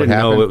 And I didn't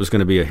know it was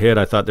going to be a hit.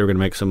 I thought they were going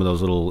to make some of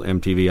those little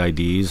MTV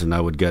IDs, and I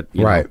would get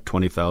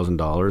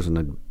 $20,000, and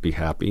I'd be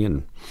happy.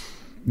 And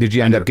did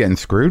you end up getting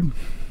screwed?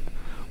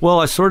 Well,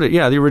 I sort of,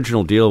 the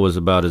original deal was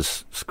about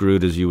as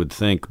screwed as you would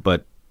think,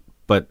 but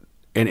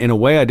in a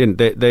way I didn't.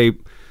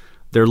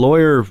 Their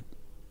lawyer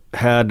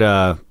had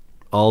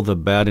all the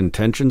bad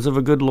intentions of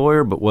a good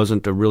lawyer, but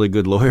wasn't a really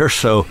good lawyer.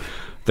 So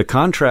the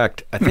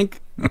contract, I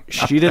think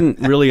she didn't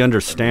really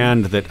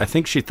understand that. I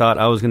think she thought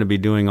I was going to be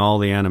doing all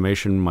the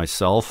animation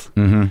myself.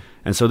 Mm-hmm.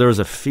 And so there was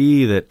a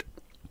fee that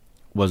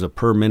was a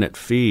per minute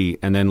fee.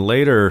 And then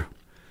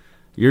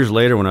years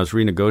later, when I was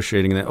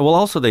renegotiating that, well,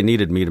 also they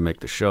needed me to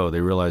make the show.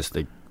 They realized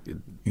they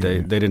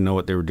didn't know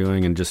what they were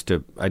doing, and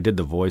I did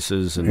the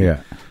voices,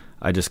 and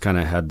I just kind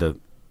of had the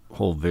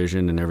whole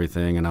vision and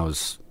everything, and I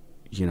was,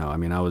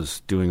 I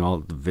was doing all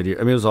the video.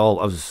 I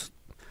was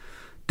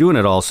doing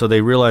it all. So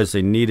they realized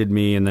they needed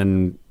me, and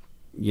then,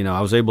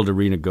 I was able to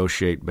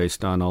renegotiate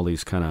based on all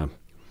these kind of.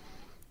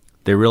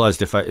 They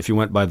realized if you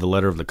went by the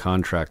letter of the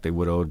contract, they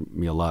would owe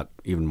me a lot,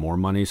 even more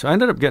money. So I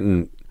ended up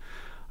getting.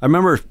 I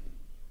remember,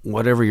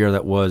 whatever year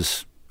that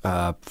was,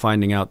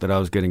 finding out that I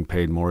was getting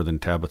paid more than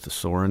Tabitha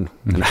Soren,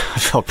 and I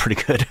felt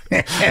pretty good.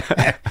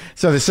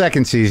 So the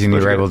second season, you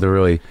were able to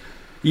really.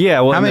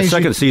 Yeah, well, the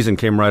second season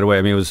came right away.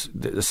 I mean,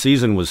 the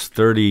season was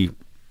 30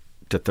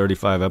 to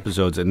 35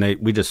 episodes, and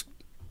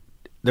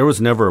there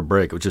was never a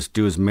break. It was just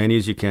do as many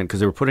as you can, because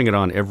they were putting it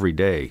on every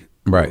day,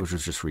 right? Which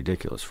was just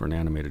ridiculous for an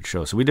animated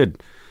show. So we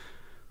did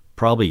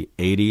probably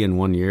 80 in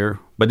 1 year,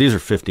 but these are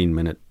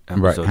 15-minute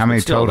episodes. Right. How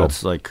many total?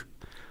 That's like,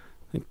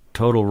 I think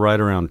total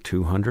right around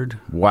 200.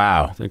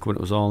 Wow. I think when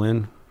it was all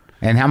in.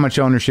 And how much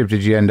ownership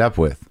did you end up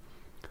with?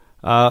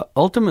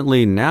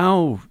 Ultimately,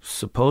 now,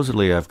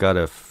 supposedly, I've got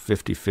a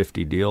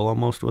 50-50 deal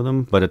almost with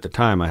them. But at the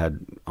time, I had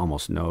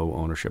almost no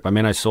ownership. I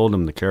mean, I sold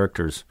them the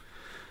characters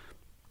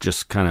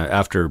just kind of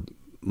after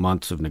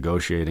months of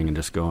negotiating and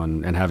just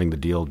going and having the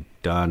deal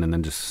done, and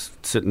then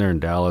just sitting there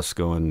in Dallas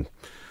going,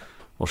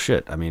 well,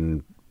 shit, I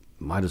mean,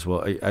 might as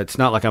well. It's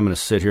not like I'm going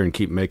to sit here and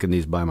keep making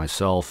these by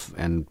myself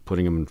and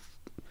putting them in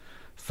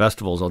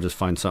festivals. I'll just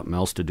find something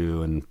else to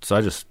do. And so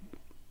I just,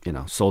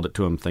 sold it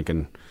to them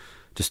thinking,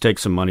 just take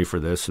some money for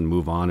this and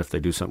move on. If they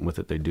do something with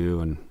it, they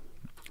do. And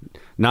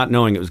not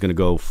knowing it was going to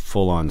go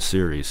full-on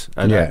series.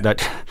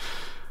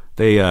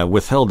 They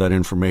withheld that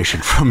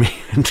information from me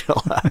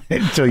until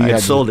I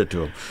sold it to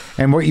them.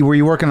 And were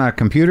you working on a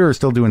computer or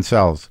still doing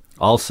cells?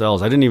 All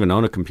cells. I didn't even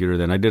own a computer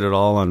then. I did it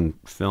all on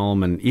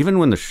film. And even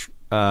when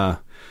the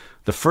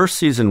first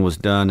season was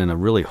done in a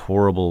really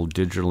horrible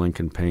digital ink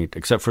and paint,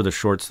 except for the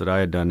shorts that I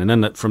had done. And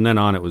then from then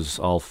on, it was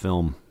all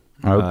film.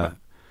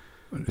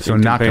 So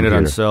not painted computer.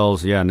 on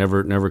cells. Yeah,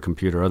 never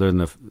computer, other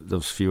than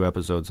those few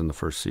episodes in the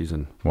first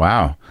season.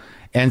 Wow.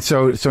 And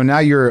so now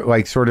you're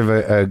like sort of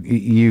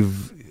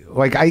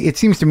it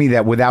seems to me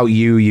that without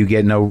you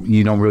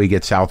don't really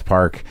get South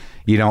Park.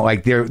 You don't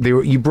like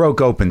you broke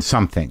open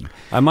something.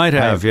 I might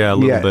have, a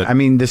little bit. I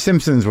mean, The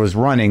Simpsons was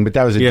running, but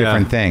that was a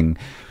different thing.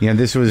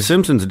 This was. The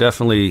Simpsons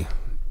definitely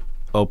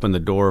opened the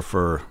door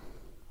for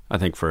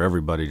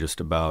everybody just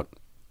about,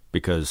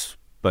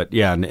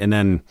 and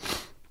then.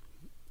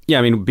 Yeah,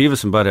 I mean,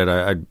 Beavis and Butt-head,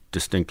 I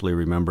distinctly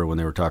remember when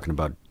they were talking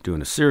about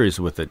doing a series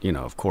with it,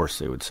 of course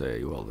they would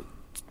say, well,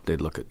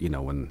 they'd look at,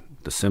 when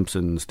The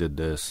Simpsons did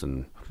this.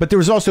 But there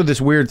was also this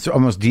weird,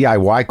 almost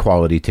DIY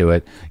quality to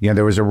it.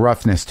 There was a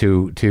roughness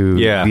to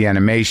the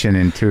animation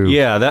and to...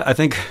 Yeah, I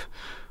think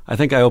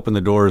I opened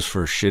the doors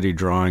for shitty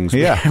drawings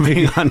being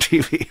on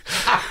TV.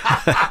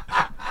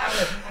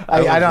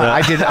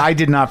 I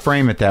did not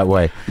frame it that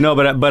way. No,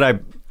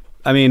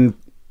 I mean...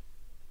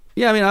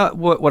 Yeah, I mean,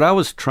 what I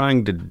was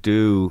trying to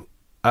do,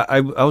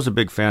 I was a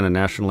big fan of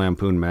National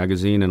Lampoon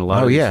magazine and a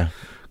lot of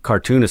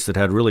cartoonists that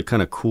had really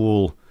kind of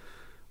cool,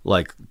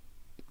 like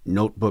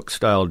notebook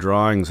style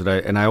drawings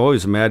and I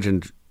always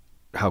imagined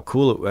how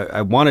cool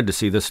I wanted to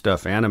see this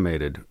stuff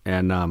animated.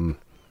 And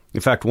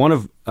in fact, at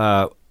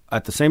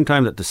the same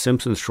time that the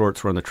Simpsons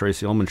shorts were on the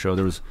Tracy Ullman show,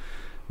 there was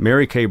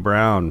Mary Kay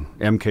Brown,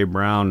 M.K.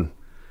 Brown,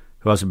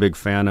 who I was a big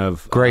fan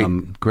of. Great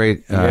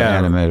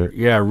animator.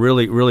 Yeah,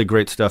 really, really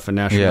great stuff in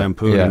National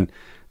Lampoon. Yeah. And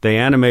they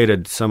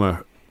animated some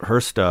of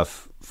her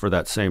stuff for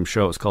that same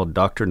show. It's called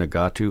Dr.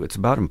 Nagatu. It's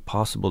about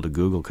impossible to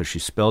Google because she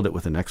spelled it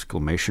with an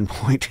exclamation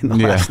point in the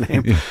last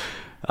name. Yeah.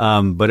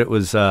 But it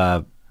was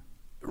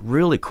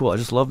really cool. I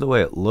just loved the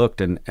way it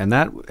looked and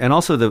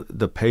also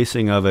the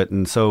pacing of it.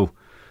 And so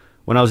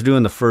when I was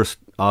doing the first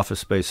Office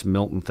Space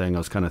Milton thing, I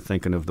was kind of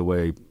thinking of the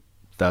way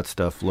that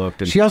stuff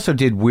looked. And she also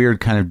did weird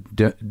kind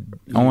of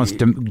almost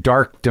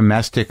dark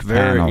domestic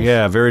panels.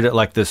 Yeah, very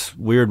like this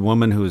weird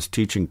woman who was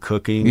teaching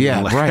cooking. Yeah,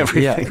 and like right.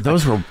 everything. Yeah,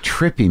 those were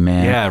trippy,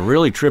 man. Yeah,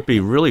 really trippy,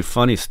 really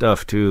funny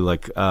stuff too.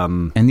 Like,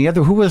 and the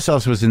other, who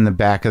else was in the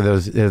back of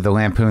those the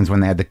Lampoons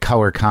when they had the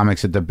color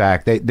comics at the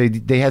back?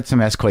 They had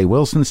some S. Clay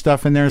Wilson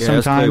stuff in there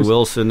sometimes. S. Clay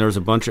Wilson. There was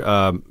a bunch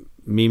of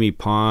Mimi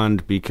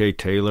Pond, B.K.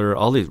 Taylor,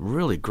 all these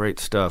really great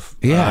stuff.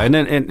 Yeah, and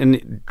then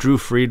and Drew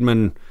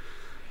Friedman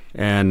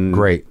and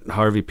great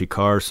Harvey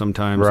Picard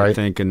sometimes, right. I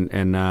think,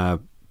 and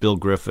Bill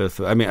Griffith.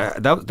 I mean,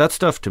 that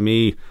stuff to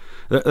me.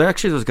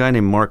 Actually, there was a guy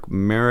named Mark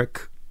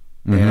Merrick,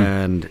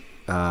 and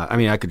I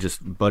mean, I could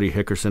just Buddy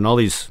Hickerson, all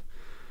these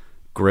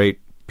great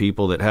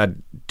people that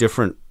had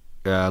different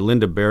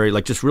Linda Berry,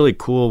 like just really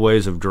cool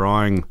ways of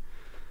drawing.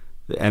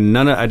 And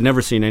I'd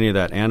never seen any of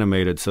that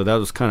animated, so that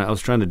was I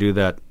was trying to do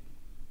that,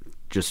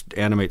 just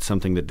animate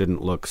something that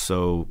didn't look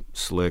so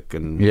slick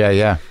and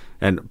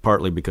and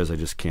partly because I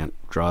just can't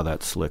draw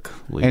that slick.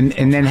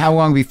 And then how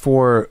long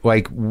before,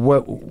 like,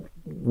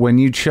 when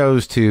you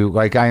chose to,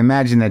 like, I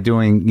imagine that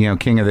doing,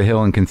 King of the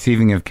Hill and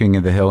conceiving of King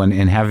of the Hill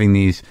and having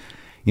these,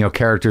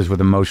 characters with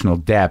emotional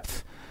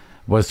depth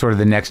was sort of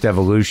the next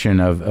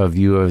evolution of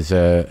you as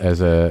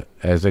a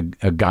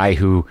guy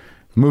who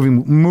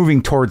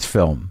moving towards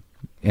film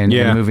and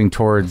moving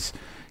towards,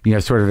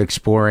 sort of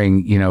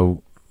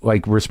exploring,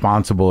 like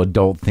responsible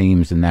adult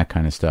themes and that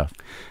kind of stuff.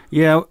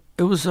 Yeah,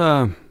 it was.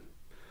 I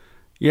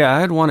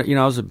had wanted.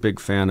 I was a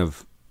big fan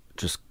of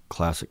just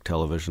classic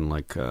television,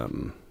 like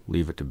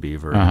Leave It to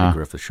Beaver, The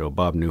Griffith Show,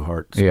 Bob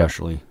Newhart,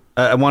 especially.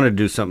 Yeah. I wanted to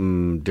do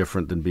something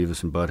different than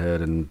Beavis and Butt-head,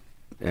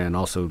 and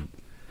also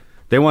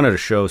they wanted a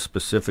show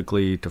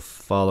specifically to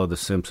follow The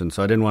Simpsons,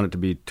 so I didn't want it to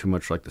be too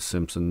much like The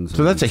Simpsons.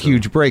 So that's a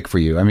huge break for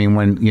you. I mean,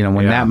 when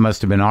that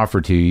must have been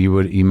offered to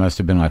you, you must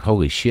have been like,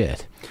 holy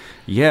shit.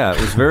 Yeah,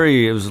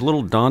 it was a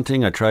little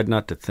daunting. I tried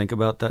not to think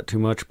about that too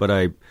much, but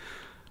I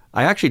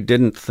actually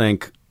didn't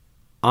think,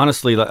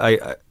 honestly,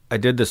 I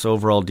did this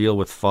overall deal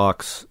with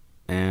Fox,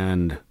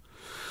 and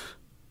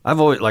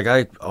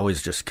I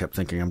always just kept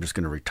thinking I'm just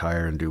going to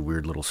retire and do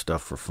weird little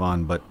stuff for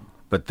fun.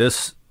 But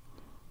this,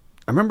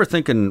 I remember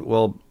thinking,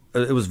 well,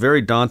 it was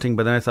very daunting,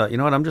 but then I thought, you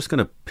know what, I'm just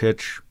going to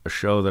pitch a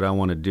show that I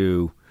want to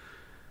do.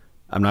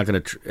 I'm not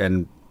going to,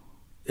 and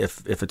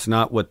if it's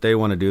not what they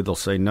want to do, they'll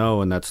say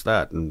no, and that's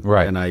that. And,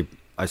 right. And I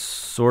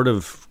sort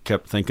of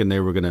kept thinking they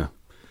were going to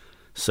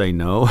say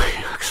no.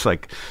 It's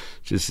like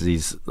just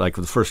these, like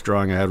the first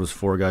drawing I had was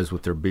 4 guys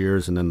with their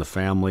beers and then the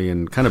family,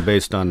 and kind of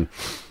based on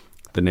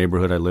the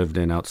neighborhood I lived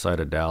in outside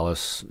of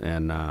Dallas.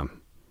 And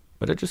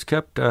but it just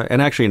kept,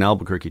 and actually in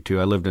Albuquerque too.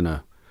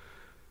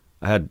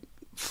 I had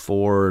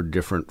 4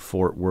 different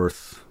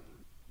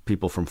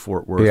people from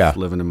Fort Worth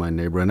living in my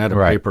neighborhood, and I had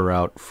a paper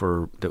out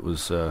that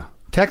was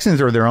Texans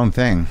are their own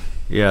thing.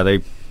 Yeah,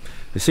 they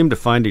seem to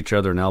find each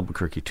other in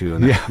Albuquerque too.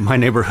 And my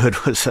neighborhood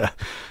was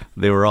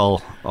they were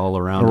all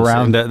around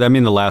us. I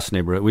mean, the last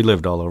neighborhood, we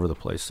lived all over the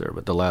place there,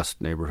 but the last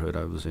neighborhood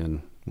I was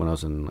in when I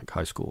was in like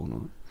high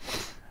school.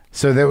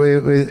 So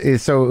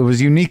it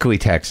was uniquely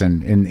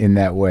Texan in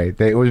that way.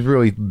 It was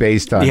really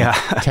based on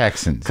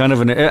Texans. Kind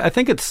of I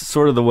think it's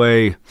sort of the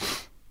way,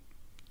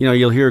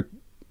 you'll hear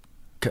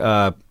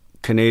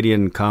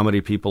Canadian comedy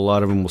people, a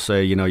lot of them will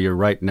say, you're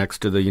right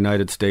next to the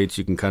United States.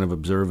 You can kind of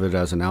observe it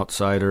as an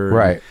outsider.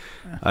 Right.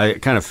 I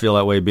kind of feel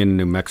that way being in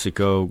New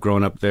Mexico,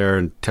 growing up there,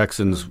 and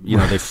Texans,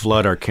 they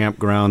flood our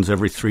campgrounds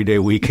every 3-day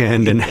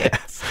weekend. And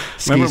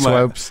ski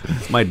slopes.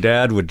 My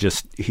dad would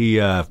he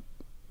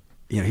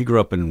grew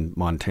up in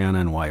Montana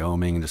and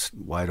Wyoming, and just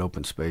wide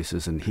open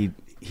spaces, and he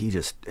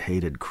just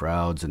hated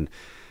crowds.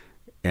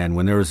 And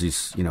when there was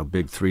these,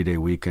 big 3-day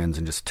weekends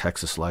and just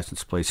Texas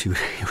license plates, he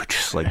would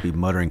just like be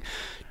muttering,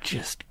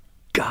 just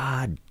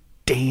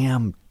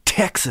goddamn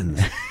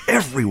Texans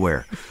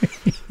everywhere.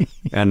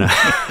 And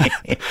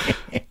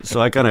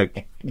so I kind of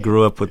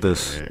grew up with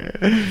this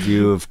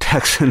view of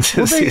Texans.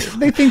 Well,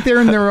 they think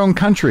they're in their own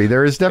country.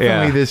 There is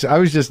definitely this. I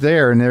was just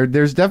there, and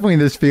there's definitely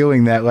this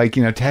feeling that, like,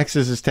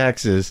 Texas is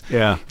Texas.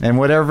 Yeah. And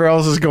whatever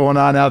else is going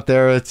on out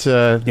there,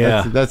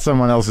 that's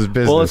someone else's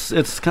business. Well,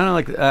 it's kind of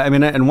like, I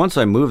mean, and once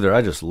I moved there,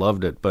 I just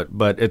loved it.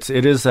 But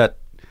it is that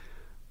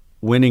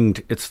winning.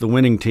 It's the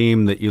winning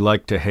team that you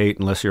like to hate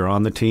unless you're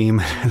on the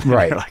team.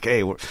 Right. You're like,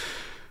 hey,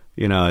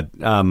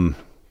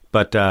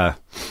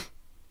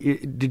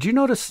 did you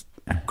notice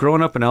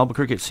growing up in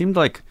Albuquerque, it seemed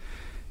like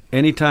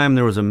anytime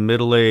there was a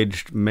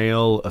middle-aged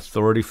male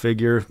authority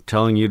figure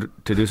telling you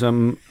to do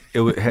something,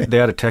 they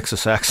had a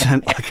Texas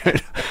accent.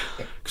 Like,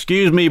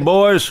 excuse me,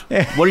 boys.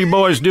 What are you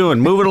boys doing?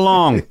 Move it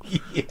along.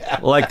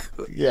 But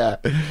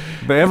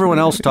everyone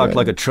else talked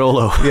like a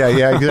cholo.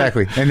 Yeah,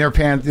 exactly. And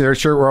their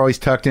shirt were always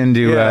tucked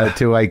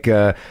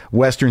into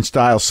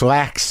Western-style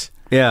slacks.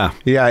 Yeah.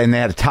 Yeah, and they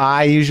had a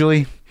tie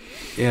usually.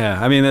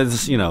 Yeah, I mean,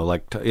 it's,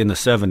 like in the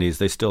 70s,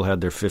 they still had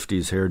their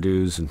 50s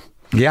hairdos and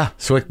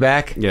slick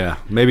back. Yeah,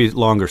 maybe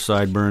longer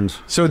sideburns.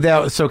 So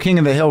King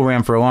of the Hill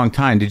ran for a long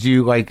time. Did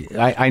you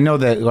I know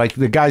that like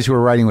the guys who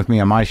were writing with me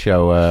on my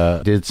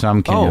show did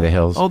some King of the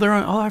Hills. Oh, they're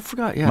on. Oh, I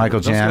forgot. Yeah,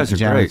 Michael Jan.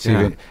 Great,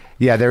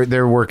 Yeah,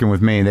 they're working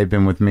with me. They've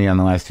been with me on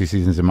the last 2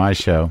 seasons of my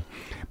show.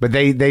 But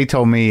they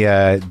told me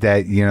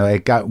that, you know,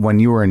 it got when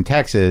you were in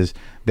Texas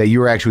that you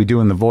were actually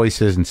doing the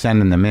voices and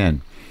sending them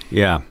in.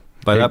 Yeah.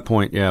 By that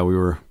point, yeah, we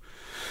were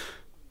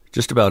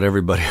just about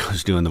everybody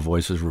was doing the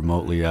voices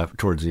remotely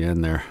towards the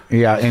end there.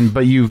 Yeah,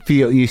 but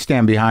you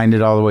stand behind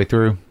it all the way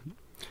through?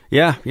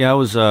 Yeah, I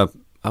was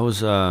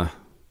I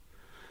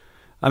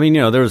mean,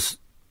 you know, there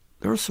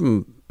were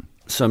some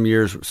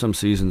years, some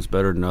seasons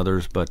better than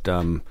others, but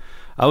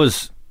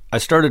I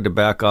started to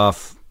back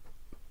off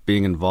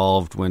being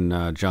involved when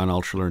John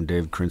Altschuler and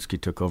Dave Krinsky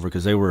took over,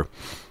 because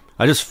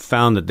I just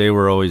found that they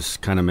were always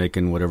kind of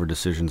making whatever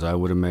decisions I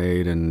would have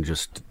made, and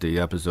just the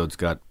episodes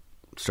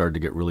started to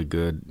get really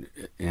good.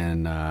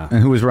 And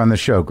who was running the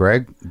show?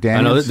 Greg Daniels?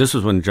 I know this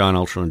was when John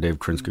Altschuler and Dave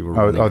Krinsky were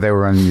running. Oh, they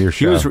were running your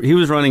show. He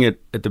was running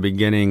it at the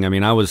beginning. I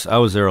mean, I was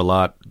there a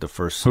lot the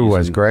first season. Who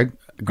was Greg?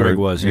 Greg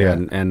was, yeah.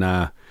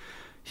 And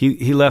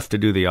he left to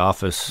do The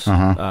Office,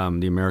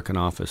 the American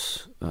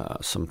Office,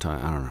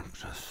 sometime.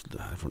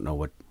 I don't know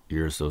what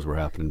years those were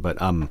happening, but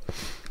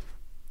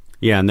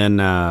yeah. And then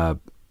a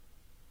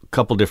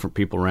couple different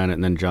people ran it,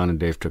 and then John and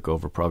Dave took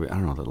over. Probably, I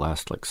don't know, the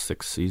last like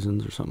 6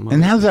 seasons or something.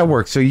 And how does that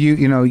work? So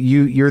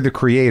you're the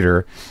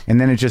creator,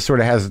 and then it just sort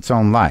of has its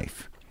own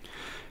life.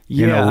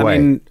 Yeah, I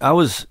mean,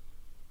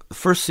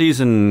 first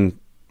season.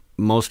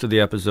 Most of the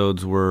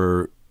episodes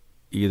were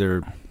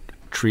either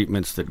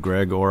treatments that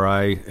Greg or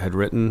I had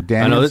written.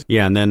 Daniels?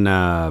 Yeah, and then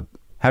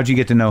how'd you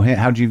get to know him?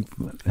 How'd you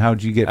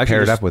get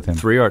paired up with him?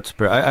 3 Arts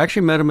pair. I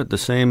actually met him at the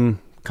same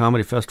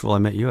comedy festival I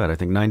met you at. I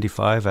think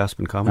 95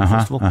 Aspen Comedy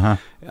Festival.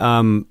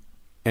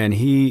 And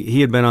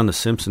he had been on The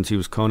Simpsons. He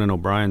was Conan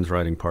O'Brien's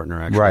writing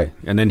partner, actually. Right.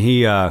 And then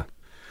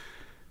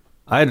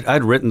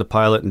I'd written the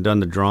pilot and done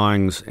the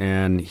drawings,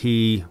 and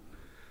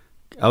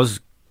I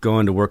was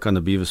going to work on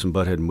the Beavis and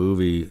Butt-head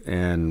movie,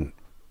 and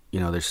you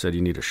know, they said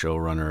you need a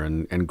showrunner,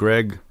 and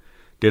Greg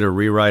did a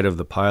rewrite of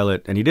the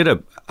pilot, and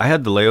I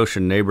had the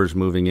Laotian neighbors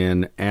moving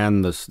in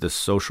and this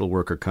social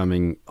worker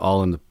coming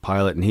all in the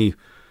pilot, and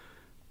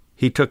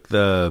he took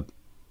the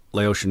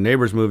Laotian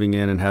neighbors moving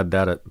in and had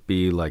that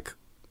be like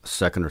a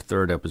second or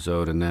third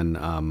episode, and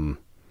then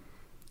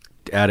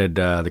added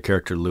the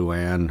character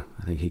Luann.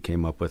 I think he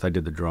came up with. I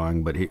did the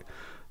drawing, but he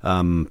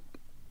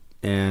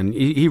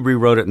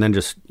rewrote it, and then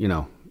just, you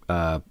know,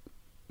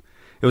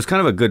 it was kind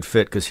of a good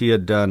fit because he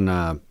had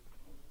done.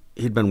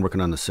 He'd been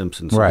working on The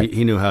Simpsons, so right.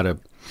 He knew how to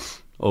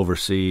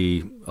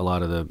oversee a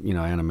lot of the, you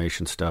know,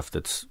 animation stuff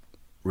that's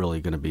really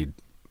going to be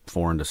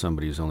foreign to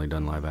somebody who's only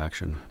done live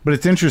action. But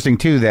it's interesting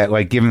too that,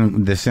 like,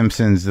 given The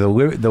Simpsons, the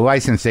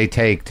license they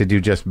take to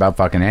do just about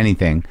fucking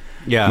anything,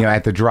 yeah, you know,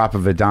 at the drop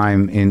of a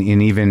dime,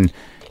 in even,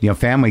 you know,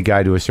 Family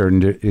Guy to a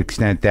certain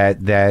extent,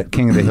 that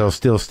King of the Hill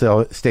still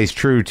stays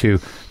true to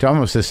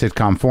almost a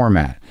sitcom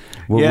format.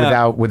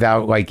 Yeah.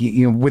 Without like,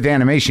 you know, with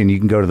animation, you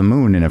can go to the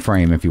moon in a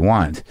frame if you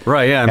want.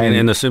 Right. Yeah. I mean,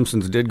 and The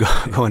Simpsons did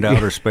go into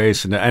outer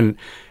space, and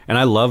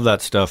I love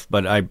that stuff.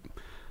 But I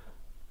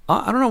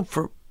don't know,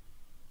 for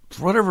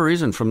whatever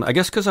reason, I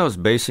guess because I was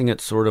basing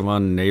it sort of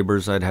on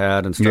neighbors I'd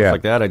had and stuff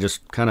like that. I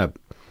just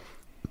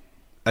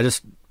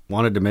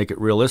wanted to make it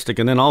realistic,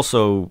 and then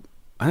also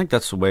I think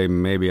that's the way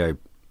maybe I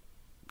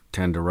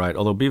tend to write.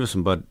 Although Beavis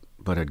and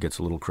Butt-head gets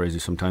a little crazy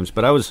sometimes,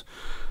 but I was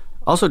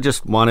also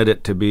just wanted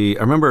it to be.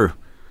 I remember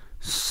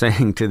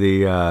saying to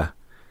the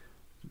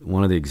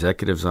one of the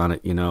executives on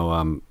it, you know,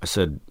 I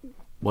said,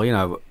 well, you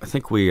know, I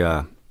think we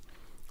want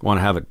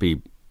to have it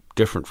be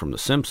different from The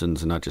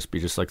Simpsons and not just be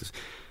just like this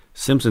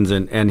Simpsons.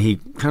 And he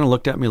kind of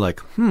looked at me like,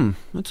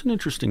 that's an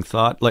interesting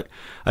thought. Like,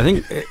 I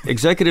think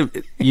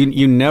executive,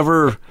 you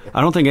never,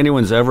 I don't think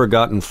anyone's ever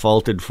gotten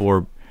faulted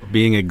for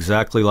being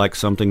exactly like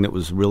something that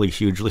was really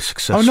hugely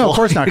successful. Oh, no, of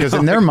course not, because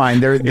in their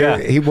mind,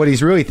 what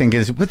he's really thinking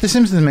is, but The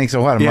Simpsons makes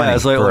a lot of money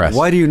it's like, for us.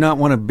 Why do you not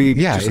want to be...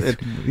 Yeah,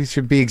 it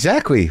should be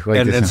exactly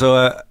like this. And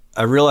so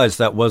I realized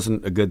that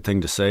wasn't a good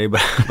thing to say,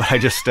 but I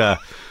just...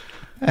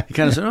 he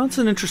kind of said, oh, it's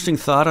an interesting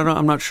thought.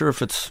 I'm not sure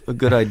if it's a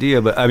good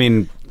idea, but I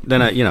mean,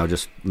 then I, you know,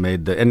 just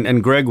made the...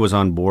 And Greg was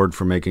on board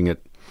for making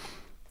it,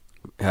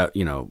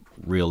 you know,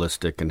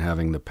 realistic and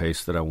having the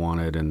pace that I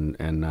wanted,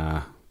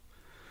 and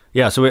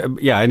yeah, so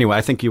anyway,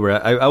 I think you were.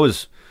 I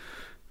was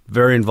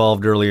very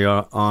involved early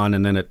on,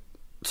 and then at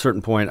a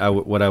certain point,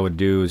 what I would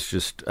do is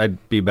just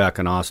I'd be back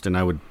in Austin.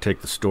 I would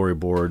take the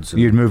storyboards.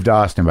 You'd moved to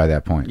Austin by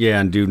that point. Yeah,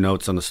 and do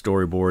notes on the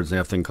storyboards. They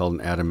have a thing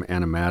called an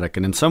animatic,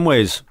 and in some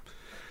ways,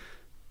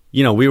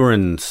 you know, we were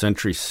in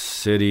Century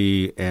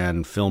City,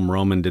 and Film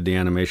Roman did the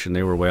animation.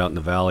 They were way out in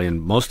the valley,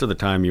 and most of the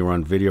time you were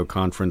on video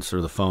conference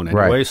or the phone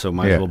anyway. Right. So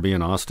might as well be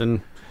in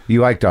Austin. You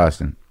liked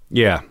Austin,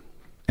 yeah,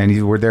 and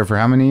you were there for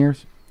how many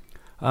years?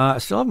 I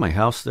still have my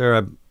house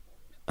there.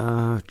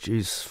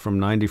 From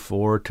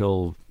 94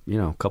 till, you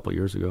know, a couple of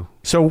years ago.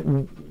 So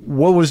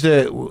what was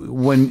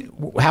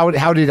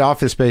how did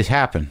Office Space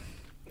happen?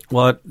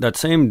 Well, that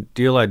same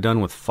deal I'd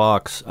done with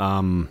Fox,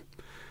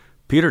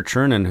 Peter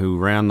Chernin, who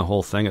ran the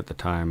whole thing at the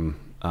time,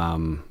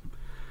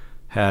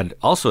 had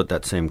also at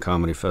that same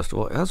comedy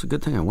festival. That was a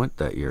good thing I went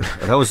that year.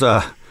 That was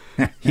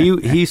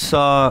he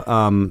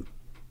saw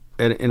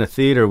in a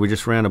theater, we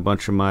just ran a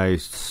bunch of my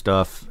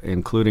stuff,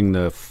 including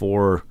the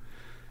 4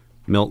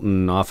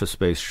 Milton Office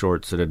Space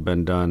shorts that had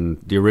been done.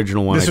 The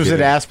original one. This was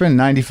at Aspen,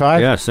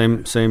 95? Yeah,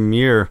 same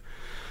year.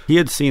 He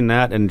had seen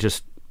that and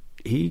just,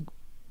 he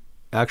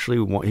said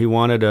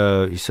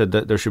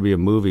that there should be a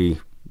movie.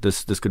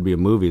 This could be a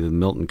movie, the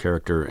Milton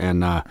character.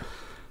 And I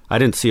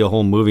didn't see a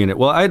whole movie in it.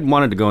 Well, I had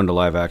wanted to go into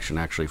live action,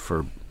 actually,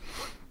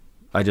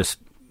 I just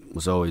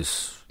was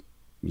always,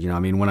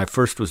 when I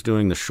first was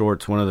doing the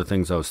shorts, one of the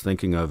things I was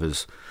thinking of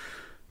is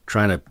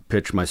trying to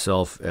pitch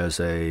myself as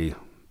a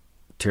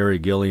Terry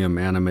Gilliam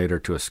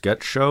animator to a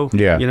sketch show.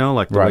 Yeah.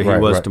 Like the way he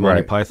was to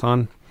Monty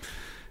Python.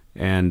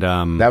 And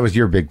that was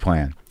your big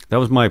plan. That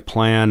was my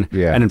plan.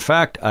 Yeah. And in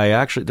fact,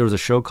 there was a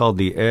show called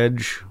The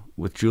Edge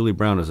with Julie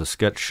Brown as a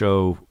sketch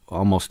show,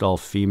 almost all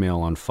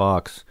female on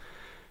Fox.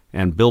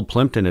 And Bill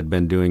Plimpton had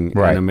been doing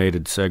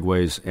animated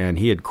segues, and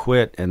he had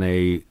quit, and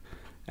they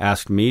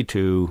asked me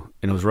to,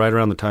 and it was right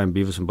around the time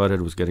Beavis and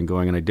Butt-head was getting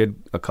going, and I did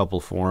a couple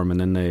for him, and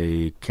then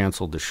they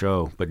canceled the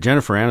show. But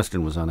Jennifer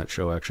Aniston was on that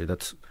show, actually.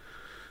 That's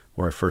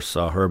where I first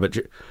saw her. But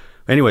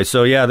anyway,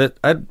 so yeah,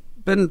 I'd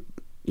been,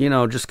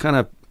 just kind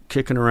of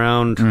kicking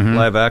around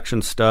live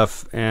action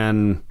stuff,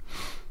 and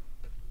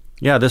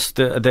yeah,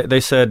 they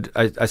said,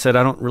 I said,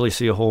 I don't really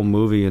see a whole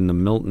movie in the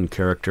Milton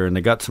character, and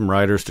they got some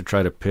writers to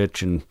try to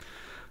pitch, and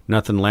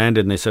nothing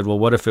landed, and they said, well,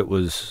 what if it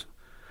was,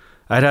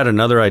 I'd had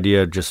another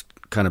idea just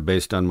kind of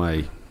based on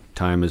my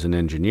time as an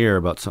engineer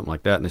about something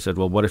like that, and they said,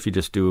 well, what if you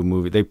just do a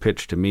movie, they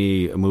pitched to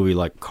me a movie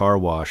like Car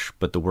Wash,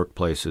 but the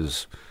workplace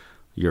is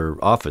your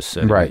office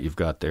setting that you've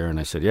got there, and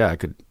I said, yeah, I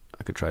could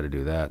try to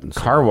do that. And so,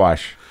 Car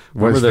Wash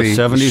was the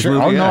 70s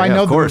movie? Oh, no, I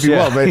know the course, movie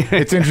well, but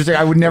it's interesting.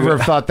 I would never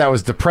have thought that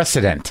was the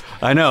precedent.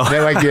 I know.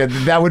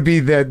 That would be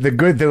the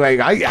good. They're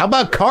like, how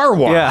about Car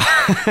Wash? Yeah.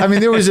 I mean,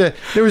 there was a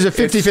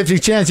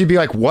 50-50 chance you'd be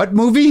like, what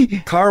movie?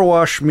 Car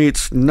Wash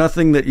meets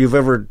nothing that you've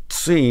ever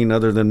seen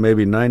other than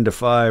maybe 9 to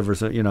 5 or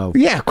something,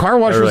 Yeah, Car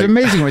Wash was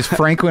amazing. It was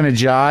Franklin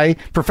Ajaye.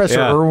 Professor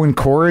Irwin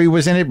Corey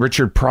was in it.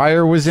 Richard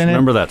Pryor was in it.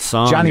 Remember that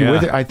song? Johnny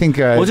Wither, I think.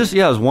 Well, just,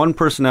 it was one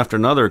person after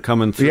another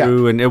coming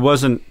through, and it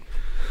wasn't.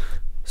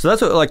 So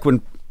that's what, like,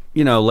 when,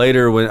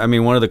 later,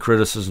 one of the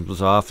criticisms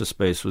was Office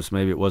Space was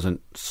maybe it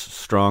wasn't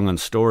strong on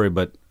story,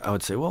 but I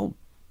would say, well,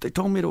 they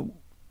told me to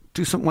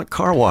do something like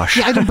Car Wash.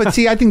 Yeah, but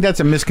see, I think that's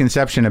a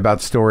misconception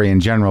about story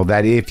in general,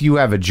 that if you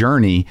have a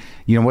journey,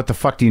 what the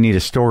fuck do you need a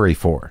story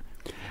for?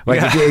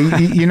 Like,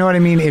 you know what I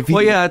mean? It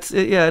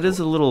is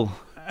a little.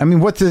 I mean,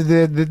 what's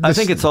I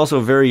think it's also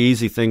a very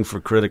easy thing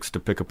for critics to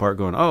pick apart,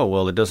 going, "Oh,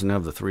 well, it doesn't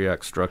have the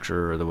 3-act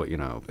structure or the what."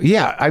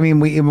 Yeah, I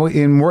mean,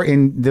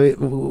 in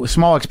the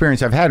small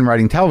experience I've had in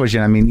writing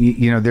television, I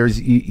mean, there's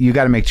you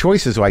got to make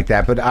choices like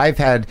that. But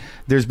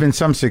there's been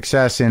some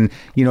success in,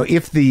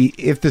 if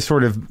the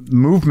sort of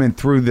movement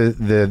through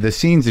the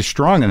scenes is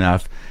strong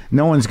enough,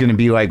 no one's going to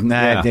be like,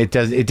 nah, it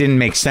didn't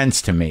make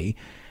sense to me.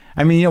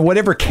 I mean,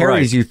 whatever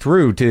carries you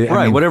through to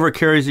whatever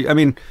carries you. I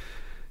mean.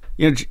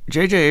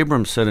 J.J.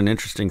 Abrams said an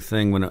interesting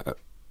thing when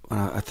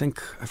I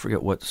think, I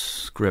forget what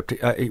script.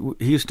 I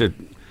used to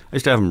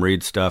have him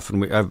read stuff,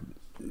 and I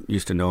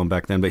used to know him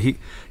back then. But he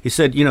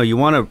said, you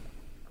want to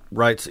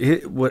write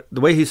the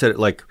way he said it,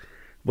 like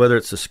whether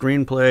it's a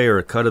screenplay or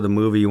a cut of the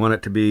movie, you want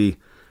it to be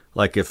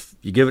like if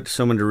you give it to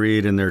someone to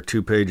read and they're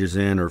 2 pages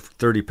in or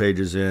 30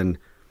 pages in,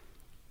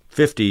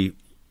 50.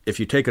 If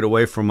you take it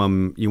away from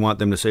them, you want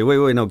them to say, wait,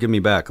 no, give me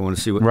back. I want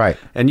to see what... Right.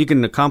 And you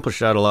can accomplish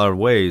that a lot of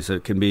ways.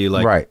 It can be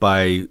like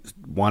by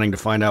wanting to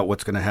find out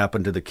what's going to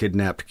happen to the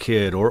kidnapped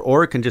kid,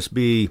 or it can just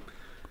be,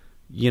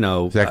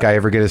 Does that guy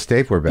ever get his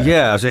stapler back?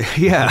 Yeah.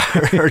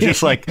 Or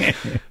just like,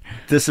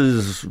 this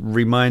is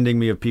reminding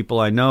me of people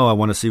I know. I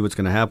want to see what's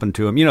going to happen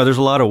to him. There's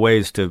a lot of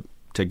ways to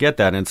get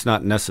that, and it's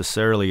not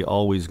necessarily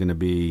always going to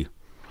be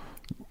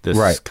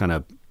this kind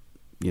of,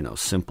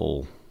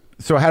 simple...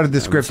 So how did the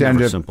script end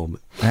up? Simple,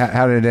 but...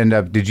 How did it end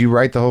up? Did you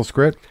write the whole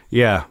script?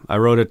 Yeah, I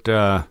wrote it,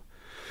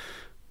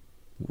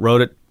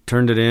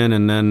 turned it in,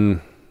 and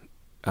then,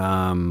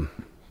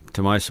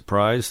 to my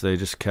surprise, they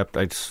just kept.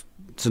 It's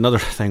another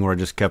thing where I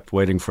just kept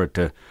waiting for it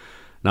to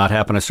not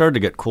happen. I started to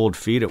get cold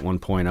feet at one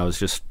point. I was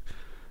just,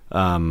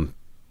 my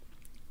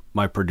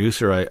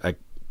producer. I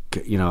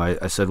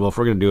said, well, if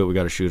we're going to do it, we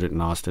got to shoot it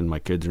in Austin. My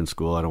kids are in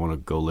school. I don't want to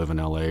go live in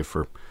L.A.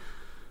 for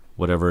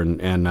whatever,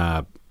 and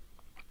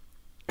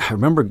I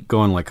remember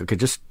going like, okay,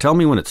 just tell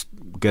me when it's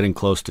getting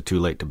close to too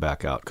late to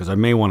back out, because I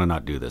may want to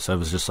not do this. I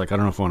was just like, I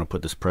don't know if I want to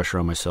put this pressure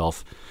on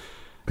myself.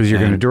 Because you're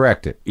going to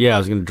direct it. Yeah, I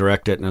was going to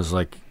direct it, and I was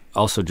like,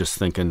 also just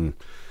thinking,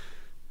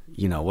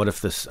 what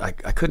if this, I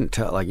couldn't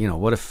tell, like,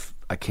 what if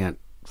I can't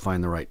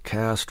find the right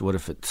cast? What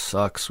if it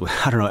sucks?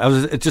 I don't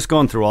know. It's just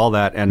going through all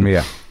that, and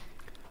I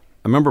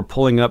remember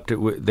pulling up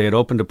they had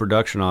opened a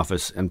production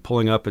office, and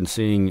pulling up and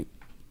seeing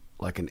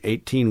like an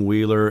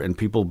 18-wheeler and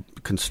people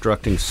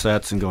constructing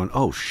sets and going,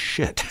 oh,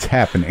 shit. It's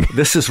happening.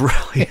 This is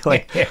really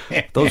like,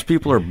 those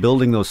people are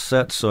building those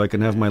sets so I can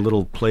have my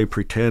little play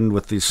pretend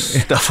with this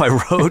stuff I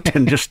wrote,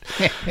 and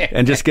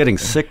just getting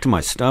sick to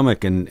my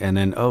stomach. And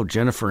then,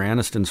 Jennifer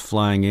Aniston's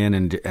flying in,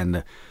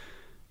 and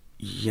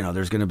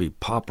there's going to be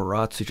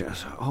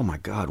paparazzi. Oh my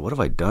God, what have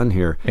I done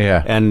here?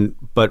 Yeah.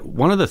 But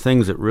one of the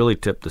things that really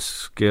tipped the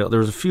scale, there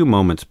was a few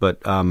moments,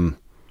 but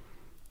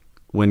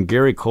when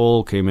Gary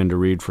Cole came in to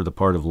read for the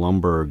part of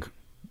Lumbergh,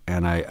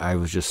 and I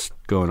was just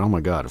going, oh my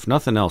God, if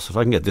nothing else, if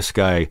I can get this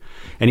guy,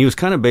 and he was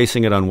kind of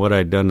basing it on what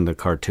I'd done in the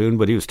cartoon,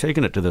 but he was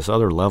taking it to this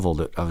other level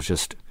that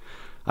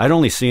I'd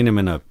only seen him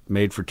in a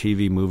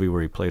made-for-TV movie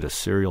where he played a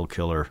serial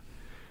killer,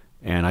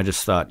 and I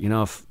just thought,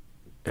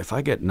 if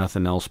I get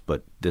nothing else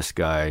but this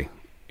guy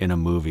in a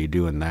movie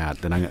doing that,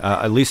 then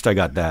at least I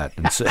got that.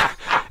 And,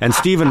 and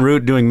Stephen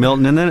Root doing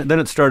Milton, and then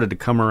it started to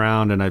come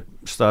around, and I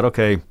just thought,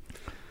 okay,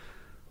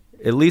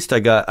 at least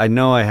I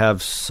know I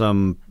have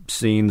some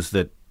scenes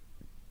that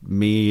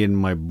me and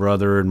my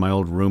brother and my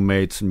old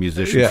roommates and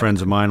musician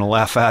friends of mine will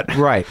laugh at.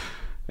 Right.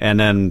 And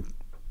then,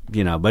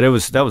 but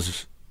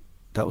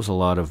that was a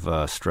lot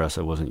of stress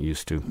I wasn't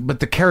used to. But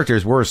the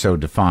characters were so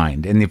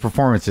defined, and the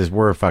performances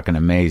were fucking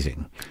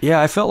amazing.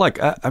 Yeah, I felt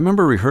like I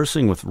remember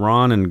rehearsing with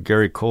Ron and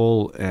Gary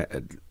Cole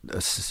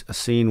a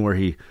scene where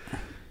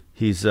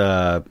he's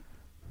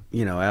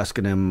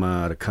asking him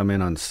to come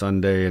in on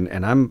Sunday,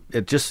 and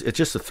it's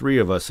just the three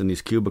of us in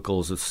these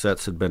cubicles. The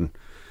sets had been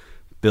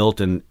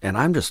built, and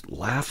I'm just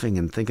laughing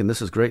and thinking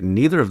this is great, and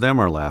neither of them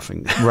are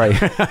laughing. Right.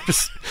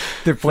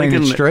 They're playing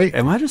it straight.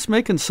 Am I just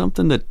making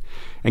something that...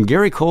 And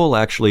Gary Cole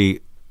actually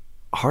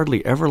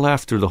hardly ever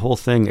laughed through the whole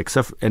thing,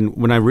 and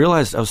when I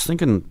realized, I was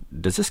thinking,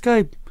 does this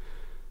guy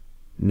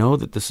know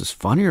that this is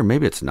funny, or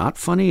maybe it's not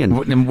funny?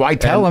 And why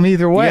tell him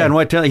either way? Yeah, and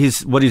why tell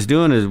what he's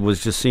doing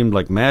was just seemed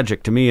like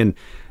magic to me. And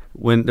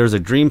when there's a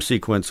dream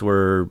sequence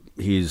where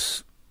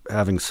he's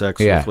having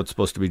sex with what's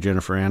supposed to be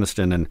Jennifer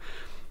Aniston, and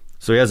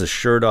so he has his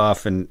shirt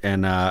off, and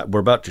we're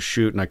about to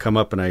shoot, and I come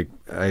up, and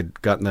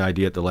I'd gotten the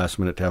idea at the last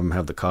minute to have him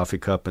have the coffee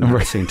cup in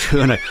that scene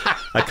too, and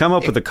I come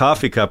up with the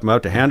coffee cup, I'm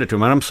about to hand it to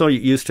him, and I'm so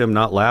used to him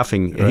not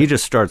laughing, and he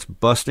just starts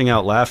busting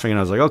out laughing, and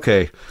I was like,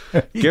 okay,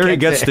 Gary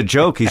gets the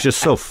joke. He's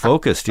just so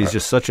focused. He's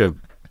just such a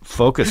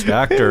focused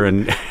actor,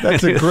 and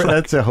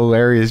that's a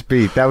hilarious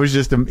beat. That was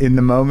just in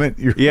the moment.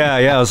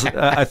 Yeah.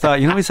 I thought,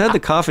 he's had the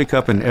coffee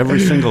cup in every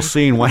single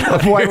scene. Why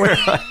not?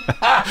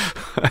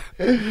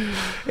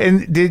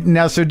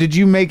 So did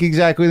you make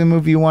exactly the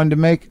movie you wanted to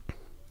make?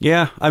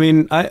 Yeah, I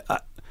mean,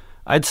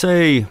 I'd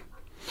say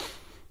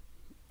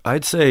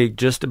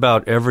just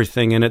about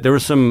everything in it. There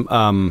was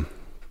some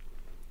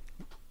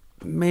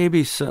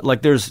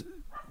there's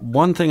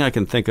one thing I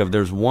can think of.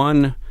 There's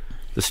one.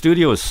 The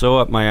studio is so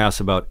up my ass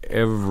about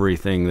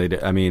everything. They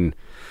didn't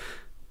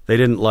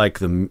like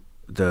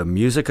the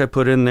music I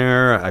put in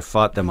there. I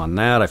fought them on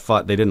that.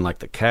 They didn't like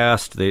the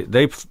cast.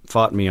 They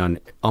fought me on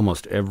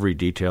almost every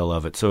detail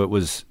of it. So it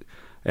was,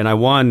 and I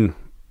won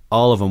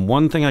all of them.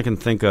 One thing I can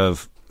think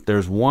of,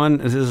 there's one,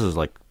 this is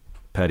like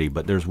petty,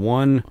 but there's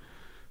one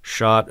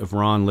shot of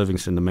Ron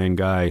Livingston, the main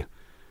guy,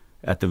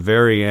 at the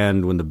very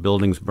end when the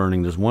building's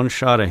burning. There's one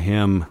shot of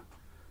him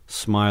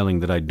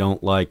smiling that I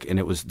don't like, and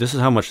this is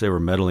how much they were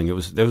meddling. It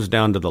was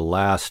down to the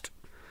last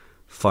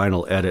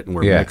final edit, and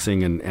we're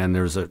mixing, and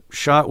there's a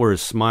shot where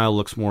his smile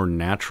looks more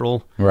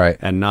natural, right,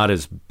 and not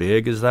as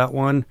big as that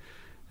one,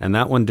 and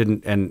that one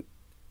didn't,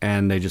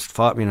 and they just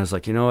fought me, and I was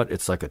like, you know what,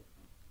 it's like a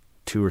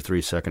 2 or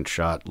 3 second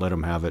shot, let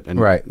him have it.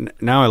 And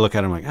now I look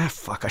at him like,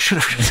 fuck, I should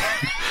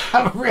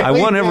have. Really? I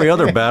won every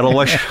other battle.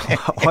 Why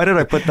did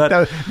I put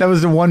that? That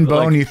was the one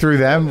bone you threw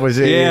them? Was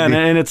it? Yeah,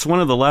 and it's one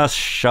of the last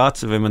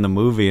shots of him in the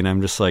movie, and I'm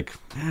just like,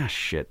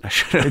 shit, I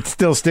should have. It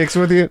still sticks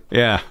with you?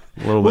 Yeah,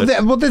 a little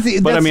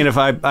bit. But I mean, if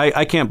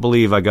I can't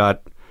believe I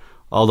got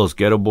all those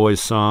Ghetto Boys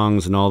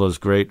songs and all those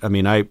great, I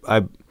mean, I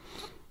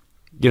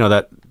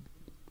that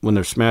when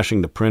they're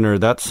smashing the printer,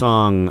 that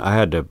song, I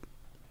had to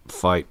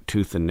fight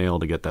tooth and nail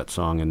to get that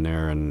song in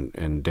there,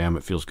 and Damn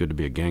It Feels Good to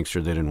Be a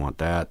Gangster, they didn't want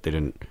that. They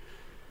didn't.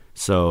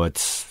 So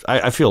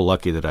I feel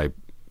lucky that I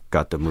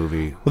got the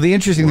movie. Well, the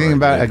interesting thing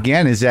about it,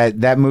 again, is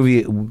that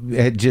movie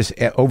had just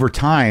over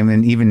time,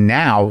 and even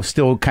now,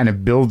 still kind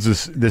of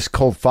builds this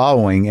cult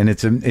following, and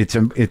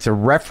it's a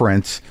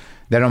reference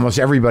that almost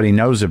everybody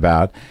knows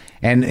about,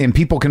 and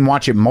people can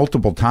watch it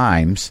multiple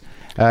times.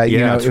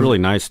 It's really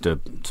nice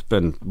it's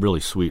been really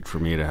sweet for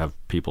me to have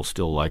people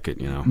still like it,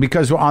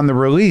 Because on the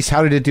release,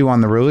 how did it do on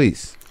the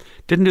release?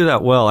 Didn't do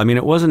that well. I mean,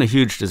 it wasn't a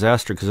huge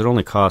disaster because it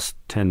only cost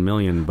 $10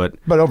 million, but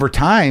over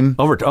time,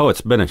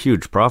 it's been a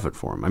huge profit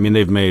for them. I mean,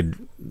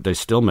 they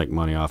still make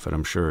money off it.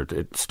 I'm sure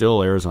it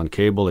still airs on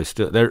cable. It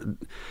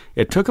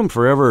took them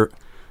forever.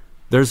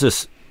 There's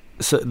this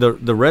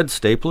the red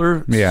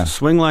stapler. Yeah.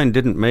 Swingline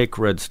didn't make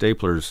red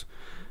staplers,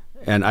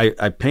 and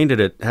I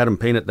painted it, had them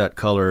paint it that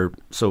color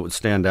so it would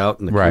stand out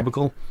in the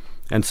cubicle,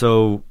 and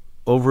so.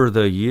 Over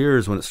the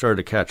years, when it started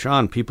to catch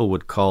on, people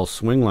would call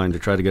Swingline to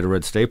try to get a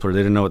red stapler. They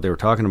didn't know what they were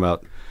talking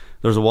about.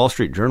 There was a Wall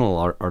Street Journal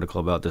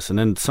article about this, and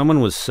then someone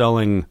was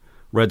selling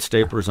red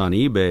staplers on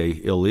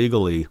eBay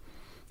illegally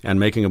and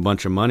making a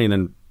bunch of money. And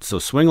then so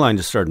Swingline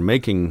just started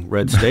making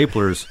red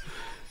staplers,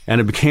 and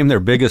it became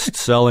their biggest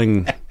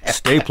selling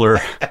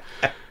stapler.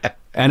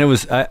 And it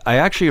was I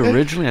actually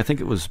originally, I think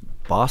it was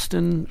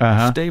Boston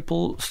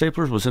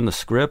staplers was in the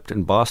script,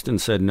 and Boston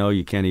said, no,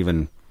 you can't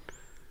even,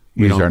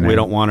 we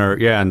don't want our,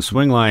 and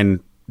Swingline,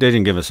 they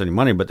didn't give us any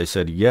money, but they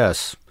said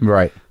yes.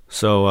 Right.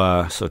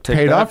 So take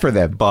paid that, off for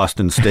them.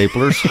 Boston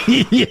staplers.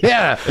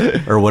 Yeah.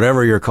 Or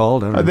whatever you're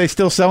called. Are they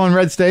still selling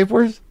red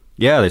staplers?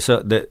 Yeah,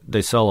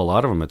 they sell a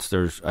lot of them.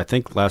 I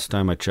think last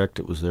time I checked,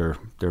 it was their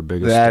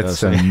biggest.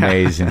 That's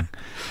amazing.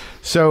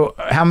 So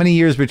how many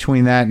years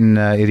between that and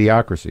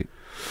Idiocracy?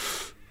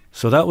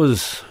 So that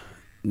was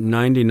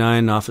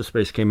 99. Office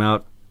Space came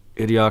out.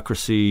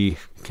 Idiocracy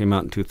came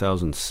out in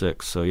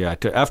 2006. So yeah,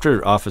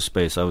 after Office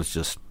Space, I was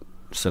just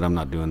said, I'm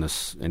not doing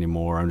this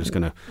anymore. I'm just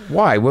going to...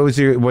 Why? What was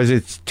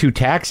it too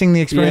taxing,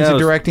 the experience of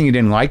directing? You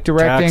didn't like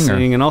directing?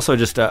 Taxing, and also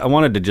just, I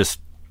wanted to just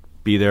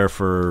be there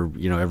for,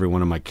 every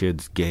one of my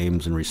kids'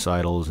 games and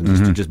recitals and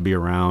just to just be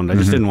around. I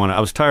just didn't want to... I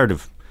was tired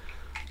of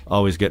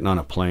always getting on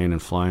a plane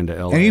and flying to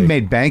L.A. And you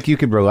made bank, you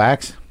could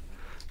relax?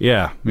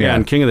 Yeah.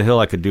 And King of the Hill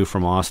I could do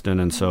from Austin,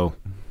 and so...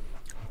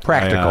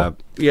 Practical.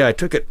 I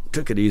took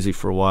it easy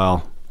for a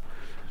while.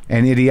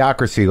 And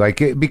Idiocracy,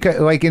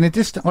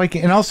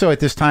 and also at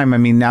this time, I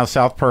mean, now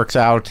South Park's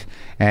out,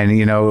 and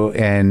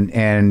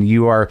and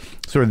you are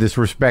sort of this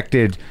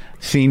respected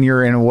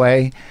senior in a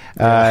way.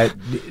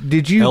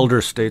 Did you elder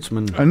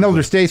statesman? An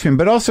elder statesman,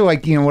 but also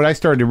what I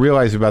started to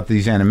realize about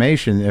these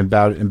animation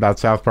about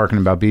South Park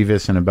and about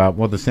Beavis and about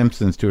The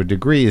Simpsons to a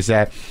degree is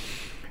that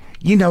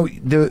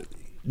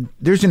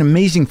there's an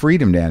amazing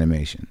freedom to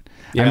animation.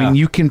 Yeah. I mean,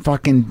 you can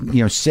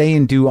fucking say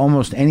and do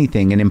almost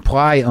anything and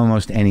imply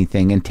almost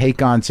anything and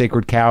take on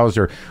sacred cows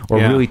or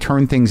really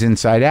turn things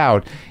inside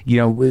out.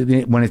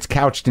 When it's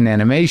couched in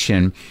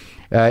animation,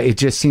 it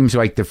just seems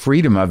like the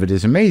freedom of it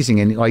is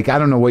amazing. And I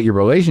don't know what your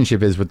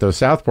relationship is with those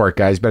South Park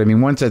guys, but I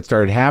mean, once that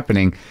started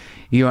happening,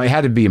 it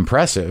had to be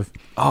impressive.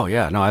 Oh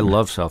yeah, no, I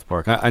love South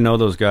Park. I know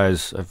those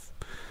guys. I've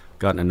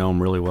gotten to know them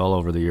really well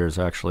over the years,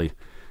 actually.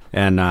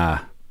 And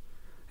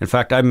in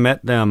fact, I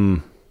met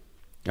them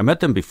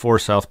before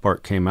South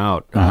Park came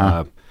out,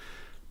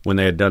 when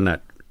they had done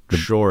that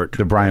short.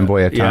 The Brian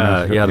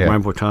Boitano. The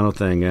Brian Boitano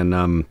thing.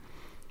 And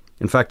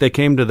in fact, they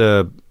came to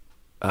the...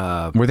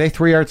 were they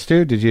 3 Arts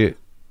too? Did you...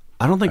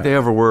 I don't think they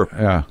ever were.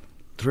 Yeah.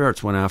 3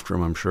 Arts went after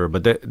them, I'm sure.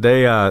 But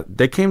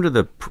they came to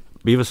the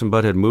Beavis and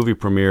Butt-head movie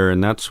premiere,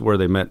 and that's where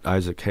they met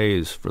Isaac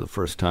Hayes for the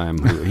first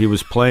time. He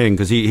was playing,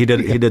 because he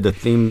did the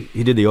theme,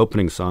 he did the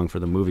opening song for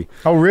the movie.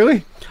 Oh,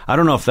 really? I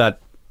don't know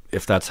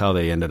if that's how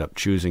they ended up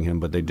choosing him,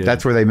 but they did.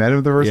 That's where they met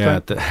him the first time?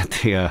 At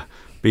the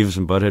Beavis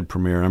and Butt-head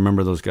premiere. I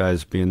remember those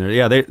guys being there.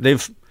 Yeah,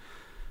 they've...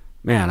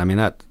 Man, I mean,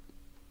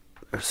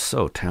 they're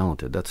so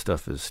talented. That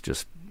stuff is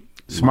just...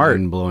 Smart.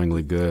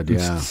 Mind-blowingly good,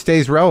 yeah. It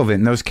stays relevant.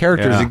 And those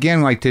characters,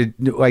 again, I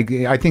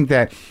think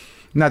that...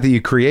 Not that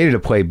you created a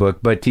playbook,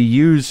 but to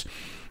use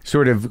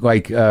sort of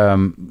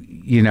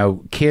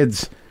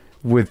kids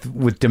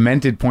with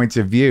demented points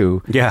of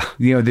view. Yeah.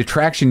 The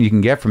traction you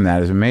can get from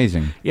that is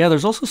amazing. Yeah,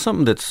 there's also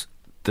something that's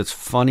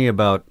funny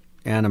about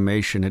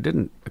animation. It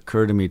didn't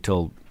occur to me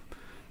till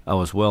I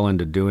was well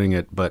into doing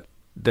it, but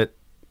that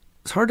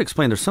it's hard to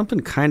explain. There's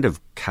something kind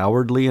of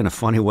cowardly in a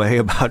funny way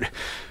about,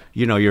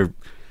 you're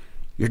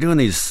doing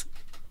these,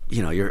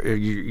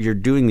 you're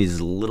doing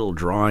these little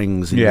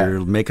drawings and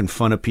you're making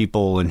fun of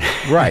people and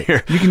right.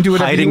 You can do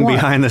whatever hiding you want.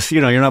 behind this.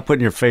 You're not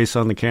putting your face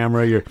on the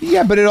camera.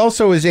 But it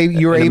also is it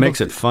makes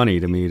it funny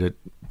to me that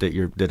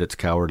it's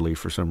cowardly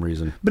for some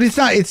reason. But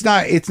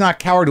it's not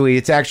cowardly.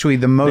 It's actually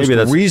the most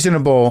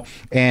reasonable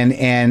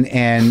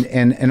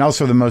and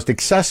also the most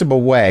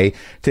accessible way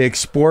to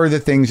explore the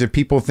things that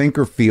people think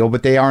or feel,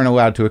 but they aren't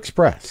allowed to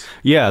express.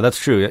 Yeah, that's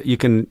true. You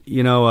can,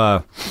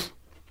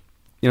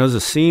 there's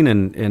a scene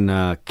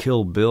in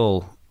Kill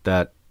Bill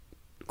that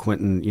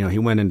Quentin, he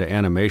went into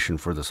animation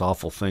for this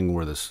awful thing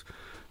where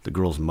the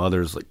girl's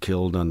mother's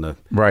killed on the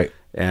right.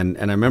 And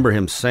I remember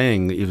him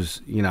saying he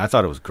was, I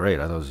thought it was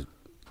great. I thought it was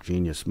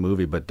genius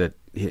movie, but that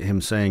him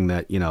saying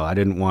that I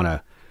didn't want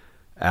to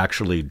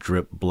actually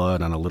drip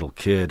blood on a little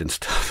kid and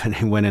stuff, and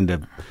he went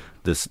into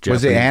this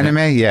Japanese, was it anime?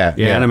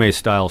 Anime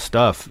style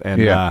stuff,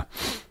 and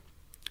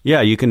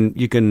you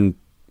can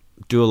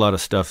do a lot of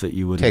stuff that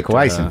you would take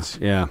license.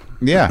 Yeah.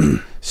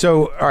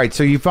 So all right,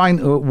 so you find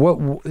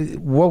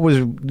what was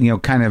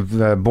kind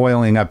of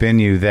boiling up in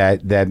you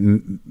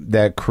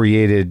that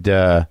created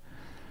the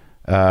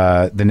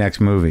next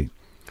movie.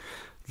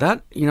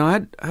 That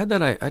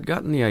I'd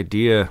gotten the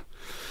idea.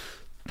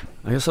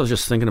 I guess I was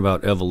just thinking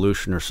about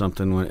evolution or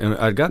something. And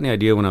I'd gotten the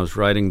idea when I was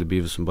writing the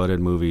Beavis and Butt-head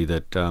movie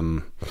that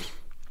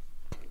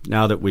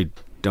now that we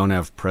don't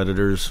have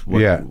predators,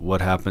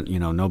 what happened?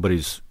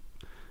 Nobody's.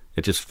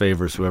 It just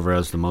favors whoever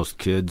has the most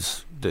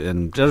kids.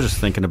 And I was just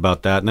thinking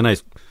about that, and then I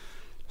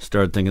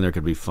started thinking there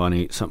could be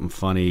something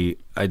funny.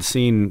 I'd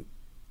seen,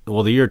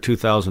 the year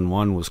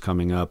 2001 was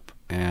coming up,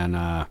 and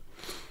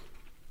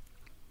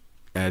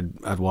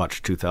I'd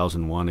watched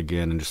 2001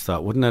 again and just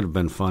thought, wouldn't that have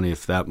been funny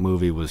if that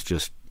movie was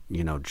just,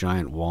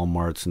 giant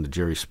Walmarts and the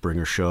Jerry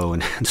Springer Show,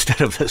 and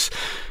instead of this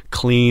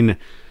clean,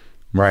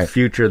 Right.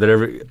 future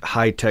that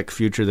high-tech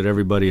future that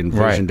everybody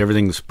envisioned. Right.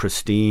 Everything's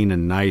pristine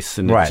and nice,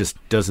 and Right. it just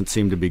doesn't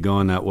seem to be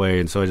going that way.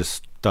 And so I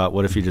just thought,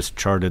 what if you just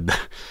charted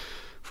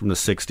from the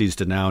 60s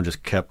to now and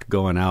just kept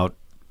going out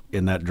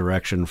in that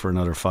direction for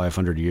another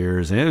 500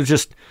 years? And it was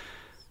just,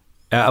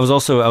 I was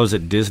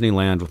at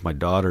Disneyland with my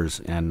daughters,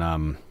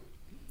 and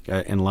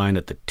in line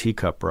at the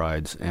teacup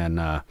rides,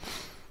 and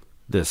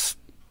this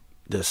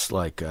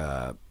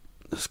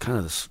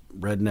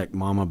redneck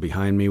mama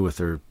behind me with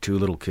her two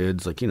little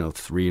kids,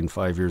 3 and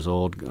 5 years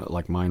old,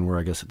 like mine were,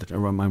 I guess, at the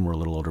time. Mine were a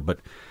little older,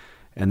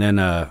 and then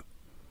a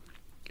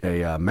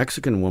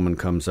Mexican woman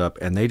comes up,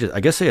 and I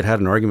guess they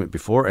had an argument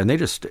before, and they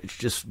just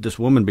this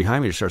woman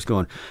behind me just starts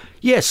going,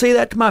 "Yeah, say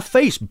that to my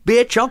face,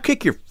 bitch! I'll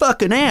kick your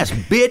fucking ass,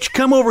 bitch!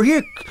 Come over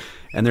here!"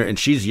 And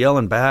she's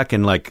yelling back,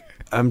 and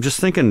I'm just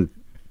thinking,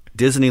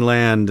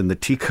 Disneyland and the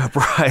teacup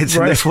rides,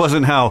 and this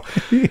wasn't how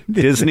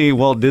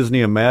Walt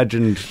Disney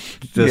imagined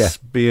this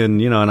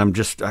being, and I'm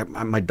just,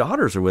 my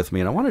daughters are with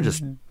me, and I want to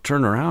just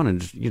turn around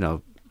and just,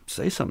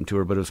 say something to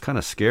her, but it was kind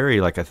of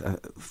scary. I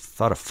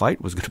thought a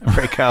fight was going to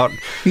break out.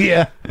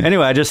 Yeah.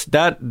 Anyway, I just,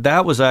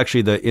 that was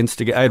actually the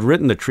instigate. I had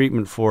written the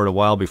treatment for it a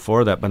while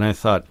before that, but I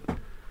thought,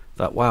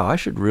 wow, I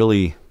should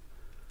really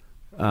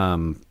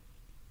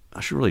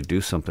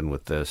do something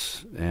with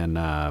this. And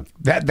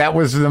that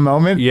was the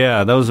moment.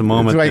 Yeah, that was the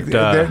moment.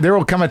 There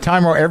will come a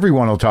time where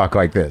everyone will talk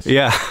like this.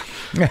 Yeah.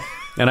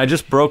 And I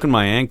just broken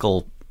my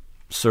ankle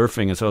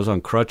surfing, and so I was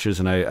on crutches,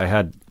 and I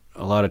had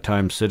a lot of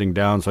time sitting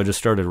down, so I just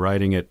started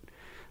writing it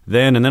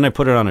then, and then I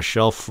put it on a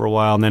shelf for a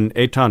while, and then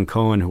Eitan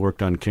Cohen, who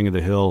worked on King of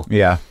the Hill,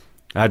 I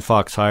had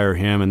Fox hire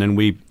him, and then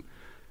we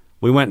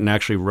went and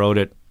actually wrote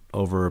it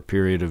over a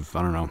period of,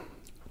 I don't know,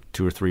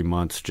 2 or 3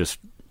 months. Just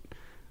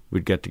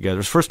we'd get together. It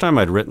was the first time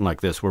I'd written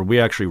like this, where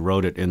we actually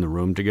wrote it in the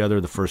room together,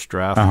 the first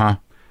draft, and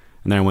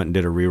then I went and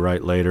did a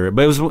rewrite later.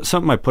 But it was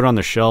something I put on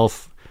the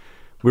shelf.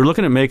 We were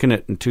looking at making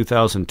it in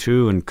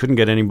 2002 and couldn't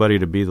get anybody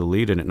to be the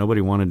lead in it.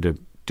 Nobody wanted to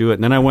do it,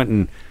 and then I went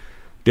and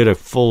did a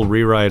full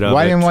rewrite of it.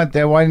 Why didn't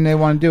they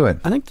want to do it?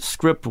 I think the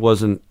script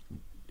wasn't.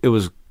 It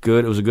was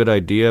good. It was a good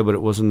idea, but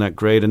it wasn't that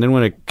great. And then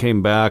when it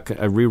came back,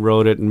 I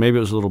rewrote it, and maybe it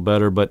was a little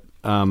better. But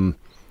I mean,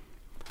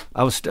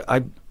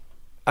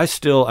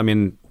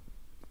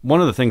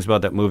 one of the things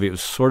about that movie, it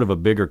was sort of a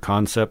bigger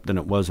concept than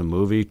it was a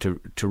movie.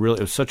 To really,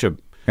 it was such a.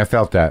 I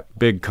felt that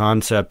big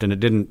concept, and it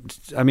didn't.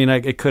 I mean,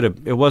 it could have.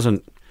 It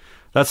wasn't.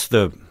 That's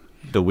the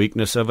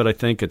weakness of it. I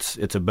think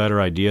it's a better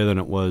idea than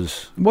it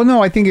was. Well,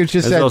 no, I think it's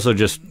just also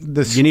just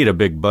you need a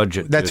big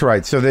budget. That's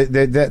right. So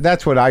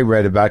that's what I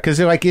read about, because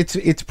it's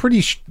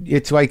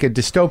it's like a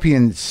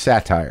dystopian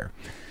satire.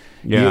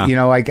 Yeah.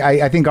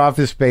 I think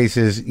Office Space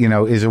is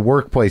a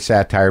workplace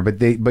satire, but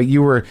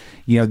you were,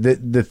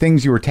 the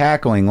things you were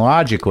tackling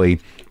logically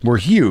were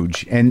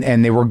huge,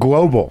 and they were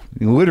global,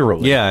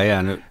 literally.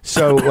 Yeah. No.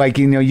 So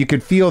you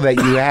could feel that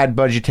you had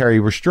budgetary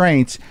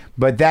restraints,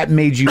 but that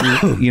made you,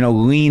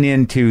 lean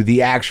into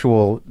the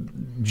actual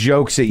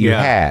jokes that you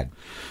had.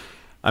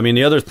 I mean,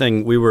 the other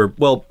thing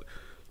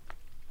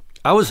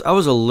I was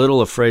a little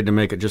afraid to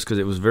make it just because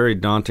it was very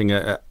daunting.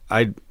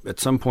 I at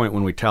some point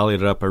when we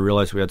tallied it up, I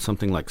realized we had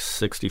something like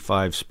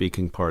 65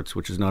 speaking parts,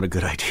 which is not a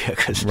good idea,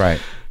 because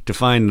to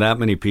find that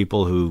many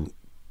people who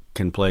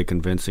can play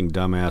convincing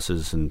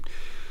dumbasses, and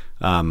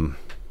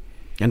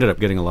ended up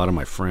getting a lot of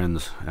my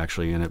friends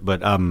actually in it.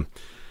 But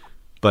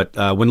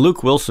when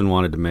Luke Wilson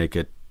wanted to make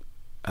it,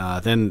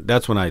 then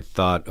that's when I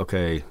thought,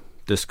 okay,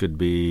 this could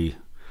be.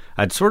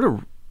 I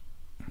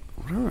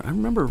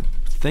remember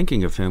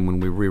thinking of him when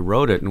we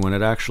rewrote it, and when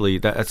it actually,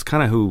 that's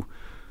kind of who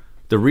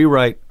the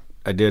rewrite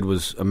I did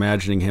was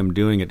imagining him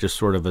doing it, just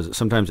sort of as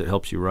sometimes it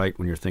helps you write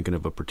when you're thinking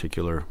of a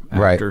particular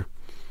actor. Right.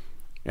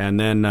 And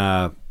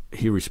then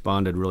he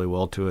responded really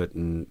well to it,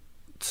 and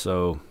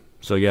so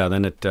yeah.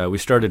 Then we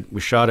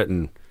shot it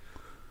in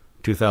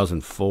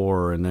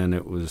 2004, and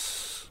then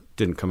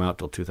didn't come out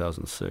till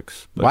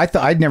 2006. But,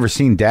 well, I'd never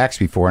seen Dax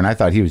before, and I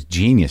thought he was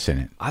genius in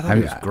it. I thought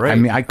he was great. I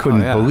mean, I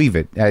couldn't believe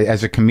it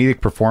as a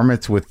comedic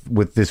performance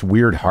with this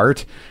weird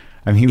heart.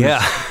 I mean, he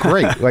was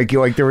great. Like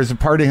there was a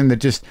part of him that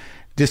just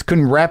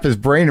couldn't wrap his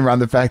brain around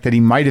the fact that he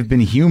might have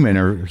been human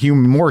or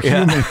more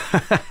human.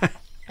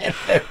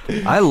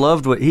 I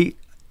loved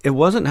it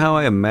wasn't how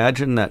I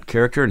imagined that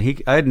character,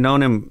 and I had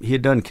known him. He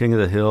had done King of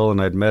the Hill, and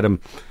I'd met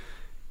him.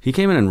 He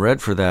came in and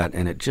read for that,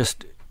 and I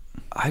just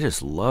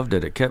loved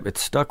it. It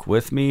stuck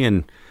with me,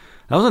 and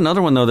that was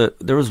another one though. That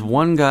there was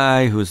one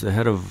guy who was the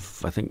head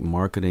of, I think,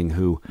 marketing,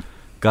 who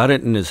got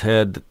it in his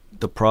head that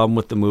the problem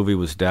with the movie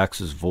was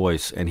Dax's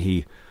voice, and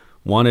he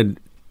wanted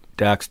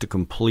Dax to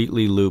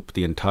completely loop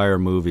the entire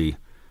movie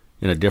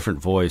in a different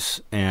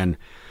voice. And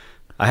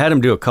I had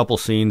him do a couple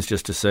scenes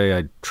just to say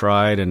I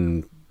tried,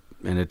 and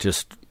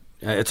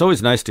it's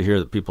always nice to hear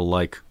that people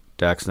like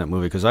Dax in that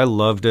movie, because I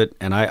loved it,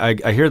 and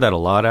I hear that a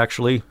lot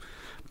actually.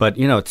 But,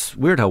 it's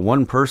weird how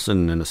one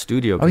person in a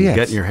studio can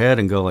get in your head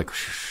and go like,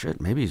 shit,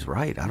 maybe he's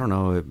right. I don't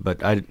know.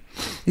 But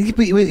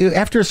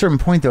after a certain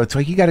point, though, it's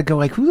like you got to go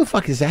like, who the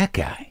fuck is that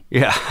guy?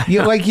 Yeah.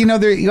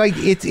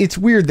 It's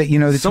weird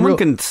that, someone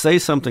can say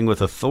something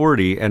with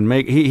authority and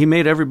he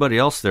made everybody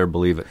else there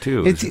believe it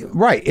too. It's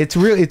right.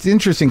 It's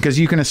interesting because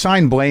you can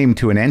assign blame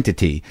to an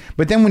entity,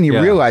 but then when you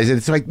realize it,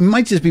 it's like, it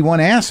might just be one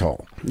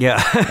asshole. Yeah.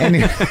 And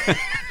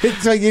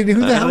it's like,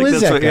 who the hell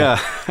is that guy?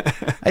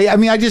 I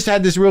mean, I just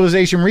had this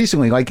realization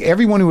recently. Like,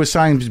 everyone who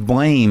assigns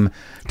blame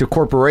to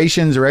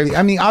corporations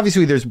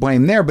obviously there's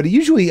blame there, but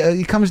usually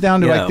it comes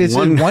down to like this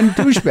one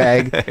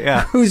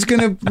douchebag who's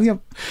going to,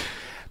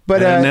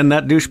 But, and then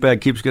that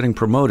douchebag keeps getting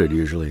promoted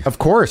usually. Of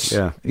course.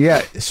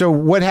 Yeah. So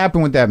what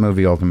happened with that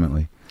movie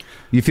ultimately?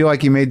 You feel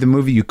like you made the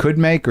movie you could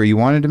make or you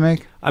wanted to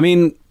make? I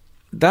mean,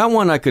 that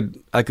one I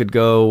could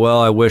go, well,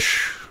 I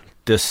wish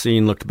this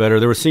scene looked better.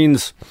 There were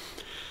scenes...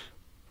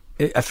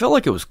 I felt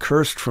like it was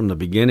cursed from the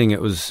beginning.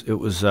 It was it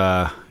was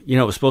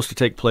supposed to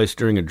take place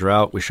during a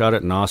drought. We shot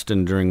it in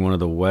Austin during one of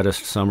the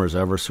wettest summers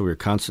ever, so we were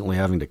constantly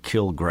having to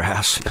kill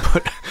grass and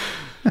put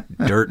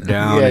dirt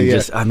down.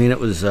 It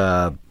was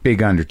a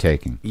big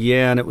undertaking.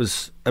 Yeah, and it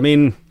was. I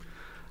mean,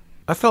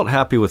 I felt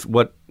happy with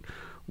what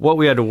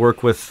we had to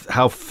work with,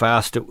 how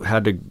fast it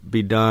had to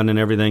be done, and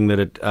everything that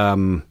it.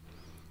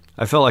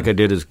 I felt like I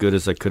did as good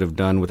as I could have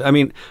done with. I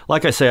mean,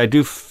 like I say, I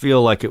do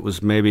feel like it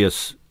was maybe a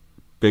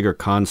bigger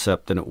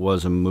concept than it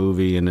was a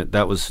movie, and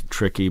that was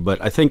tricky.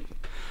 But I think,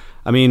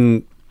 I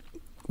mean,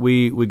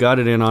 we got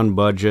it in on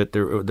budget.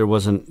 There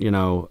wasn't, we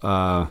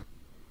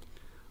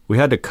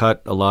had to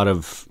cut a lot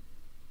of,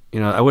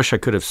 I wish I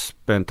could have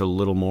spent a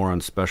little more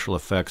on special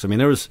effects. I mean,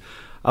 I was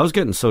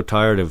getting so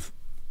tired of,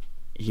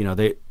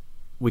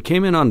 we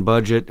came in on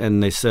budget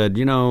and they said,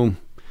 you're going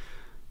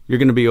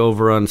to be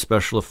over on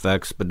special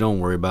effects, but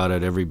don't worry about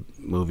it. Every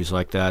movie's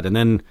like that. And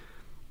then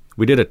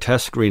we did a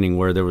test screening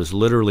where there was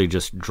literally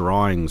just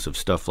drawings of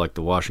stuff like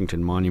the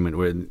Washington Monument,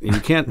 where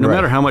you can't, no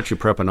matter how much you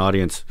prep an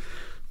audience,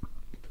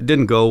 it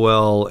didn't go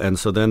well. And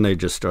so then they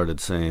just started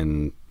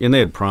saying, and they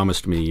had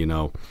promised me,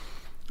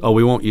 oh,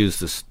 we won't use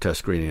this test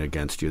screening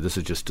against you. This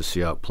is just to see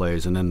how it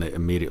plays. And then they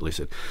immediately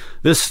said,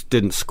 this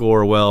didn't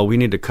score well. We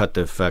need to cut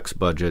the effects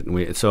budget.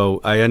 And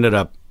so I ended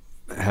up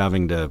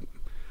having to.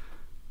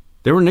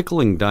 They were nickel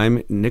and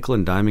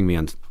diming me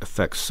on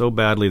effects so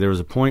badly. There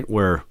was a point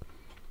where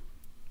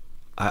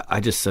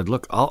I just said,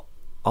 look,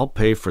 I'll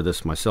pay for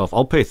this myself.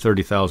 I'll pay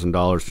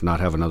 $30,000 to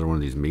not have another one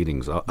of these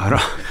meetings.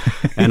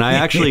 And I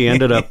actually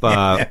ended up,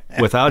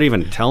 without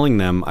even telling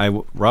them,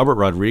 Robert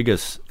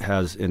Rodriguez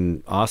has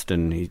in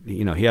Austin,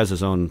 he has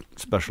his own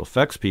special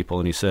effects people,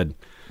 and he said,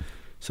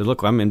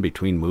 look, I'm in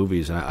between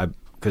movies, and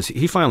because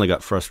he finally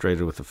got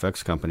frustrated with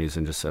effects companies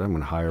and just said, I'm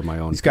going to hire my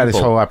own. He's got his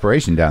whole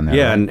operation down there.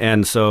 Yeah, right?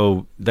 and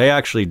so they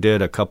actually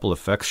did a couple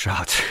effects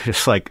shots,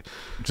 just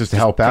to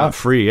help out,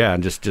 free,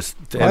 and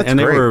and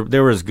they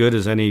were as good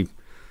as any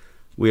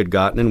we had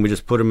gotten, and we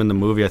just put them in the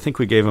movie. I think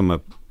we gave him a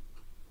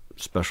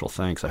special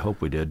thanks. I hope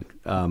we did.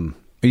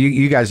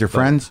 You guys are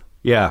friends?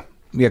 Yeah.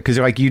 Yeah, because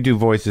you do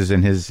voices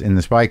in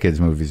the Spy Kids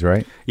movies,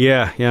 right?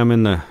 Yeah. I'm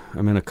in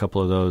a couple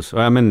of those.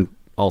 I'm in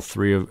all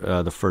three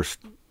of the first.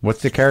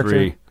 What's the character?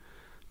 Three.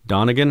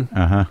 Donegan?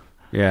 Uh-huh.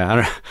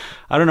 Yeah,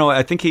 I don't know.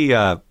 I think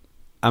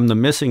I'm the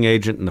missing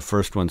agent in the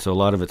first one, so a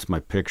lot of it's my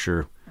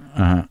picture.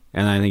 Uh-huh.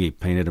 And I think he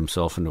painted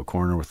himself into a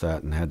corner with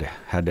that and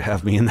had to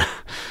have me in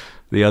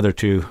the other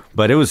two.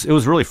 But it was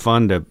really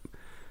fun to.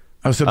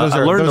 Oh, so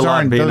I learned a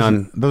lot being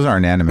on. Those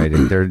aren't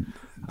animated. They're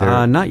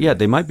not yet.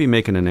 They might be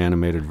making an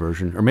animated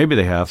version, or maybe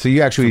they have. So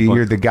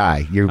you're the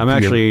guy. I'm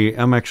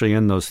actually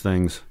in those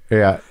things.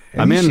 Yeah,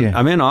 I'm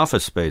in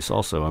Office Space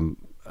also.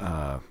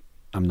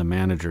 I'm the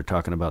manager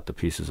talking about the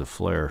pieces of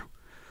flair.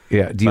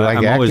 Yeah. Do you like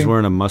acting? I'm always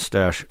wearing a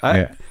mustache.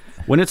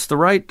 When it's the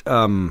right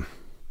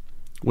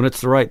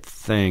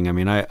thing. I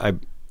mean, I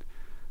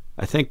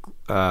think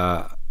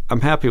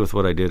I'm happy with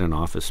what I did in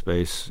Office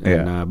Space.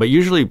 And, but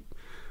usually,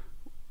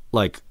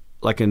 like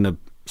in the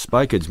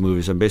Spy Kids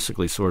movies, I'm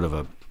basically sort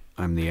of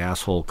I'm the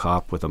asshole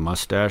cop with a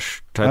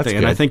mustache type thing. Good.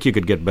 And I think you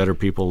could get better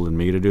people than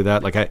me to do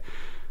that. Like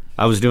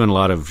I was doing a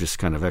lot of just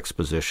kind of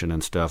exposition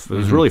and stuff. It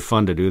was really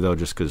fun to do though,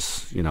 just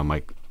because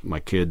my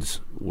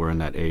kids were in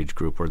that age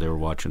group where they were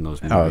watching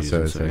those movies.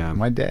 Oh, so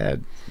my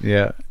dad.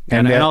 Yeah.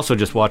 And also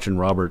just watching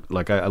Robert,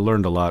 I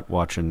learned a lot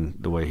watching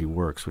the way he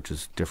works, which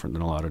is different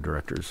than a lot of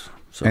directors.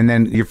 So. And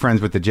then you're friends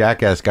with the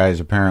Jackass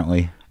guys,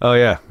 apparently. Oh,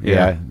 yeah.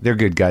 Yeah. They're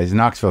good guys.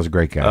 Knoxville's a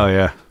great guy. Oh,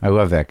 yeah. I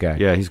love that guy.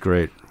 Yeah, he's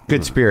great.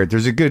 Good spirit.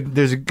 There's a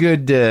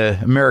good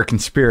American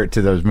spirit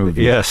to those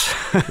movies. Yes.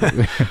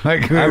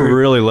 I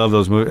really love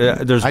those movies.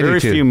 There's very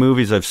few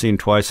movies I've seen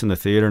twice in the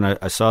theater, and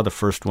I saw the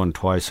first one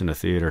twice in the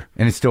theater.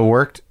 And it still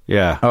worked?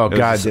 Yeah. Oh,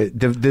 God.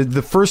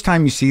 The first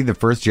time you see the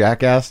first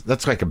Jackass,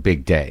 that's like a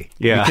big day.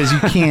 Yeah. Because you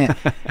can't,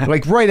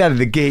 right out of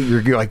the gate,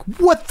 you're like,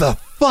 what the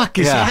fuck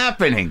is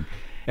happening?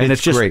 And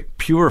it's just great.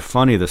 Pure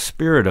funny. The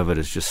spirit of it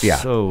is just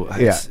so.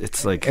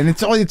 It's like, and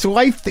it's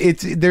life.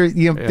 It's there.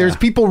 There's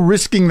people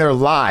risking their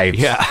lives.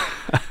 Yeah.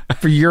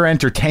 For your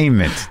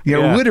entertainment.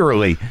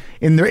 Literally,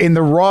 in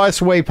the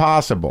rawest way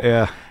possible.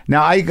 Yeah.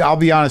 Now I'll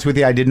be honest with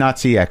you, I did not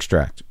see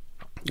Extract.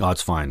 Oh,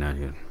 it's fine.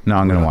 No,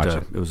 I'm going to watch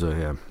it. It was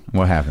a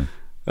What happened?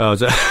 Oh,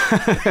 it was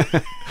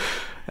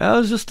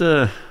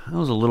that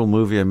was a little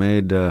movie I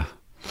made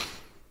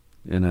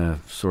in a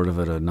sort of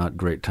at a not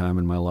great time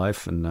in my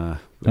life, and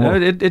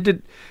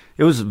it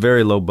was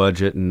very low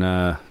budget,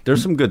 and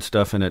there's some good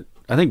stuff in it.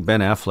 I think Ben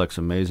Affleck's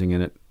amazing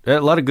in it. A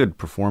lot of good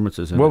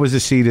performances in it. What was the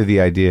seed of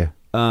the idea?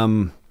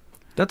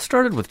 That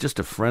started with just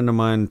a friend of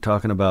mine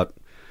talking about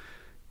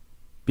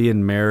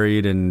being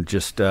married, and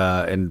just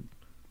and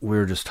we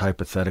were just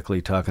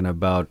hypothetically talking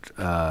about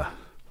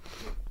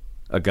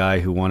a guy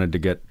who wanted to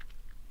get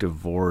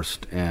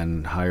divorced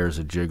and hires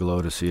a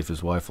gigolo to see if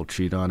his wife will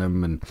cheat on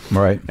him, and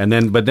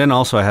but then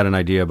also I had an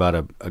idea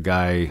about a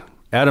guy.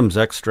 Adam's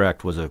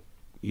Extract was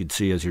you'd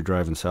see as you're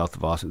driving south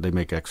of Austin, they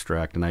make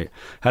Extract, and I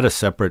had a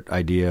separate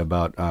idea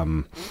about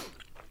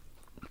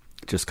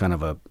just kind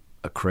of a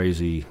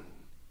crazy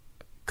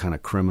kind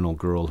of criminal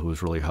girl who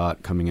was really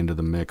hot coming into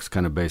the mix,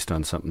 kind of based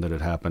on something that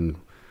had happened,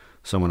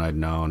 someone I'd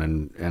known,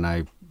 and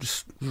I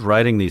just was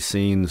writing these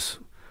scenes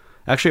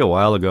actually a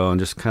while ago and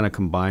just kind of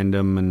combined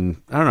them,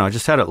 and I don't know, I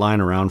just had it lying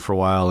around for a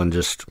while and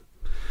just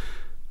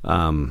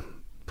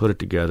put it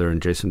together,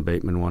 and Jason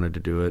Bateman wanted to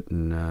do it,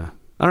 and I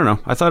don't know,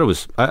 I thought it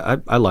was,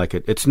 I like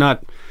it. It's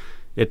not,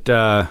 it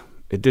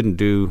didn't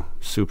do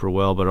super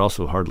well, but it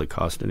also hardly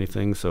cost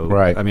anything, so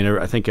right. I mean,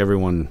 I think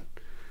everyone,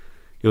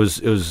 it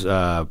was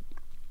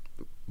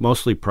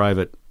mostly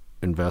private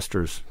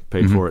investors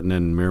paid for it, and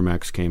then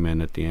Miramax came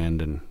in at the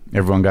end, and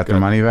everyone got their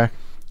money back.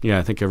 Yeah,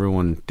 I think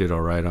everyone did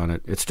all right on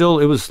it. It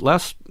was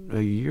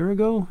a year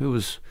ago. It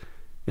was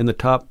in the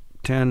top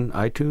 10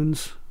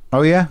 iTunes.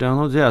 Oh yeah,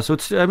 downloads. Yeah, so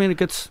it's. I mean, it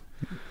gets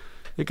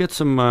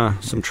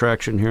some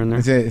traction here and there.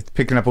 Is it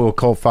picking up a little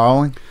cult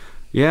following?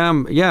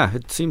 Yeah, yeah,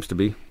 it seems to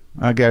be.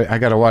 I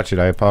got to watch it.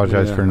 I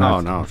apologize for not. Oh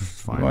no,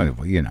 it's fine.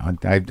 Well, you know,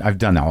 I've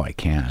done all I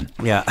can.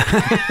 Yeah.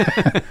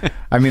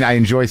 I mean, I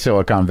enjoy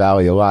Silicon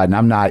Valley a lot, and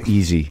I'm not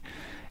easy.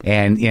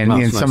 And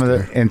some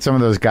of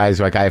those guys,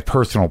 like, I have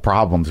personal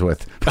problems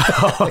with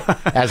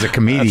as a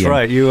comedian. That's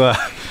right. You.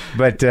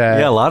 But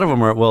yeah, a lot of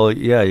them are. Well,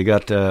 yeah, you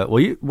got.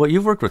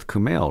 You've worked with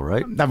Kumail,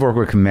 right? I've worked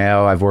with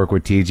Kumail. I've worked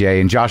with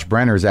TJ, and Josh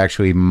Brenner is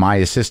actually my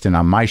assistant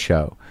on my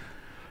show.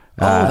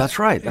 Oh, that's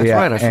right. That's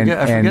right. I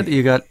forget that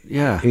you got.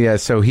 Yeah. Yeah.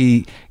 So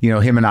him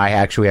and I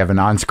actually have an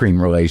on-screen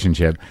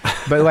relationship.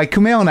 But like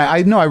Kumail and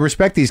I know I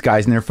respect these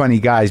guys and they're funny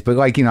guys. But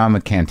like, I'm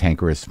a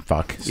cantankerous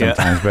fuck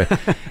sometimes.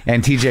 Yeah.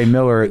 And TJ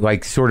Miller,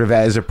 like, sort of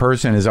as a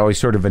person, has always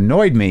sort of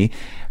annoyed me.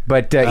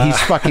 But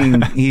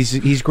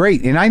he's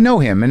great, and I know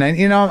him, and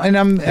I'm a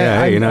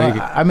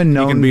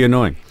known, he can be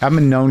annoying. I'm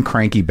a known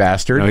cranky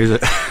bastard. No,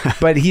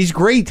 but he's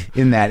great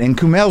in that, and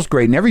Kumail's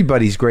great, and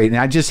everybody's great.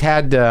 And I just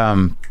had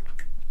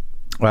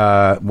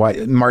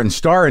Martin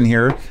Starr in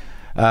here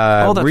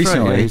that's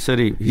recently. Right. Yeah, he said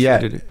he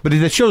did it. But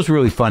the show's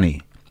really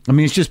funny. I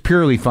mean, it's just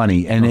purely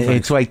funny, and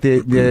it's like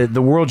the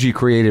world you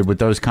created with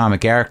those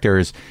comic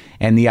actors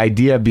and the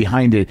idea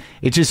behind it.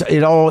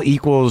 It all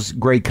equals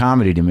great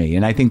comedy to me,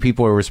 and I think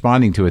people are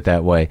responding to it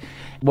that way.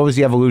 What was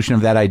the evolution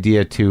of that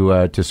idea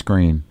to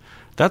screen?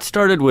 That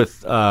started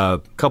with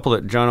a couple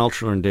that John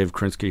Altshuler and Dave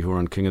Krinsky, who were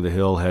on King of the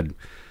Hill, had.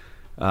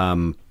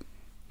 John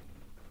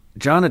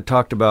had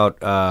talked about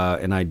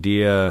an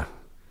idea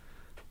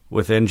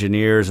with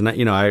engineers, and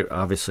I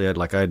obviously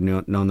I'd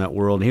known that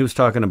world, and he was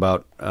talking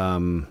about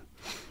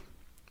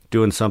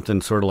doing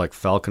something sort of like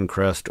Falcon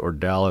Crest or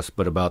Dallas,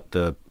 but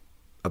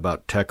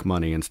about tech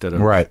money instead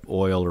of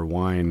oil or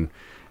wine.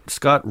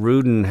 Scott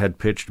Rudin had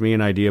pitched me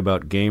an idea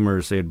about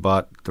gamers. They had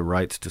bought the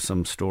rights to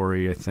some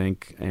story, I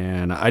think,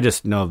 and I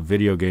just know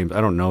video games. I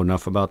don't know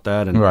enough about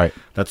that, and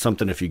that's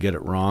something, if you get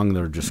it wrong,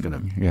 they're just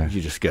gonna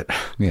you just get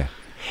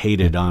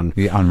hated on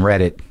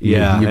Reddit.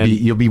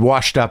 You'll be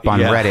washed up on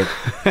Reddit.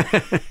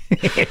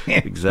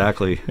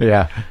 Exactly.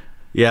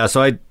 Yeah.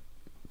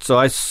 So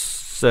I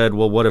said,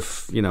 well, what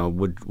if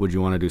would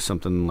you want to do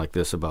something like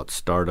this about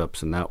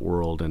startups in that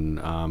world?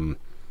 And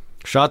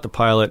shot the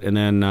pilot, and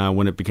then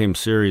when it became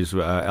series,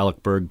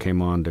 Alec Berg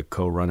came on to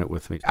co-run it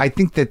with me. I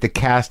think that the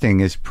casting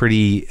is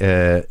pretty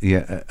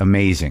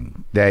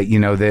amazing. That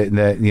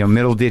the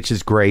Middle Ditch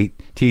is great.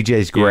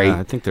 TJ's great. Yeah,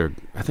 I think they're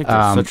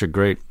such a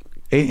great.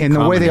 And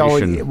the way they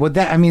always,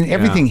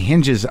 everything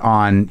hinges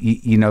on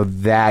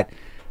that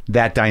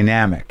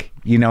dynamic,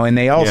 and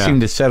they all seem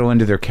to settle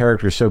into their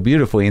characters so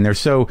beautifully, and they're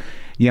so,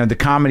 the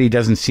comedy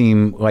doesn't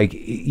seem like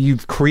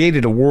you've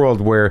created a world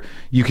where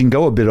you can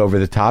go a bit over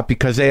the top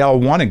because they all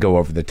want to go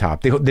over the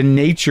top. The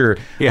nature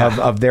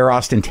of their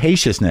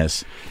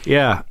ostentatiousness,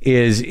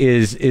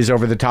 is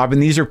over the top,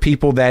 and these are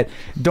people that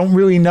don't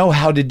really know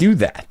how to do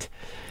that.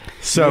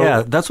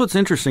 So that's what's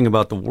interesting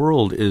about the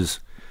world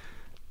is.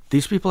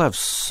 These people have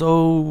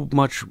so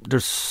much.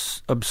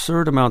 There's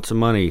absurd amounts of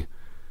money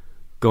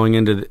going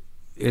into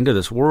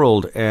this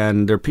world,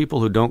 and they're people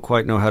who don't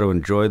quite know how to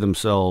enjoy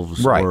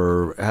themselves,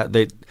 or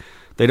they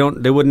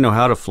wouldn't know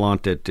how to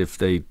flaunt it if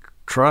they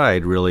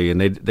tried, really, and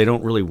they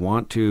don't really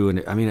want to.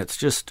 And I mean, it's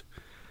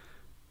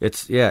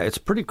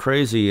pretty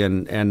crazy,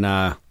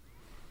 and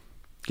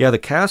Yeah, the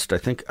cast, I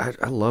think,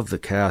 I love the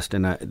cast.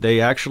 And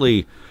they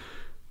actually,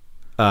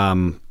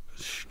 I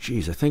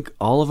think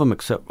all of them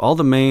except all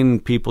the main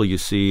people you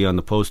see on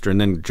the poster, and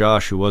then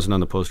Josh, who wasn't on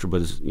the poster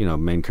but is,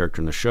 main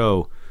character in the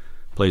show,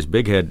 plays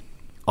Big Head.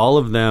 All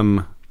of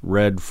them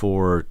read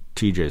for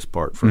TJ's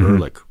part, for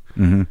Ehrlich.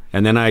 Mm-hmm.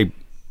 And then I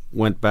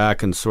went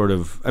back and sort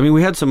of,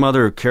 we had some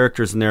other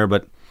characters in there,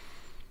 but,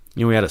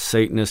 we had a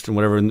Satanist and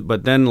whatever.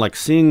 But then, like,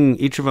 seeing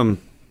each of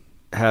them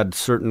had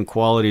certain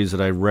qualities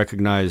that I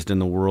recognized in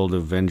the world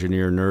of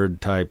engineer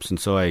nerd types, and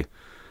so I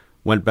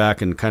went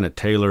back and kind of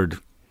tailored,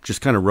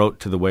 just kind of wrote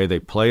to the way they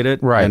played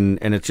it. Right. And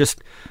it's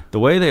just the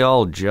way they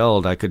all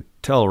gelled. I could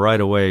tell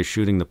right away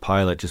shooting the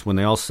pilot, just when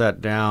they all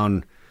sat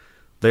down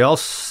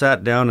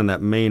in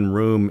that main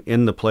room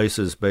in the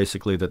places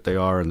basically that they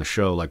are in the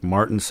show. Like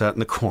Martin sat in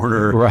the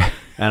corner, right?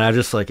 And I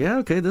just like, yeah,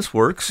 okay, this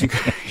works.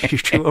 You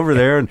two over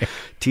there, and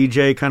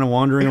TJ kind of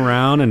wandering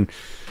around, and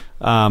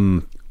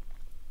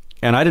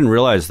I didn't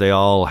realize they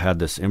all had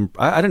this.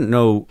 I didn't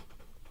know.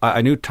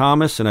 I knew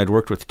Thomas, and I'd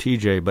worked with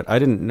TJ, but I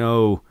didn't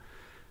know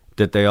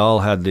that they all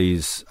had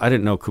these. I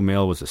didn't know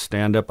Kumail was a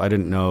stand-up. I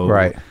didn't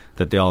know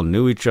that they all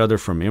knew each other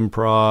from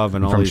improv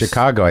and all from these.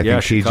 Chicago, I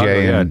think Chicago,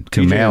 TJ and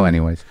Kumail,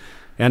 anyways.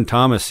 And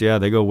Thomas, yeah,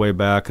 they go way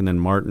back, and then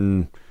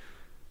Martin,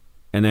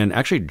 and then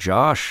actually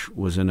Josh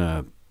was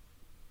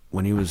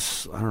when he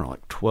was, I don't know,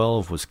 like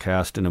 12, was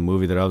cast in a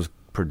movie that I was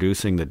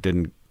producing that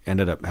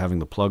ended up having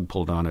the plug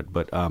pulled on it.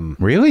 But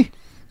really?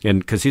 And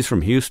because he's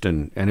from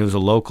Houston, and it was a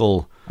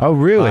local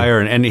really? hire,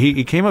 and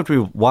he came up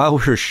to me while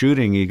we were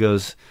shooting. He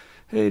goes,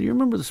 "Hey, do you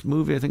remember this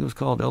movie? I think it was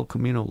called El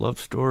Camino Love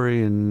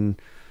Story."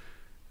 And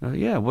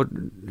yeah, what?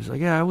 He's like,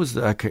 yeah,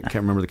 I can't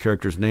remember the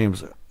character's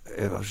names.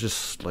 I was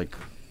just like,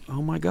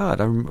 oh my God,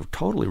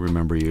 totally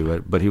remember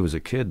you. But he was a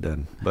kid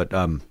then. But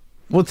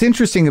what's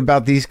interesting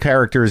about these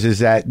characters is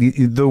that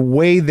the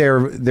way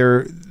their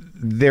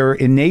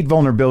innate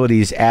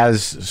vulnerabilities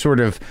as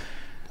sort of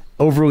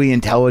overly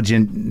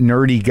intelligent,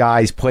 nerdy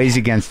guys plays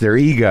against their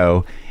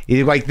ego.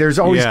 Like there's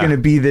always going to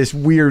be this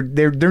weird.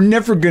 They're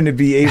never going to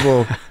be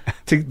able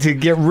to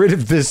get rid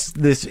of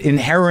this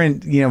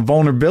inherent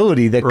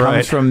vulnerability that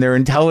comes from their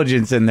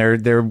intelligence and their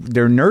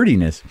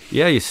nerdiness.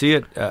 Yeah, you see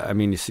it.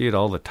 You see it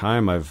all the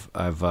time. I've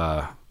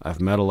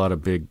met a lot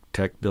of big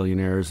tech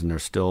billionaires, and they're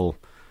still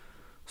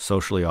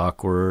socially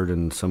awkward,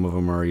 and some of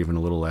them are even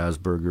a little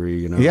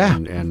Aspergery. Yeah.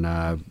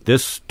 And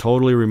this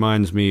totally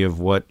reminds me of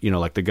what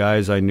like the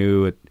guys I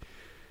knew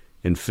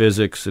in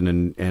physics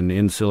and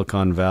in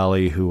Silicon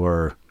Valley who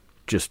are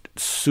just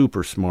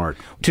super smart.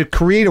 To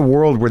create a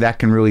world where that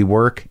can really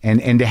work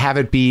and to have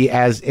it be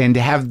and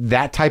to have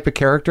that type of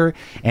character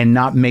and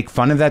not make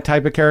fun of that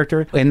type of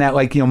character, and that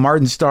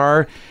Martin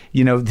Starr,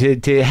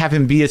 to have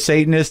him be a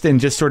Satanist and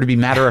just sort of be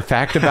matter of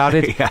fact about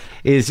it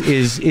is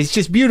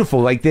just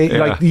beautiful. Like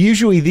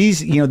usually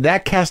these,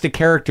 that cast of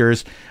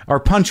characters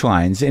are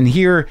punchlines, and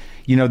here,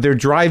 they're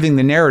driving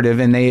the narrative,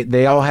 and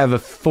they all have a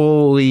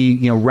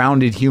fully,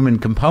 rounded human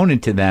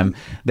component to them,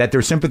 that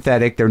they're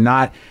sympathetic. They're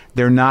not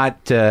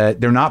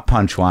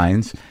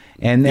punchlines,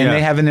 and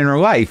they have an inner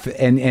life,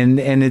 and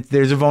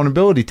there's a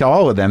vulnerability to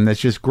all of them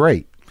that's just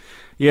great.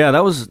 Yeah,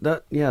 that's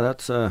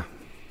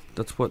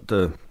what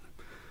the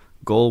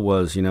goal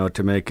was,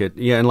 to make it.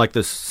 Yeah, and like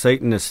this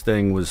Satanist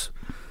thing was,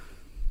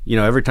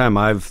 every time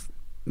I've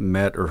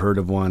met or heard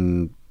of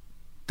one,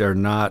 they're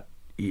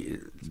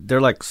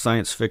like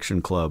science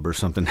fiction club or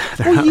something.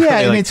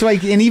 And it's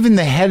like, and even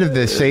the head of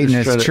the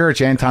Satanist church,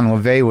 Anton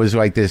LaVey, was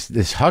like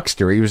this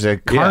huckster. He was a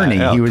carny.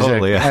 He was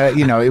totally,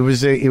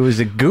 it was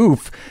a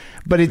goof,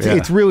 but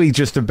it's really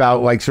just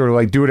about like sort of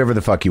like do whatever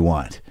the fuck you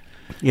want.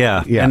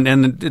 Yeah.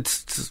 And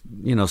it's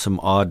some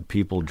odd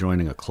people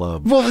joining a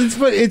club. Well,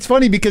 it's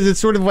funny because it's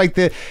sort of like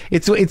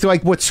it's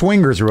like what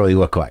swingers really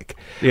look like.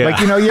 Yeah. Like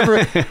you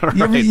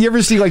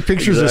ever see like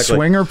pictures of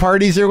swinger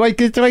parties? They're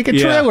like it's like a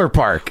trailer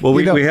park. Well,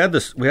 we had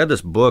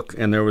this book,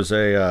 and there was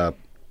a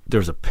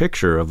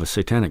picture of a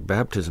satanic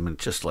baptism, and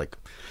just like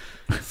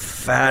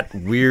fat,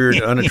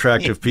 weird,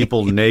 unattractive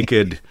people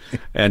naked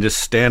and just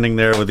standing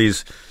there with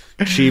these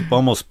cheap,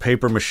 almost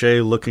paper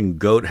mache looking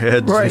goat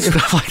heads and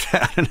stuff like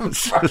that. And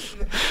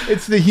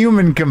it's the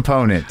human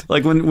component.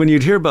 Like when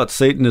you'd hear about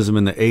Satanism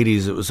in the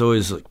 80s, it was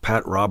always like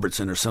Pat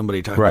Robertson or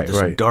somebody talking about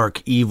this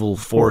dark, evil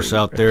force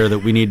out there that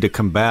we need to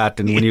combat.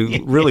 And when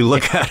you really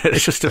look at it,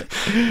 it's just a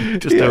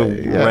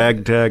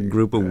ragtag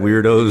group of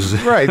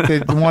weirdos. Right.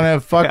 That want to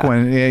fuck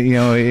one,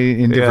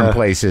 in different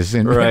places.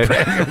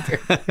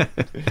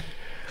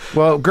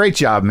 Well, great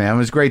job, man. It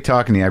was great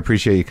talking to you. I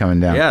appreciate you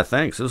coming down. Yeah,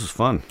 thanks. This was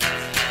fun.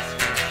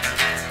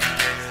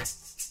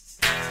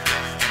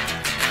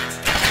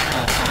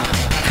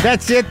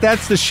 That's it.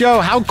 That's the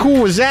show. How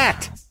cool was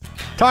that?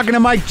 Talking to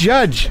Mike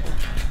Judge.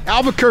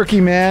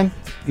 Albuquerque, man.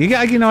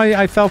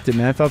 I felt it,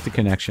 man. I felt the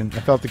connection. The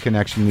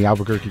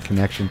Albuquerque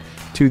connection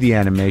to the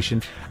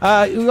animation.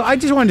 I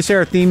just wanted to say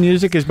our theme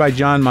music is by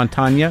John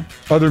Montagna.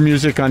 Other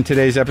music on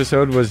today's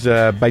episode was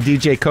by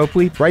DJ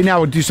Copley. Right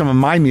now, we'll do some of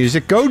my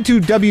music. Go to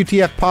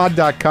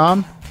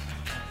WTFpod.com.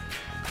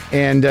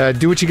 And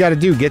do what you got to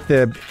do. Get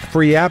the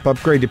free app,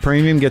 upgrade to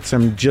premium, get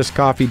some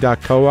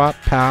justcoffee.coop,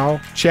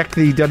 pal. Check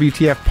the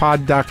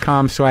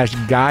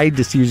WTFpod.com/guide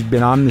to see who's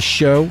been on the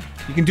show.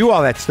 You can do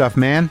all that stuff,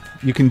 man.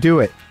 You can do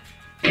it.